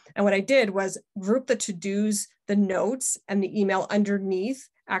activities. And what I did was group the to-dos, the notes, and the email underneath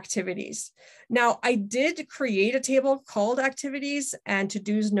activities. Now, I did create a table called activities, and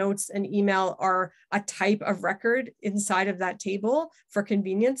to-dos, notes, and email are a type of record inside of that table for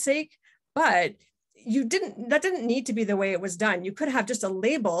convenience sake, but that didn't need to be the way it was done. You could have just a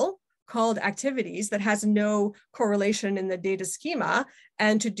label called activities that has no correlation in the data schema,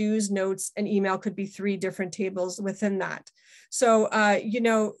 and to-dos, notes, and email could be 3 different tables within that. So,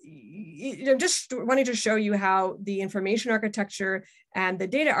 just wanting to show you how the information architecture and the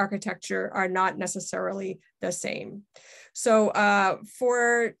data architecture are not necessarily the same. So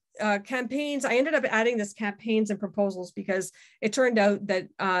for campaigns, I ended up adding this campaigns and proposals because it turned out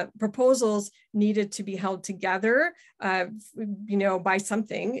that proposals needed to be held together, by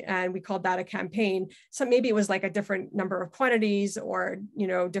something, and we called that a campaign. So maybe it was like a different number of quantities, or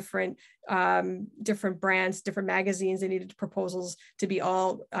different brands, different magazines. They needed proposals to be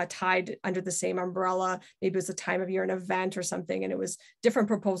all tied under the same umbrella. Maybe it was a time of year, an event or something, and it was different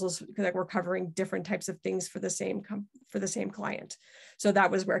proposals that were covering different types of things for the same client. So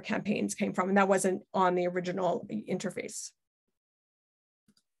that was where campaigns came from, and that wasn't on the original interface.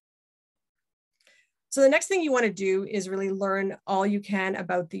 So the next thing you want to do is really learn all you can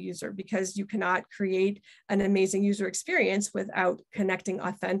about the user, because you cannot create an amazing user experience without connecting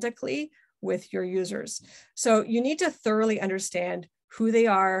authentically with your users. So you need to thoroughly understand who they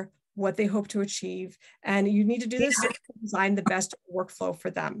are, what they hope to achieve, and you need to do this to design the best workflow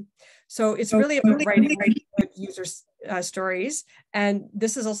for them. So it's really about writing user stories, and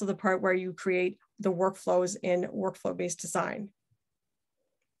this is also the part where you create the workflows in workflow-based design.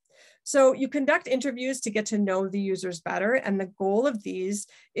 So you conduct interviews to get to know the users better, and the goal of these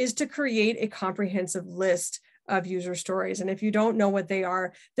is to create a comprehensive list of user stories. And if you don't know what they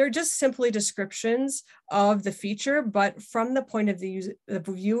are, they're just simply descriptions of the feature, but from the point of the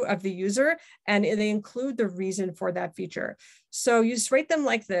view of the user, and they include the reason for that feature. So you just write them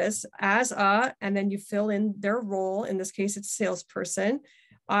like this, as a, and then you fill in their role. In this case, it's salesperson.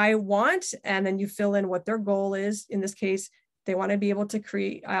 I want, and then you fill in what their goal is. In this case, they want to be able to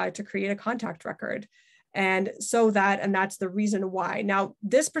create a contact record. And that's the reason why. Now,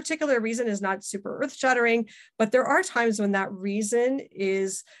 this particular reason is not super earth-shattering, but there are times when that reason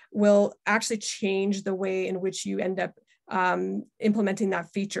will actually change the way in which you end up implementing that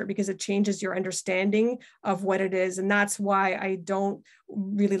feature, because it changes your understanding of what it is. And that's why I don't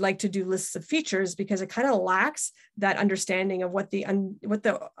really like to do lists of features, because it kind of lacks that understanding of what the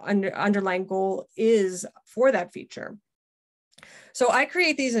underlying goal is for that feature. So I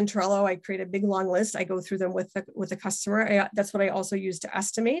create these in Trello. I create a big long list. I go through them with the customer. That's what I also use to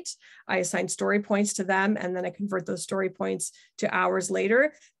estimate. I assign story points to them, and then I convert those story points to hours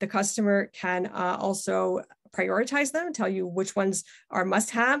later. The customer can also prioritize them, tell you which ones are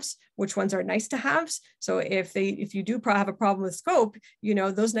must-haves, which ones are nice-to-haves. So if you do have a problem with scope, you know,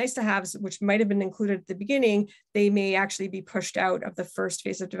 those nice-to-haves, which might have been included at the beginning, they may actually be pushed out of the first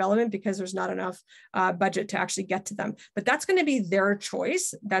phase of development because there's not enough budget to actually get to them. But that's going to be their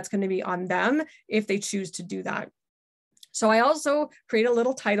choice. That's going to be on them if they choose to do that. So I also create a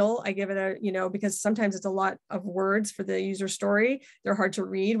little title. I give it a, you know, because sometimes it's a lot of words for the user story. They're hard to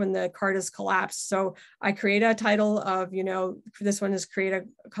read when the card is collapsed. So I create a title of, you know, this one is create a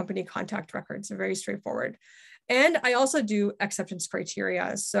company contact record. So very straightforward. And I also do acceptance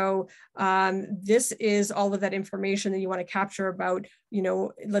criteria. So this is all of that information that you want to capture about, you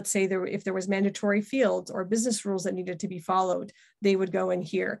know, let's say if there was mandatory fields or business rules that needed to be followed, they would go in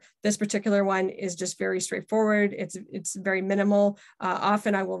here. This particular one is just very straightforward. It's very minimal.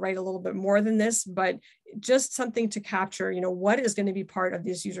 Often I will write a little bit more than this, but just something to capture, you know, what is going to be part of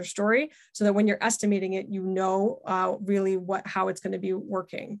this user story, so that when you're estimating it, you know really how it's going to be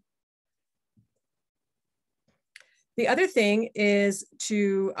working. The other thing is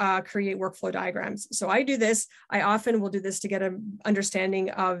to create workflow diagrams. So I do this. I often will do this to get an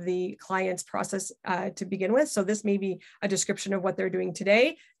understanding of the client's process to begin with. So this may be a description of what they're doing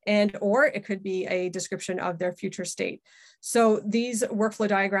today, or it could be a description of their future state. So these workflow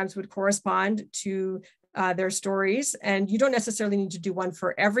diagrams would correspond to their stories, and you don't necessarily need to do one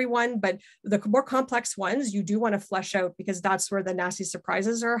for everyone, but the more complex ones you do want to flesh out, because that's where the nasty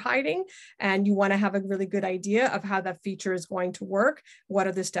surprises are hiding, and you want to have a really good idea of how that feature is going to work. What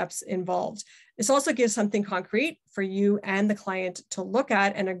are the steps involved? This also gives something concrete for you and the client to look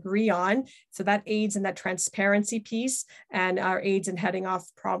at and agree on. So that aids in that transparency piece and aids in heading off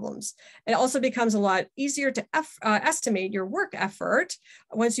problems. It also becomes a lot easier to estimate your work effort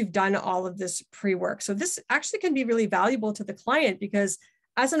once you've done all of this pre-work. So this actually can be really valuable to the client, because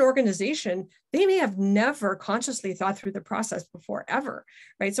as an organization, they may have never consciously thought through the process before ever,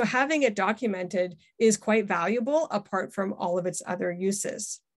 right? So having it documented is quite valuable apart from all of its other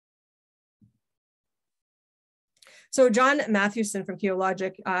uses. So John Mathewson from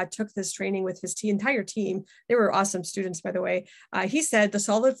Keologic took this training with his entire team. They were awesome students, by the way. He said, the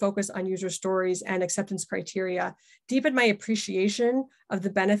solid focus on user stories and acceptance criteria deepened my appreciation of the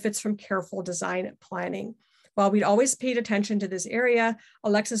benefits from careful design planning. While we'd always paid attention to this area,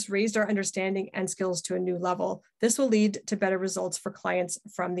 Alexis raised our understanding and skills to a new level. This will lead to better results for clients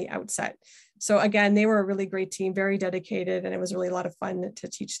from the outset. So again, they were a really great team, very dedicated, and it was really a lot of fun to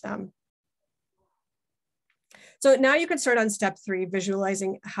teach them. So now you can start on step 3,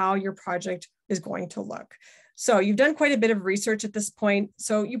 visualizing how your project is going to look. So you've done quite a bit of research at this point,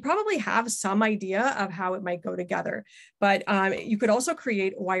 so you probably have some idea of how it might go together, but you could also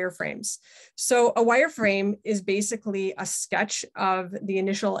create wireframes. So a wireframe is basically a sketch of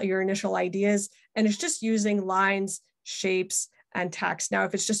your initial ideas, and it's just using lines, shapes, and text. Now,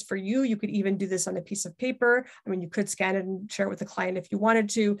 if it's just for you, you could even do this on a piece of paper. I mean, you could scan it and share it with the client if you wanted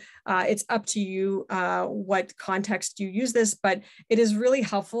to. It's up to you what context you use this, but it is really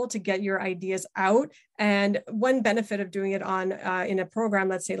helpful to get your ideas out. And one benefit of doing it on in a program,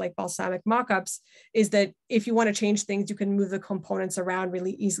 let's say like Balsamiq Mockups, is that if you want to change things, you can move the components around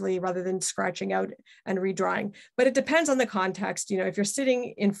really easily rather than scratching out and redrawing. But it depends on the context. You know, if you're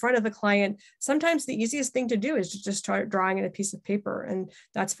sitting in front of the client, sometimes the easiest thing to do is to just start drawing in a piece of paper, and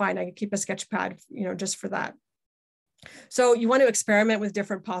that's fine. I could keep a sketch pad, you know, just for that. So you want to experiment with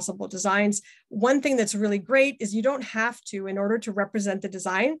different possible designs. One thing that's really great is you don't have to, in order to represent the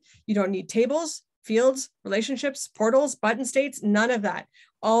design, you don't need tables, fields, relationships, portals, button states, none of that.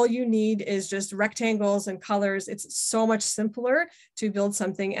 All you need is just rectangles and colors. It's so much simpler to build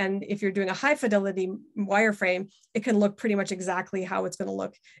something. And if you're doing a high fidelity wireframe, it can look pretty much exactly how it's going to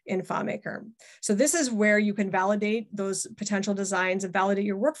look in FileMaker. So this is where you can validate those potential designs and validate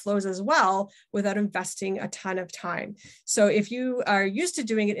your workflows as well without investing a ton of time. So if you are used to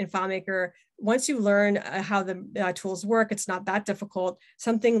doing it in FileMaker, once you learn how the tools work, it's not that difficult.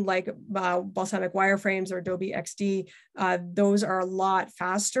 Something like Balsamiq wireframes or Adobe XD, those are a lot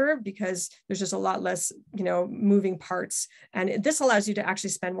faster because there's just a lot less, you know, moving parts. And this allows you to actually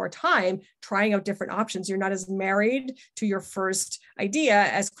spend more time trying out different options. You're not as married to your first idea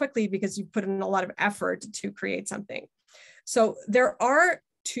as quickly because you put in a lot of effort to create something. So there are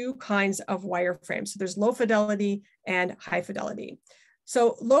two kinds of wireframes. So there's low fidelity and high fidelity.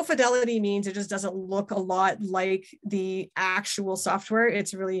 So low fidelity means it just doesn't look a lot like the actual software.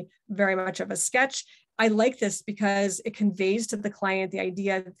 It's really very much of a sketch. I like this because it conveys to the client the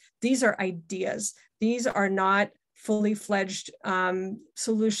idea, these are ideas. These are not fully fledged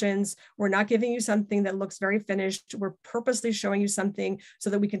solutions. We're not giving you something that looks very finished. We're purposely showing you something so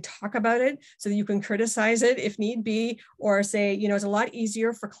that we can talk about it, so that you can criticize it if need be, or say, you know, it's a lot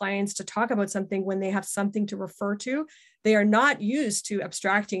easier for clients to talk about something when they have something to refer to. They are not used to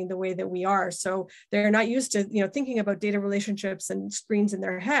abstracting the way that we are. So they're not used to, you know, thinking about data relationships and screens in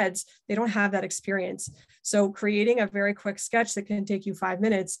their heads. They don't have that experience. So creating a very quick sketch that can take you 5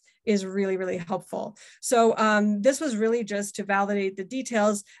 minutes is really, really helpful. So this was really just to validate the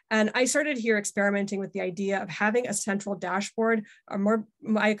details. And I started here experimenting with the idea of having a central dashboard, or more,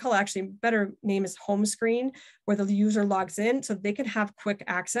 I call it actually better name is home screen, where the user logs in so they can have quick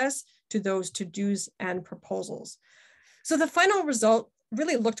access to those to-dos and proposals. So the final result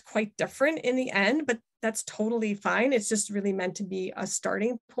really looked quite different in the end, but that's totally fine. It's just really meant to be a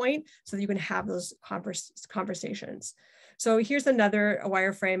starting point so that you can have those conversations. So here's another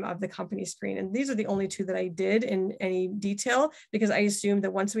wireframe of the company screen. And these are the only two that I did in any detail, because I assumed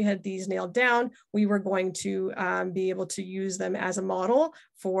that once we had these nailed down, we were going to be able to use them as a model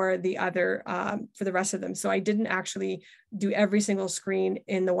for the other, for the rest of them. So I didn't actually do every single screen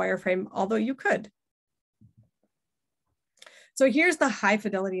in the wireframe, although you could. So here's the high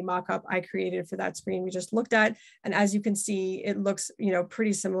fidelity mockup I created for that screen we just looked at. And as you can see, it looks, you know,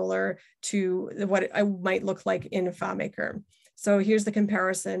 pretty similar to what it might look like in FileMaker. So here's the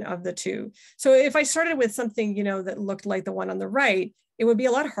comparison of the two. So if I started with something, you know, that looked like the one on the right, it would be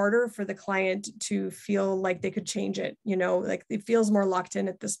a lot harder for the client to feel like they could change it, you know, like it feels more locked in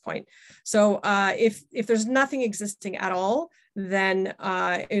at this point. So if there's nothing existing at all, then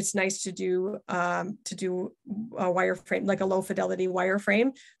it's nice to do a wireframe, like a low fidelity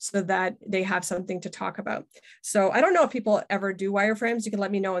wireframe, so that they have something to talk about. So I don't know if people ever do wireframes. You can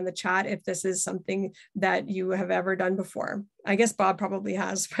let me know in the chat if this is something that you have ever done before. I guess Bob probably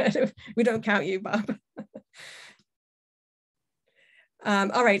has, but we don't count you, Bob.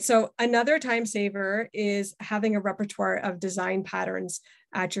 All right, so another time saver is having a repertoire of design patterns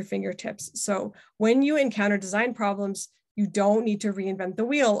at your fingertips. So when you encounter design problems, you don't need to reinvent the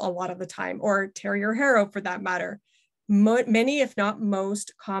wheel a lot of the time, or tear your hair out for that matter. Many, if not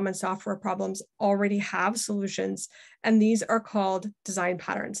most, common software problems already have solutions, and these are called design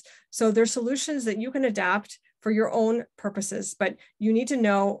patterns. So they're solutions that you can adapt for your own purposes, but you need to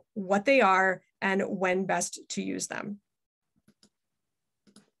know what they are and when best to use them.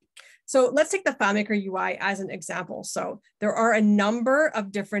 So let's take the FileMaker UI as an example. So there are a number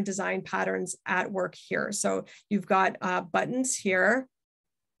of different design patterns at work here. So you've got buttons here,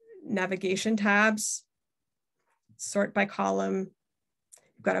 navigation tabs, sort by column.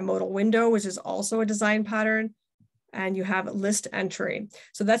 You've got a modal window, which is also a design pattern, and you have list entry.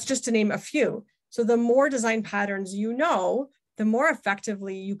 So that's just to name a few. So the more design patterns you know, the more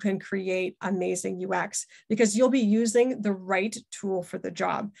effectively you can create amazing UX, because you'll be using the right tool for the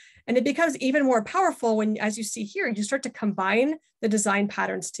job. And it becomes even more powerful when, as you see here, you start to combine the design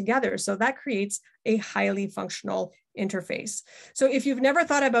patterns together. So that creates a highly functional interface. So if you've never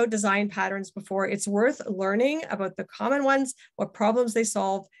thought about design patterns before, it's worth learning about the common ones, what problems they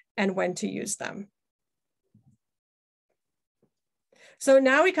solve, and when to use them. So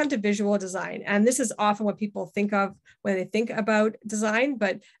now we come to visual design, and this is often what people think of when they think about design,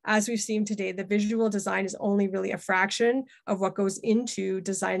 but as we've seen today, the visual design is only really a fraction of what goes into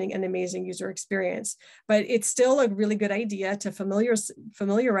designing an amazing user experience. But it's still a really good idea to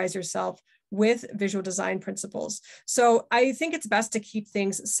familiarize yourself with visual design principles. So I think it's best to keep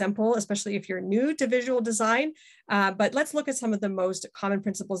things simple, especially if you're new to visual design, but let's look at some of the most common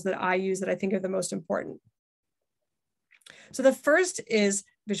principles that I use that I think are the most important. So the first is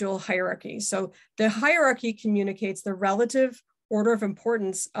visual hierarchy. So the hierarchy communicates the relative order of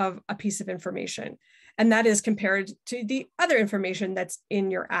importance of a piece of information, and that is compared to the other information that's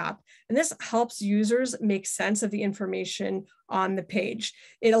in your app. And this helps users make sense of the information on the page.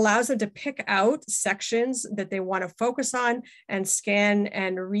 It allows them to pick out sections that they want to focus on and scan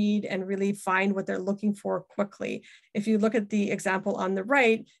and read and really find what they're looking for quickly. If you look at the example on the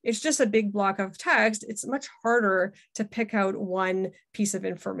right, it's just a big block of text. It's much harder to pick out one piece of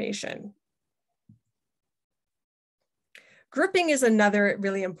information. Grouping is another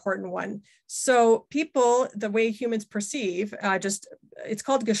really important one. So people, the way humans perceive, it's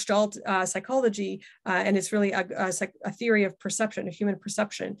called Gestalt psychology, and it's really a theory of perception, of human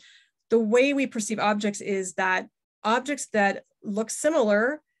perception. The way we perceive objects is that objects that look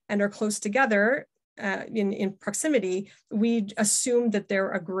similar and are close together in proximity, we assume that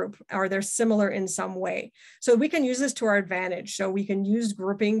they're a group or they're similar in some way. So we can use this to our advantage. So we can use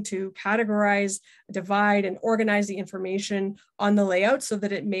grouping to categorize, divide, and organize the information on the layout so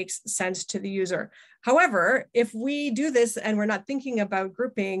that it makes sense to the user. However, if we do this and we're not thinking about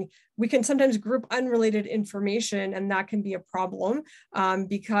grouping, we can sometimes group unrelated information, and that can be a problem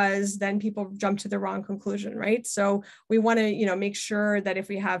because then people jump to the wrong conclusion, right? So we want to, make sure that if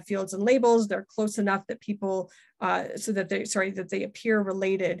we have fields and labels, they're close enough that people, so that they appear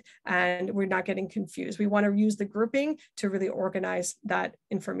related and we're not getting confused. We want to use the grouping to really organize that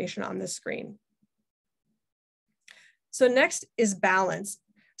information on the screen. So next is balance.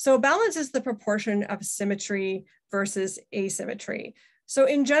 So balance is the proportion of symmetry versus asymmetry. So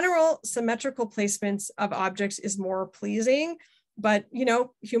in general, symmetrical placements of objects is more pleasing, but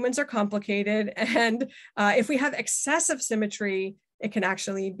humans are complicated. And if we have excessive symmetry, it can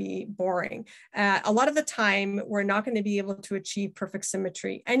actually be boring. A lot of the time, we're not going to be able to achieve perfect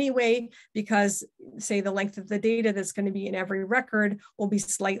symmetry anyway, because say the length of the data that's going to be in every record will be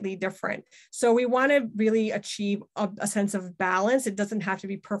slightly different. So we want to really achieve a sense of balance. It doesn't have to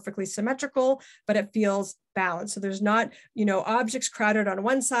be perfectly symmetrical, but it feels balanced. So there's not, objects crowded on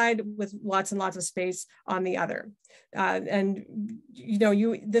one side with lots and lots of space on the other.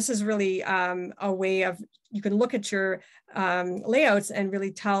 This is really a way of, you can look at your layouts and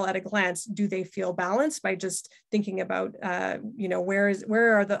really tell at a glance, do they feel balanced, by just thinking about,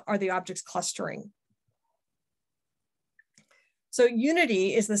 where are the objects clustering? So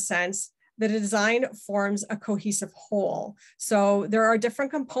unity is the sense that a design forms a cohesive whole. So there are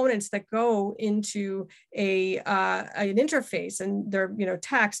different components that go into an interface, and there,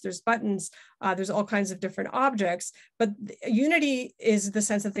 text, there's buttons, there's all kinds of different objects, but unity is the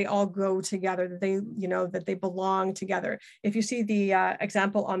sense that they all go together, that they, that they belong together. If you see the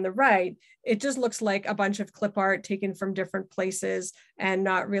example on the right, it just looks like a bunch of clip art taken from different places and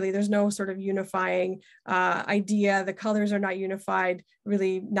not really, there's no sort of unifying idea. The colors are not unified,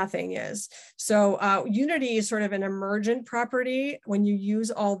 really nothing is. So unity is sort of an emergent property. When you use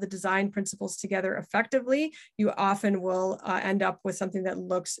all the design principles together effectively, you often will end up with something that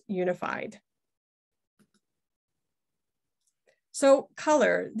looks unified. So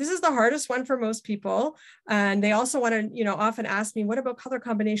color, this is the hardest one for most people. And they also want to, often ask me, what about color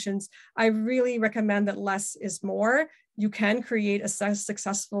combinations? I really recommend that less is more. You can create a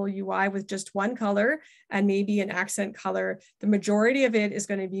successful UI with just one color and maybe an accent color. The majority of it is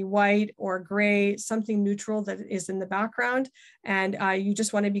going to be white or gray, something neutral that is in the background. And you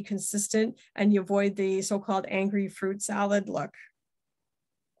just want to be consistent, and you avoid the so-called angry fruit salad look.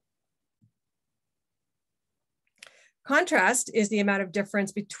 Contrast is the amount of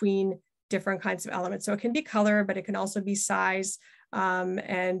difference between different kinds of elements. So it can be color, but it can also be size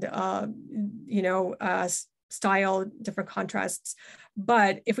style, different contrasts.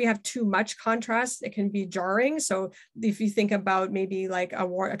 But if we have too much contrast, it can be jarring. So if you think about maybe like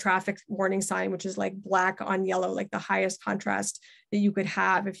a traffic warning sign, which is like black on yellow, like the highest contrast that you could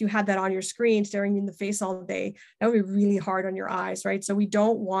have, if you had that on your screen staring you in the face all day, that would be really hard on your eyes, right? So we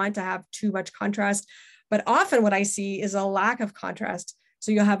don't want to have too much contrast. But often what I see is a lack of contrast.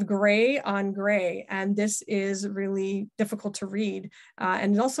 So you'll have gray on gray, and this is really difficult to read.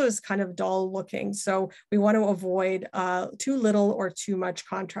 And it also is kind of dull looking. So we want to avoid too little or too much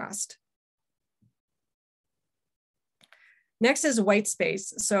contrast. Next is white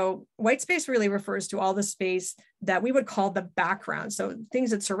space. So white space really refers to all the space that we would call the background. So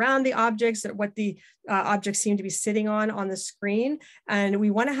things that surround the objects, that what the objects seem to be sitting on the screen. And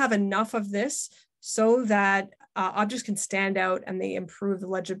we want to have enough of this so that objects can stand out and they improve the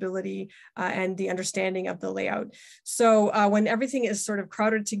legibility and the understanding of the layout. So when everything is sort of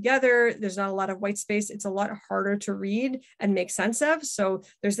crowded together, there's not a lot of white space, it's a lot harder to read and make sense of. So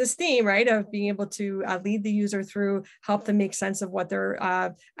there's this theme, right, of being able to lead the user through, help them make sense of what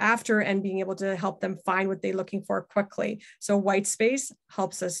they're after, and being able to help them find what they're looking for quickly. So white space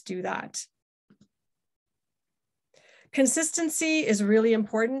helps us do that. Consistency is really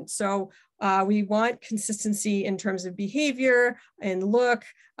important. So we want consistency in terms of behavior and look.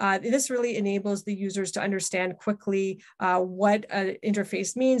 This really enables the users to understand quickly what an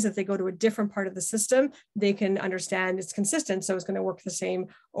interface means. If they go to a different part of the system, they can understand it's consistent, so it's going to work the same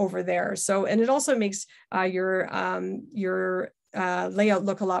over there. So, and it also makes your layout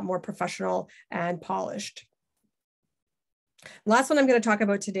look a lot more professional and polished. Last one I'm going to talk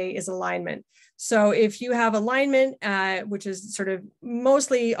about today is alignment. So if you have alignment, which is sort of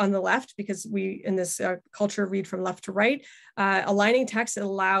mostly on the left, because we in this culture read from left to right, aligning text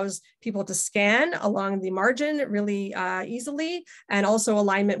allows people to scan along the margin really easily, and also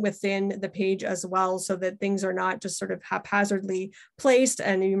alignment within the page as well, so that things are not just sort of haphazardly placed.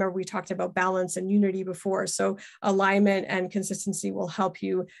 And you remember we talked about balance and unity before. So alignment and consistency will help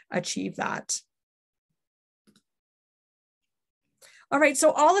you achieve that. All right,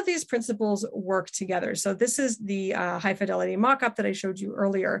 so all of these principles work together. So this is the high fidelity mockup that I showed you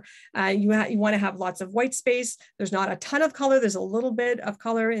earlier. You want to have lots of white space. There's not a ton of color. There's a little bit of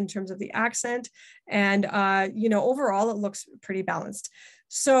color in terms of the accent. And you know, overall, it looks pretty balanced.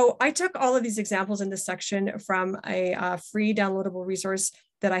 So I took all of these examples in this section from a free downloadable resource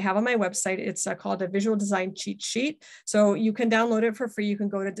that I have on my website. It's called a visual design cheat sheet. So you can download it for free. You can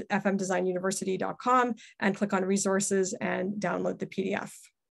go to fmdesignuniversity.com and click on resources and download the PDF.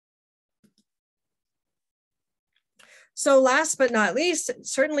 So last but not least,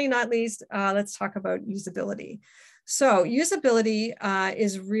 certainly not least, let's talk about usability. So usability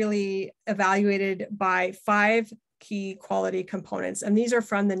is really evaluated by 5 key quality components, and these are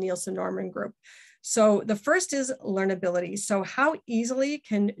from the Nielsen-Norman group. So the first is learnability. So how easily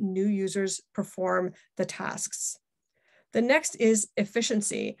can new users perform the tasks? The next is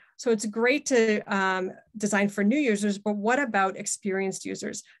efficiency. So it's great to design for new users, but what about experienced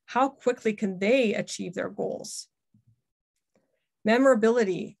users? How quickly can they achieve their goals?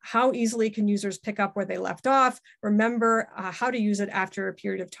 Memorability. How easily can users pick up where they left off? Remember how to use it after a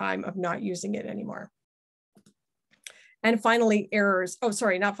period of time of not using it anymore. And finally, errors. Oh,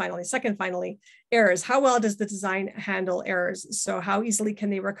 sorry, not finally. Second, finally, errors. How well does the design handle errors? So how easily can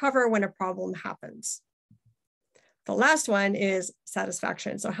they recover when a problem happens? The last one is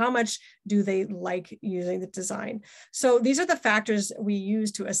satisfaction. So how much do they like using the design? So these are the factors we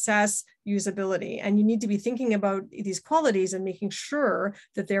use to assess usability. And you need to be thinking about these qualities and making sure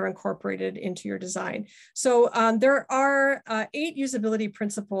that they're incorporated into your design. So there are 8 usability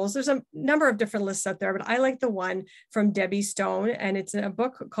principles. There's a number of different lists out there, but I like the one from Debbie Stone, and it's in a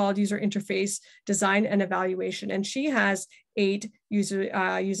book called User Interface Design and Evaluation. And she has 8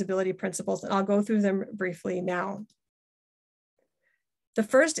 usability principles, and I'll go through them briefly now. The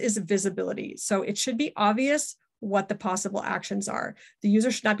first is visibility. So it should be obvious what the possible actions are. The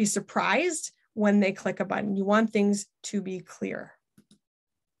user should not be surprised when they click a button. You want things to be clear.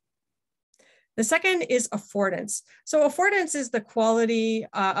 The second is affordance. So affordance is the quality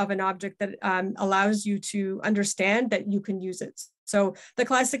of an object that allows you to understand that you can use it. So the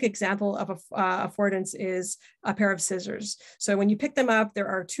classic example of affordance is a pair of scissors. So when you pick them up, there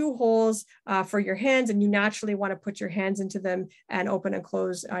are 2 holes for your hands, and you naturally want to put your hands into them and open and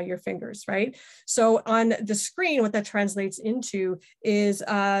close your fingers, right? So on the screen, what that translates into is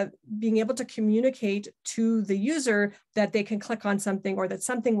being able to communicate to the user that they can click on something or that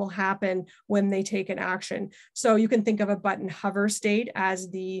something will happen when they take an action. So you can think of a button hover state as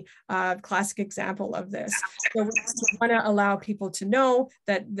the classic example of this. So we want to allow people to know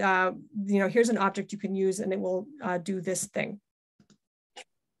that, you know, here's an object you can use and it will do this thing.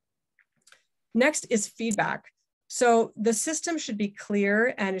 Next is feedback. So the system should be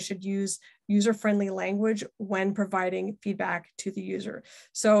clear and it should use user-friendly language when providing feedback to the user.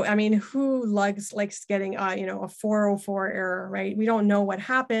 So, I mean, who likes getting you know, a 404 error, right? We don't know what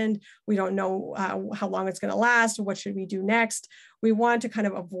happened. We don't know how long it's going to last. What should we do next? We want to kind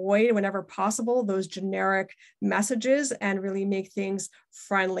of avoid, whenever possible, those generic messages and really make things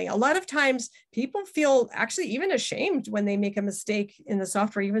friendly. A lot of times people feel actually even ashamed when they make a mistake in the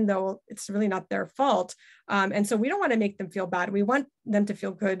software, even though it's really not their fault. And so we don't want to make them feel bad. We want them to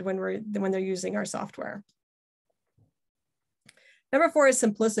feel good when they're using our software. Number 4 is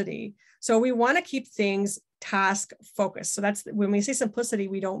simplicity. So we want to keep things task focused. So that's when we say simplicity,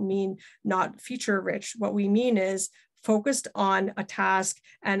 we don't mean not feature rich. What we mean is focused on a task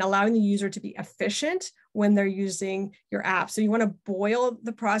and allowing the user to be efficient when they're using your app. So you want to boil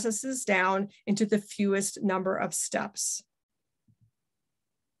the processes down into the fewest number of steps.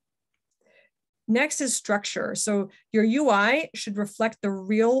 Next is structure. So your UI should reflect the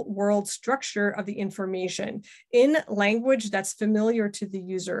real world structure of the information in language that's familiar to the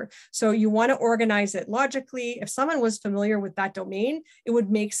user. So you want to organize it logically. If someone was familiar with that domain, it would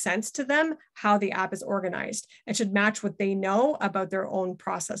make sense to them how the app is organized. It should match what they know about their own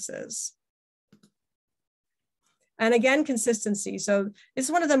processes. And again, consistency. So this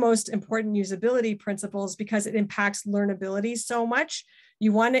is one of the most important usability principles because it impacts learnability so much.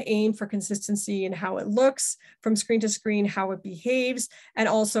 You want to aim for consistency in how it looks from screen to screen, how it behaves, and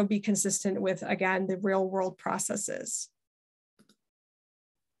also be consistent with, again, the real world processes.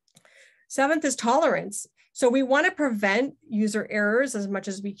 7th is tolerance. So we want to prevent user errors as much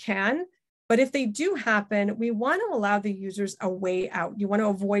as we can. But if they do happen, we want to allow the users a way out. You want to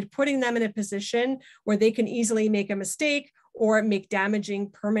avoid putting them in a position where they can easily make a mistake or make damaging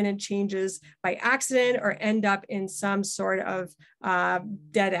permanent changes by accident or end up in some sort of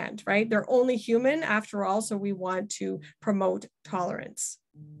dead end, right? They're only human after all, so we want to promote tolerance.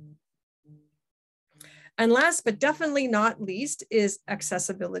 And last but definitely not least is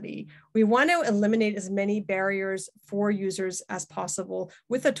accessibility. We want to eliminate as many barriers for users as possible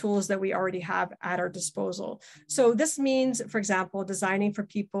with the tools that we already have at our disposal. So this means, for example, designing for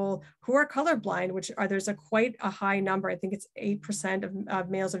people who are colorblind, which there's quite a high number. I think it's 8% of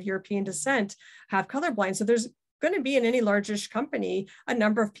males of European descent have colorblind. So there's going to be in any largish company a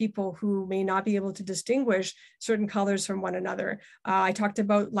number of people who may not be able to distinguish certain colors from one another. I talked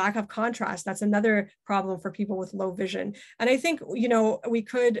about lack of contrast. That's another problem for people with low vision. And I think, you know, we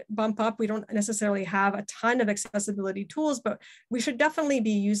could bump up. We don't necessarily have a ton of accessibility tools, but we should definitely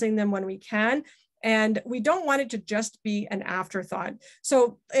be using them when we can. And we don't want it to just be an afterthought.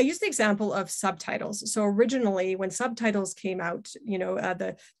 So I use the example of subtitles. So originally when subtitles came out, you know,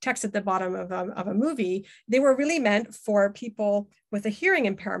 the text at the bottom of a movie, they were really meant for people with a hearing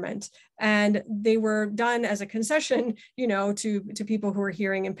impairment. And they were done as a concession, you know, to people who are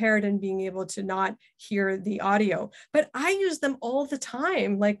hearing impaired and being able to not hear the audio. But I use them all the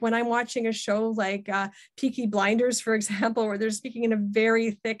time. Like when I'm watching a show like Peaky Blinders, for example, where they're speaking in a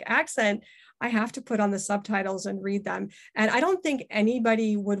very thick accent, I have to put on the subtitles and read them. And I don't think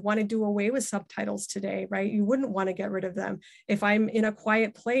anybody would want to do away with subtitles today, right? You wouldn't want to get rid of them. If I'm in a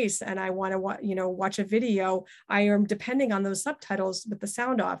quiet place and I want to, you know, watch a video, I am depending on those subtitles with the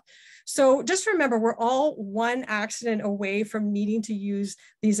sound off. So just remember, we're all one accident away from needing to use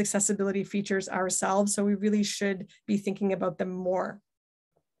these accessibility features ourselves. So we really should be thinking about them more.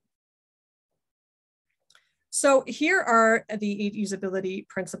 So here are the 8 usability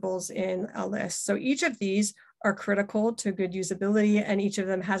principles in a list. So each of these are critical to good usability, and each of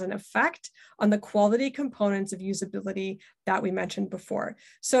them has an effect on the quality components of usability that we mentioned before.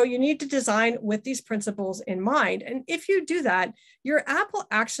 So you need to design with these principles in mind. And if you do that, your app will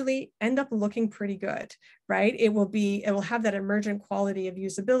actually end up looking pretty good, right? It will have that emergent quality of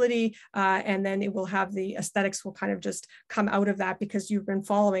usability, and then it will have the aesthetics will kind of just come out of that because you've been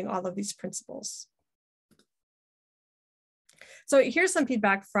following all of these principles. So here's some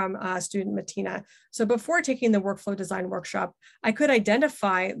feedback from student Martina. So before taking the workflow design workshop, I could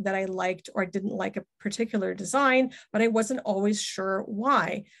identify that I liked or didn't like a particular design, but I wasn't always sure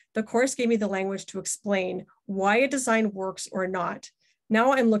why. The course gave me the language to explain why a design works or not.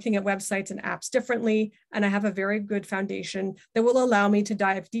 Now I'm looking at websites and apps differently, and I have a very good foundation that will allow me to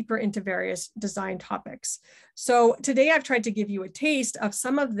dive deeper into various design topics. So today I've tried to give you a taste of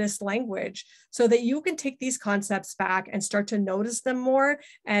some of this language so that you can take these concepts back and start to notice them more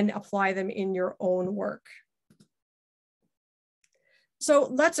and apply them in your own work. So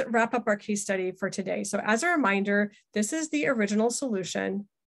let's wrap up our case study for today. So as a reminder, this is the original solution,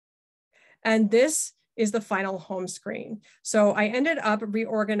 and this is the final home screen. So I ended up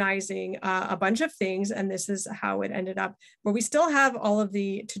reorganizing a bunch of things, and this is how it ended up. But we still have all of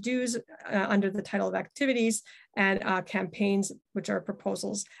the to-dos under the title of activities and campaigns, which are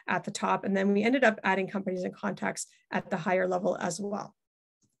proposals at the top. And then we ended up adding companies and contacts at the higher level as well.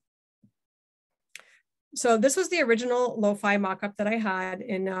 So this was the original lo-fi mockup that I had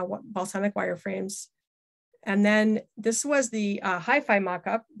in balsamic wireframes. And then this was the hi-fi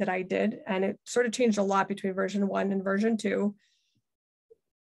mockup that I did, and it sort of changed a lot between version 1 and version 2.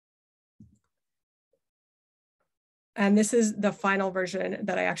 And this is the final version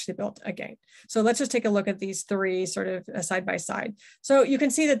that I actually built again. So let's just take a look at these 3 sort of side by side. So you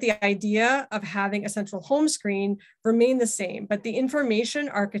can see that the idea of having a central home screen remained the same, but the information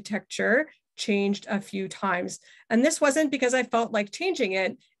architecture changed a few times. And this wasn't because I felt like changing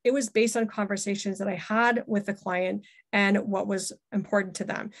it. It was based on conversations that I had with the client and what was important to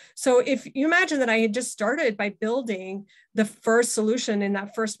them. So if you imagine that I had just started by building the first solution in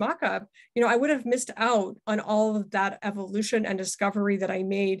that first mockup, you know, I would have missed out on all of that evolution and discovery that I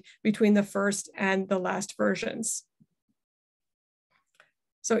made between the first and the last versions.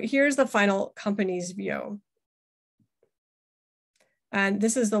 So here's the final company's view. And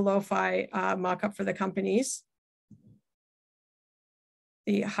this is the lo-fi mockup for the companies,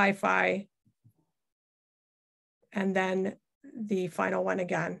 the hi-fi, and then the final one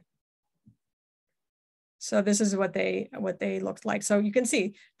again. So this is what they looked like. So you can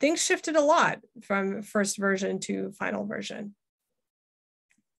see things shifted a lot from first version to final version.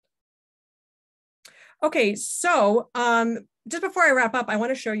 Okay, so just before I wrap up, I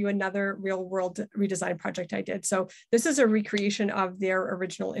want to show you another real world redesign project I did. So this is a recreation of their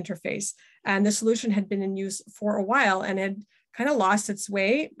original interface. And the solution had been in use for a while and had kind of lost its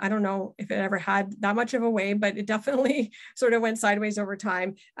way. I don't know if it ever had that much of a way, but it definitely sort of went sideways over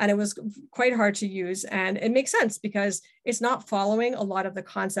time. And it was quite hard to use. And it makes sense because it's not following a lot of the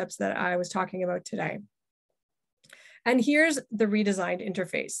concepts that I was talking about today. And here's the redesigned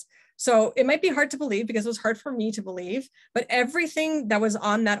interface. So it might be hard to believe because it was hard for me to believe, but everything that was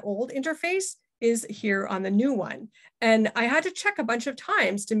on that old interface is here on the new one. And I had to check a bunch of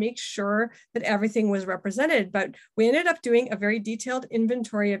times to make sure that everything was represented, but we ended up doing a very detailed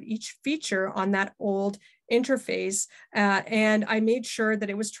inventory of each feature on that old interface. And I made sure that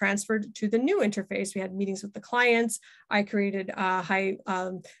it was transferred to the new interface. We had meetings with the clients. I created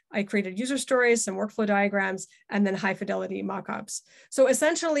user stories, some workflow diagrams, and then high fidelity mockups. So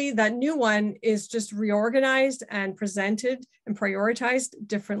essentially that new one is just reorganized and presented and prioritized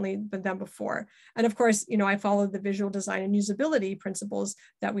differently than before. And of course, I followed the visual design and usability principles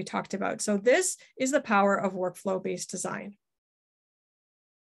that we talked about. So this is the power of workflow-based design.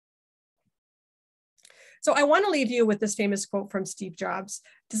 So I want to leave you with this famous quote from Steve Jobs.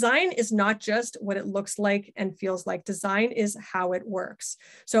 Design is not just what it looks like and feels like. Design is how it works.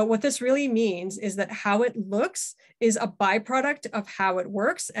 So what this really means is that how it looks is a byproduct of how it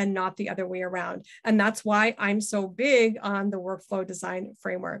works and not the other way around. And that's why I'm so big on the workflow design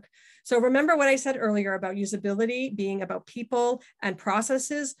framework. So remember what I said earlier about usability being about people and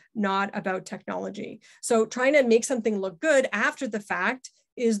processes, not about technology. So trying to make something look good after the fact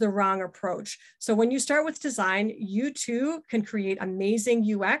is the wrong approach. So when you start with design, you too can create amazing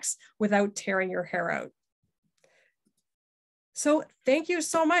UX without tearing your hair out. So thank you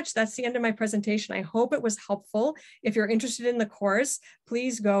so much. That's the end of my presentation. I hope it was helpful. If you're interested in the course,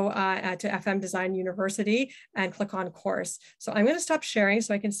 please go to FM Design University and click on course. So I'm going to stop sharing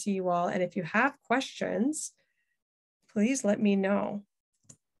so I can see you all. And if you have questions, please let me know.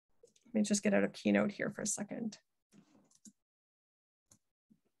 Let me just get out of Keynote here for a second.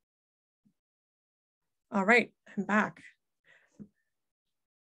 All right, I'm back.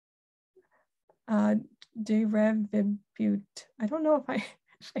 Derevibute. I don't know if I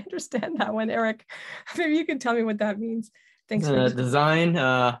understand that one, Eric. Maybe you can tell me what that means. Thanks for design,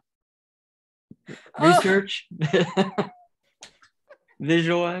 research,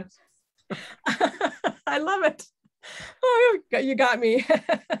 visualize. I love it. Oh, you got me.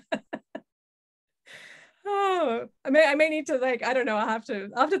 Oh, I may need to I don't know. I'll have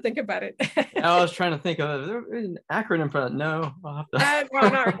to think about it. I was trying to think of an acronym for that. No, I'll have to. No,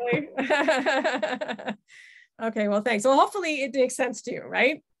 not really. Okay, well, thanks. Well, hopefully it makes sense to you,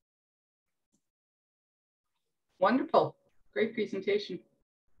 right? Wonderful. Great presentation.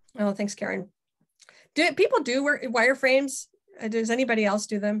 Oh, thanks, Karen. Do people do wireframes? Does anybody else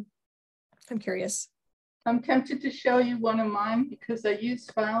do them? I'm curious. I'm tempted to show you one of mine because I use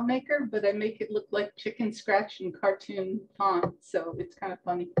FileMaker, but I make it look like chicken scratch and cartoon font. So it's kind of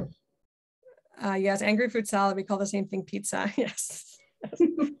funny. Yes, angry fruit salad. We call the same thing pizza. Yes.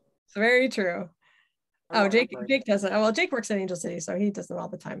 It's very true. Oh, Jake doesn't. Oh, well, Jake works at Angel City, so he does them all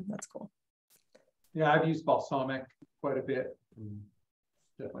the time. That's cool. Yeah, I've used Balsamic quite a bit.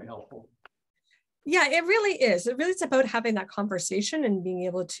 Definitely helpful. Yeah, it really is. It really is about having that conversation and being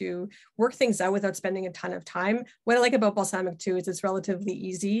able to work things out without spending a ton of time. What I like about Balsamic too is it's relatively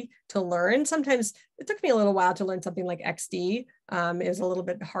easy to learn. Sometimes it took me a little while to learn something like XD. It was a little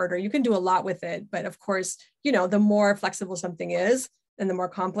bit harder. You can do a lot with it, but of course, the more flexible something is and the more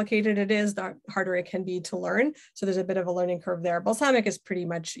complicated it is, the harder it can be to learn. So there's a bit of a learning curve there. Balsamic is pretty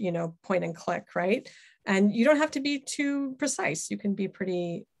much, point and click, right? And you don't have to be too precise. You can be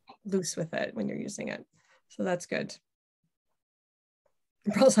pretty loose with it when you're using it. So that's good.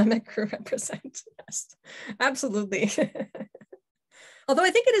 Balsamic crew represent. Yes, absolutely. Although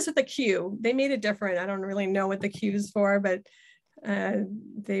I think it is with the Q. They made it different. I don't really know what the Q is for, but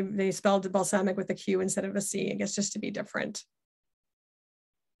they spelled balsamic with a Q instead of a C, I guess just to be different.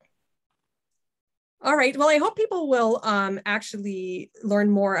 All right, well, I hope people will actually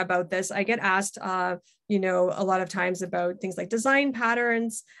learn more about this. I get asked, a lot of times about things like design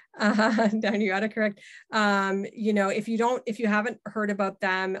patterns. Down, you got to correct. If you haven't heard about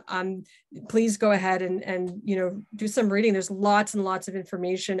them, please go ahead and do some reading. There's lots and lots of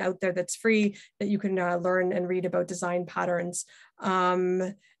information out there that's free that you can learn and read about design patterns.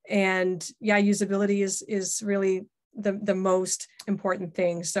 And yeah, usability is really the most important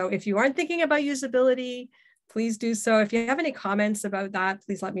thing. So if you aren't thinking about usability, please do so. If you have any comments about that,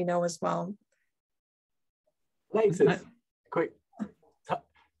 please let me know as well. Alexis, quick,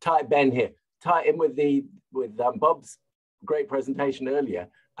 type Ben here. Tie it in with Bob's great presentation earlier.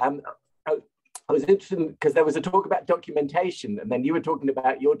 I was interested because there was a talk about documentation, and then you were talking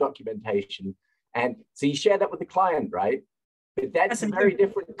about your documentation. And so you share that with the client, right? But that's a very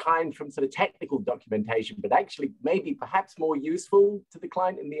different kind from sort of technical documentation, but actually maybe perhaps more useful to the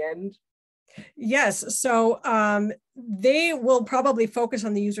client in the end. Yes, so they will probably focus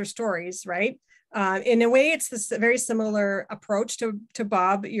on the user stories, right? In a way, it's this very similar approach to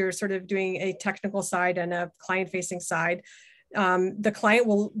Bob. You're sort of doing a technical side and a client-facing side. The client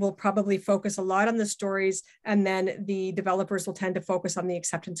will probably focus a lot on the stories, and then the developers will tend to focus on the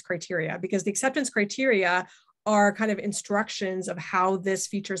acceptance criteria, because the acceptance criteria are kind of instructions of how this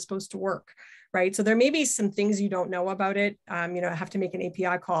feature is supposed to work, right? So there may be some things you don't know about it. You know, have to make an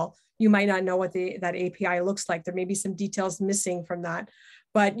API call. You might not know what that API looks like. There may be some details missing from that,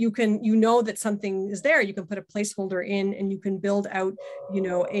 but you know that something is there. You can put a placeholder in, and you can build out, you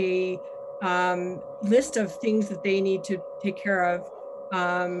know, a list of things that they need to take care of.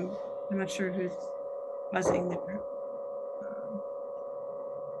 I'm not sure who's buzzing there.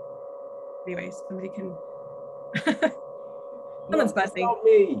 Anyways, somebody can. Someone's buzzing. Not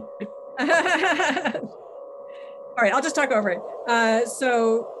me. All right, I'll just talk over it.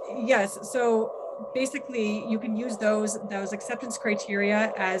 So yes, so basically you can use those acceptance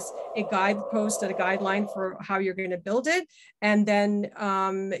criteria as a guidepost and a guideline for how you're going to build it. And then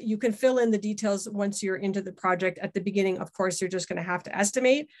you can fill in the details once you're into the project. At the beginning, of course, you're just going to have to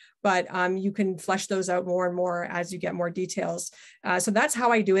estimate, but you can flesh those out more and more as you get more details. So that's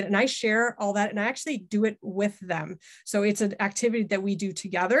how I do it. And I share all that, and I actually do it with them. So it's an activity that we do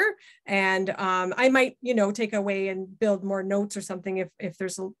together. And I might, you know, take away and build more notes or something if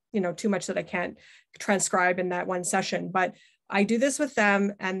there's, you know, too much that I can't transcribe in that one session. But I do this with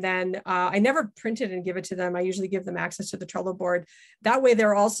them, and then I never print it and give it to them. I usually give them access to the Trello board. That way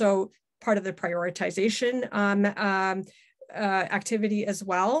they're also part of the prioritization activity as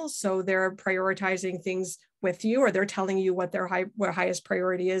well. So they're prioritizing things with you, or they're telling you what their highest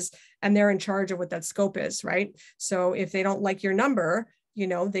priority is, and they're in charge of what that scope is, right? So if they don't like your number, you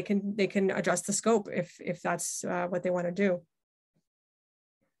know, they can adjust the scope if that's what they want to do.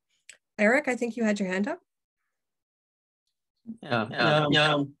 Eric, I think you had your hand up.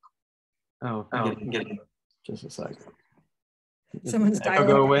 Yeah. Oh, get it. Just a sec. Someone's dialing.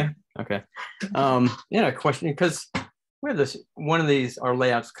 Go away. Okay. Yeah, a question, because we have this, one of these, our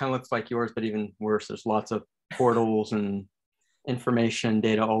layouts kind of looks like yours, but even worse. There's lots of portals and information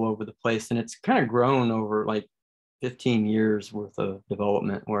data all over the place, and it's kind of grown over like 15 years worth of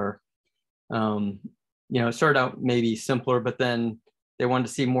development, where you know, it started out maybe simpler, but then they wanted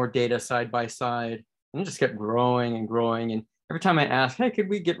to see more data side by side, and it just kept growing and growing. And every time I ask, hey, could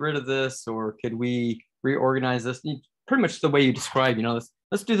we get rid of this, or could we reorganize this? Pretty much the way you describe, you know,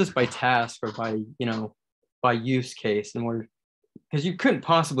 let's do this by task or by, you know, by use case. And because you couldn't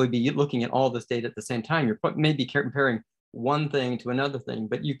possibly be looking at all this data at the same time. You're maybe comparing one thing to another thing,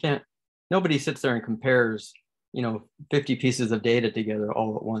 but you can't, nobody sits there and compares, you know, 50 pieces of data together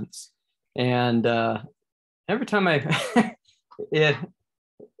all at once. And every time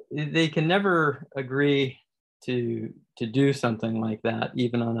they can never agree to do something like that,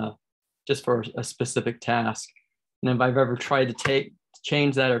 even on just for a specific task. And if I've ever tried to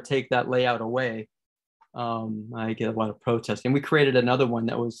change that or take that layout away, I get a lot of protesting. We created another one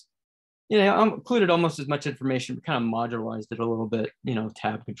that was, you know, included almost as much information, but kind of modularized it a little bit, you know,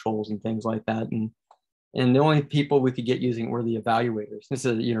 tab controls and things like that. And the only people we could get using were the evaluators. This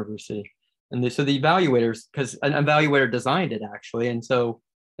is a university. And so the evaluators, because an evaluator designed it actually, and so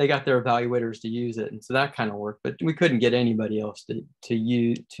they got their evaluators to use it, and so that kind of worked. But we couldn't get anybody else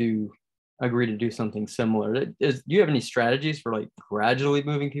to agree to do something similar. Do you have any strategies for like gradually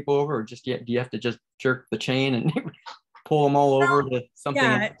moving people over, or just do you have to just jerk the chain and pull them all over to something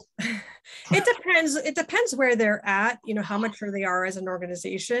else? It depends where they're at, you know, how mature they are as an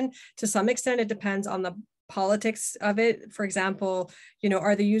organization. To some extent, it depends on the politics of it. For example, you know,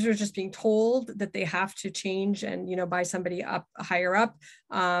 are the users just being told that they have to change and, you know, buy somebody up higher up?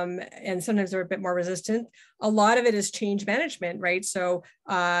 And sometimes they're a bit more resistant. A lot of it is change management, right? So,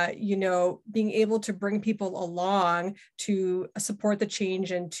 you know, being able to bring people along to support the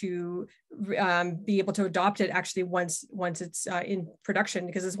change and to be able to adopt it actually once it's in production,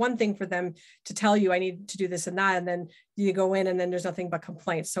 because it's one thing for them to tell you, I need to do this and that, and then you go in and then there's nothing but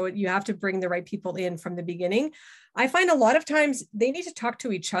complaints. So you have to bring the right people in from the beginning. I find a lot of times they need to talk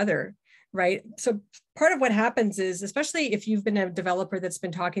to each other, right? So part of what happens is, especially if you've been a developer that's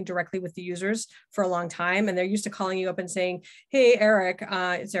been talking directly with the users for a long time, and they're used to calling you up and saying, hey, Eric,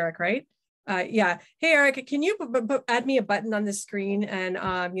 it's Eric, right? Yeah. Hey, Eric, can you add me a button on this screen? And,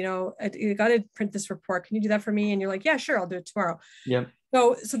 you know, you got to print this report. Can you do that for me? And you're like, yeah, sure, I'll do it tomorrow. Yep.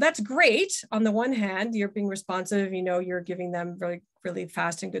 So that's great. On the one hand, you're being responsive, you know, you're giving them really, really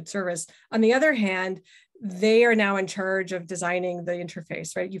fast and good service. On the other hand, they are now in charge of designing the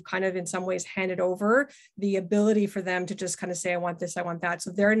interface, right? You've kind of in some ways handed over the ability for them to just kind of say, I want this, I want that.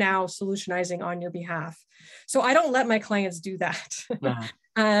 So they're now solutionizing on your behalf. So I don't let my clients do that.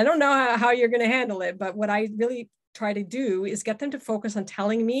 I don't know how you're going to handle it, but what I really try to do is get them to focus on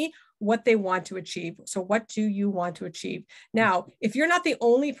telling me what they want to achieve. So what do you want to achieve? Now, if you're not the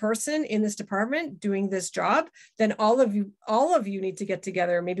only person in this department doing this job, then all of you need to get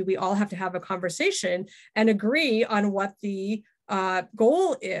together. Maybe we all have to have a conversation and agree on what the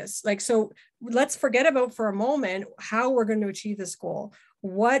goal is. Like, so let's forget about for a moment how we're going to achieve this goal.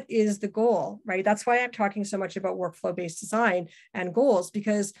 What is the goal, right? That's why I'm talking so much about workflow-based design and goals,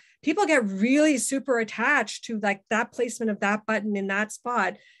 because people get really super attached to like that placement of that button in that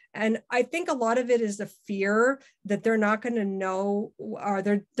spot. And I think a lot of it is the fear that they're not going to know, or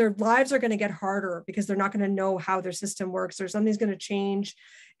their lives are going to get harder because they're not going to know how their system works, or something's going to change.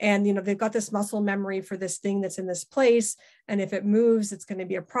 And, you know, they've got this muscle memory for this thing that's in this place. And if it moves, it's going to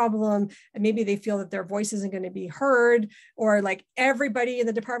be a problem. And maybe they feel that their voice isn't going to be heard, or like everybody in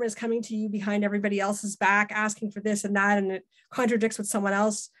the department is coming to you behind everybody else's back, asking for this and that, and it contradicts what someone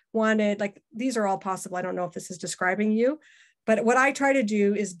else wanted. Like, these are all possible. I don't know if this is describing you. But what I try to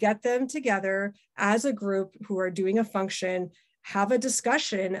do is get them together as a group who are doing a function, have a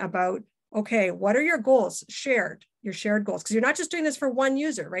discussion about, okay, what are your goals? Your shared goals, because you're not just doing this for one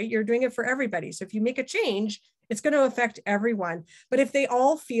user, right? You're doing it for everybody. So if you make a change, it's going to affect everyone. But if they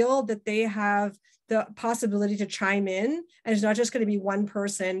all feel that they have the possibility to chime in, and it's not just going to be one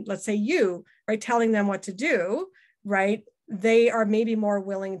person, let's say you, right, telling them what to do, right? They are maybe more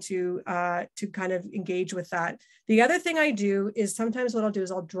willing to kind of engage with that. The other thing I do is sometimes what I'll do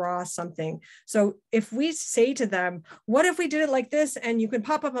is I'll draw something. So if we say to them, what if we did it like this, and you can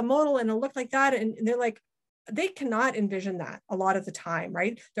pop up a modal and it'll look like that, and they're like, they cannot envision that a lot of the time,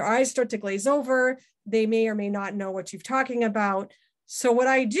 right? Their eyes start to glaze over. They may or may not know what you're talking about. So what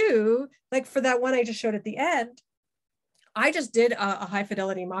I do, like for that one I just showed at the end, I just did a high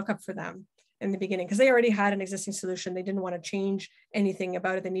fidelity mockup for them in the beginning, because they already had an existing solution. They didn't want to change anything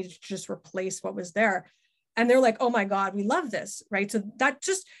about it. They needed to just replace what was there. And they're like, oh my God, we love this, right? So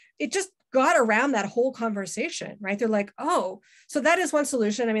it just got around that whole conversation, right? They're like, oh, so that is one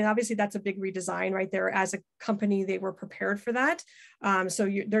solution. I mean, obviously that's a big redesign, right? There, as a company, they were prepared for that.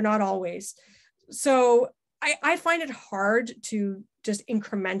 They're not always. So I find it hard to just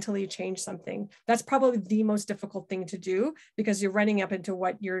incrementally change something. That's probably the most difficult thing to do, because you're running up into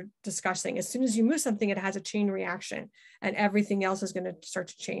what you're discussing. As soon as you move something, it has a chain reaction and everything else is going to start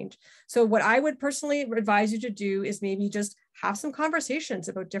to change. So what I would personally advise you to do is maybe just have some conversations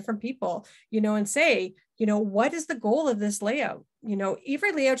about different people, you know, and say, you know, what is the goal of this layout? You know,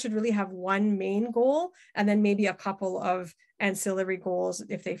 every layout should really have one main goal and then maybe a couple of ancillary goals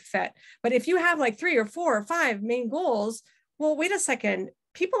if they fit. But if you have like 3 or 4 or 5 main goals, well, wait a second.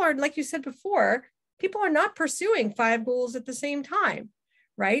 People are, like you said before, people are not pursuing 5 goals at the same time,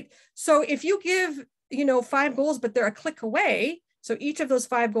 right? So if you give, you know, 5 goals, but they're a click away, so each of those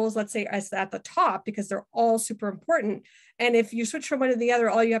 5 goals, let's say, is at the top because they're all super important. And if you switch from one to the other,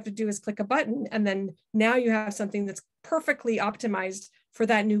 all you have to do is click a button, and then now you have something that's perfectly optimized for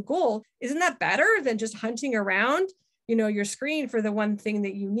that new goal. Isn't that better than just hunting around, you know, your screen for the one thing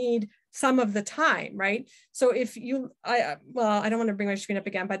that you need some of the time, right? So if you, I don't want to bring my screen up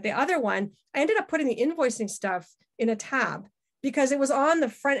again, but the other one, I ended up putting the invoicing stuff in a tab because it was on the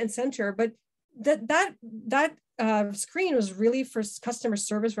front and center, but that screen was really for customer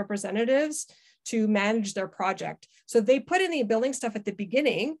service representatives to manage their project. So they put in the billing stuff at the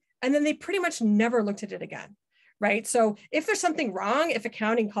beginning, and then they pretty much never looked at it again, right? So if there's something wrong, if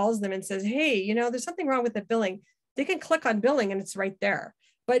accounting calls them and says, hey, you know, there's something wrong with the billing, they can click on billing and it's right there.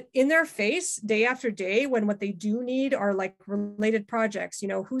 But in their face, day after day, when what they do need are like related projects, you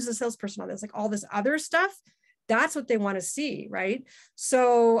know, who's the salesperson on this, like all this other stuff, that's what they want to see, right?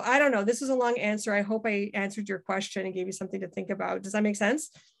 So I don't know, this is a long answer. I hope I answered your question and gave you something to think about. Does that make sense?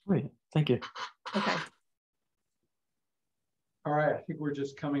 Great, thank you. Okay. All right, I think we're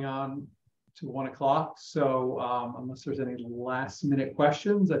just coming on to 1 o'clock. So unless there's any last minute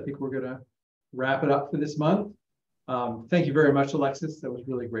questions, I think we're gonna wrap it up for this month. Thank you very much, Alexis. That was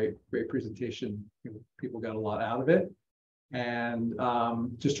really great presentation. People got a lot out of it. And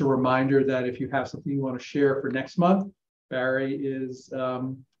just a reminder that if you have something you want to share for next month, Barry is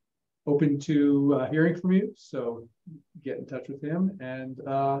open to hearing from you. So get in touch with him. And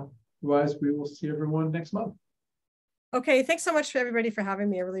Otherwise, we will see everyone next month. Okay, thanks so much for everybody for having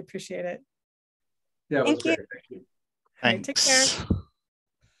me. I really appreciate it. Yeah, it was Thank you. great. Thank you. All right, take care.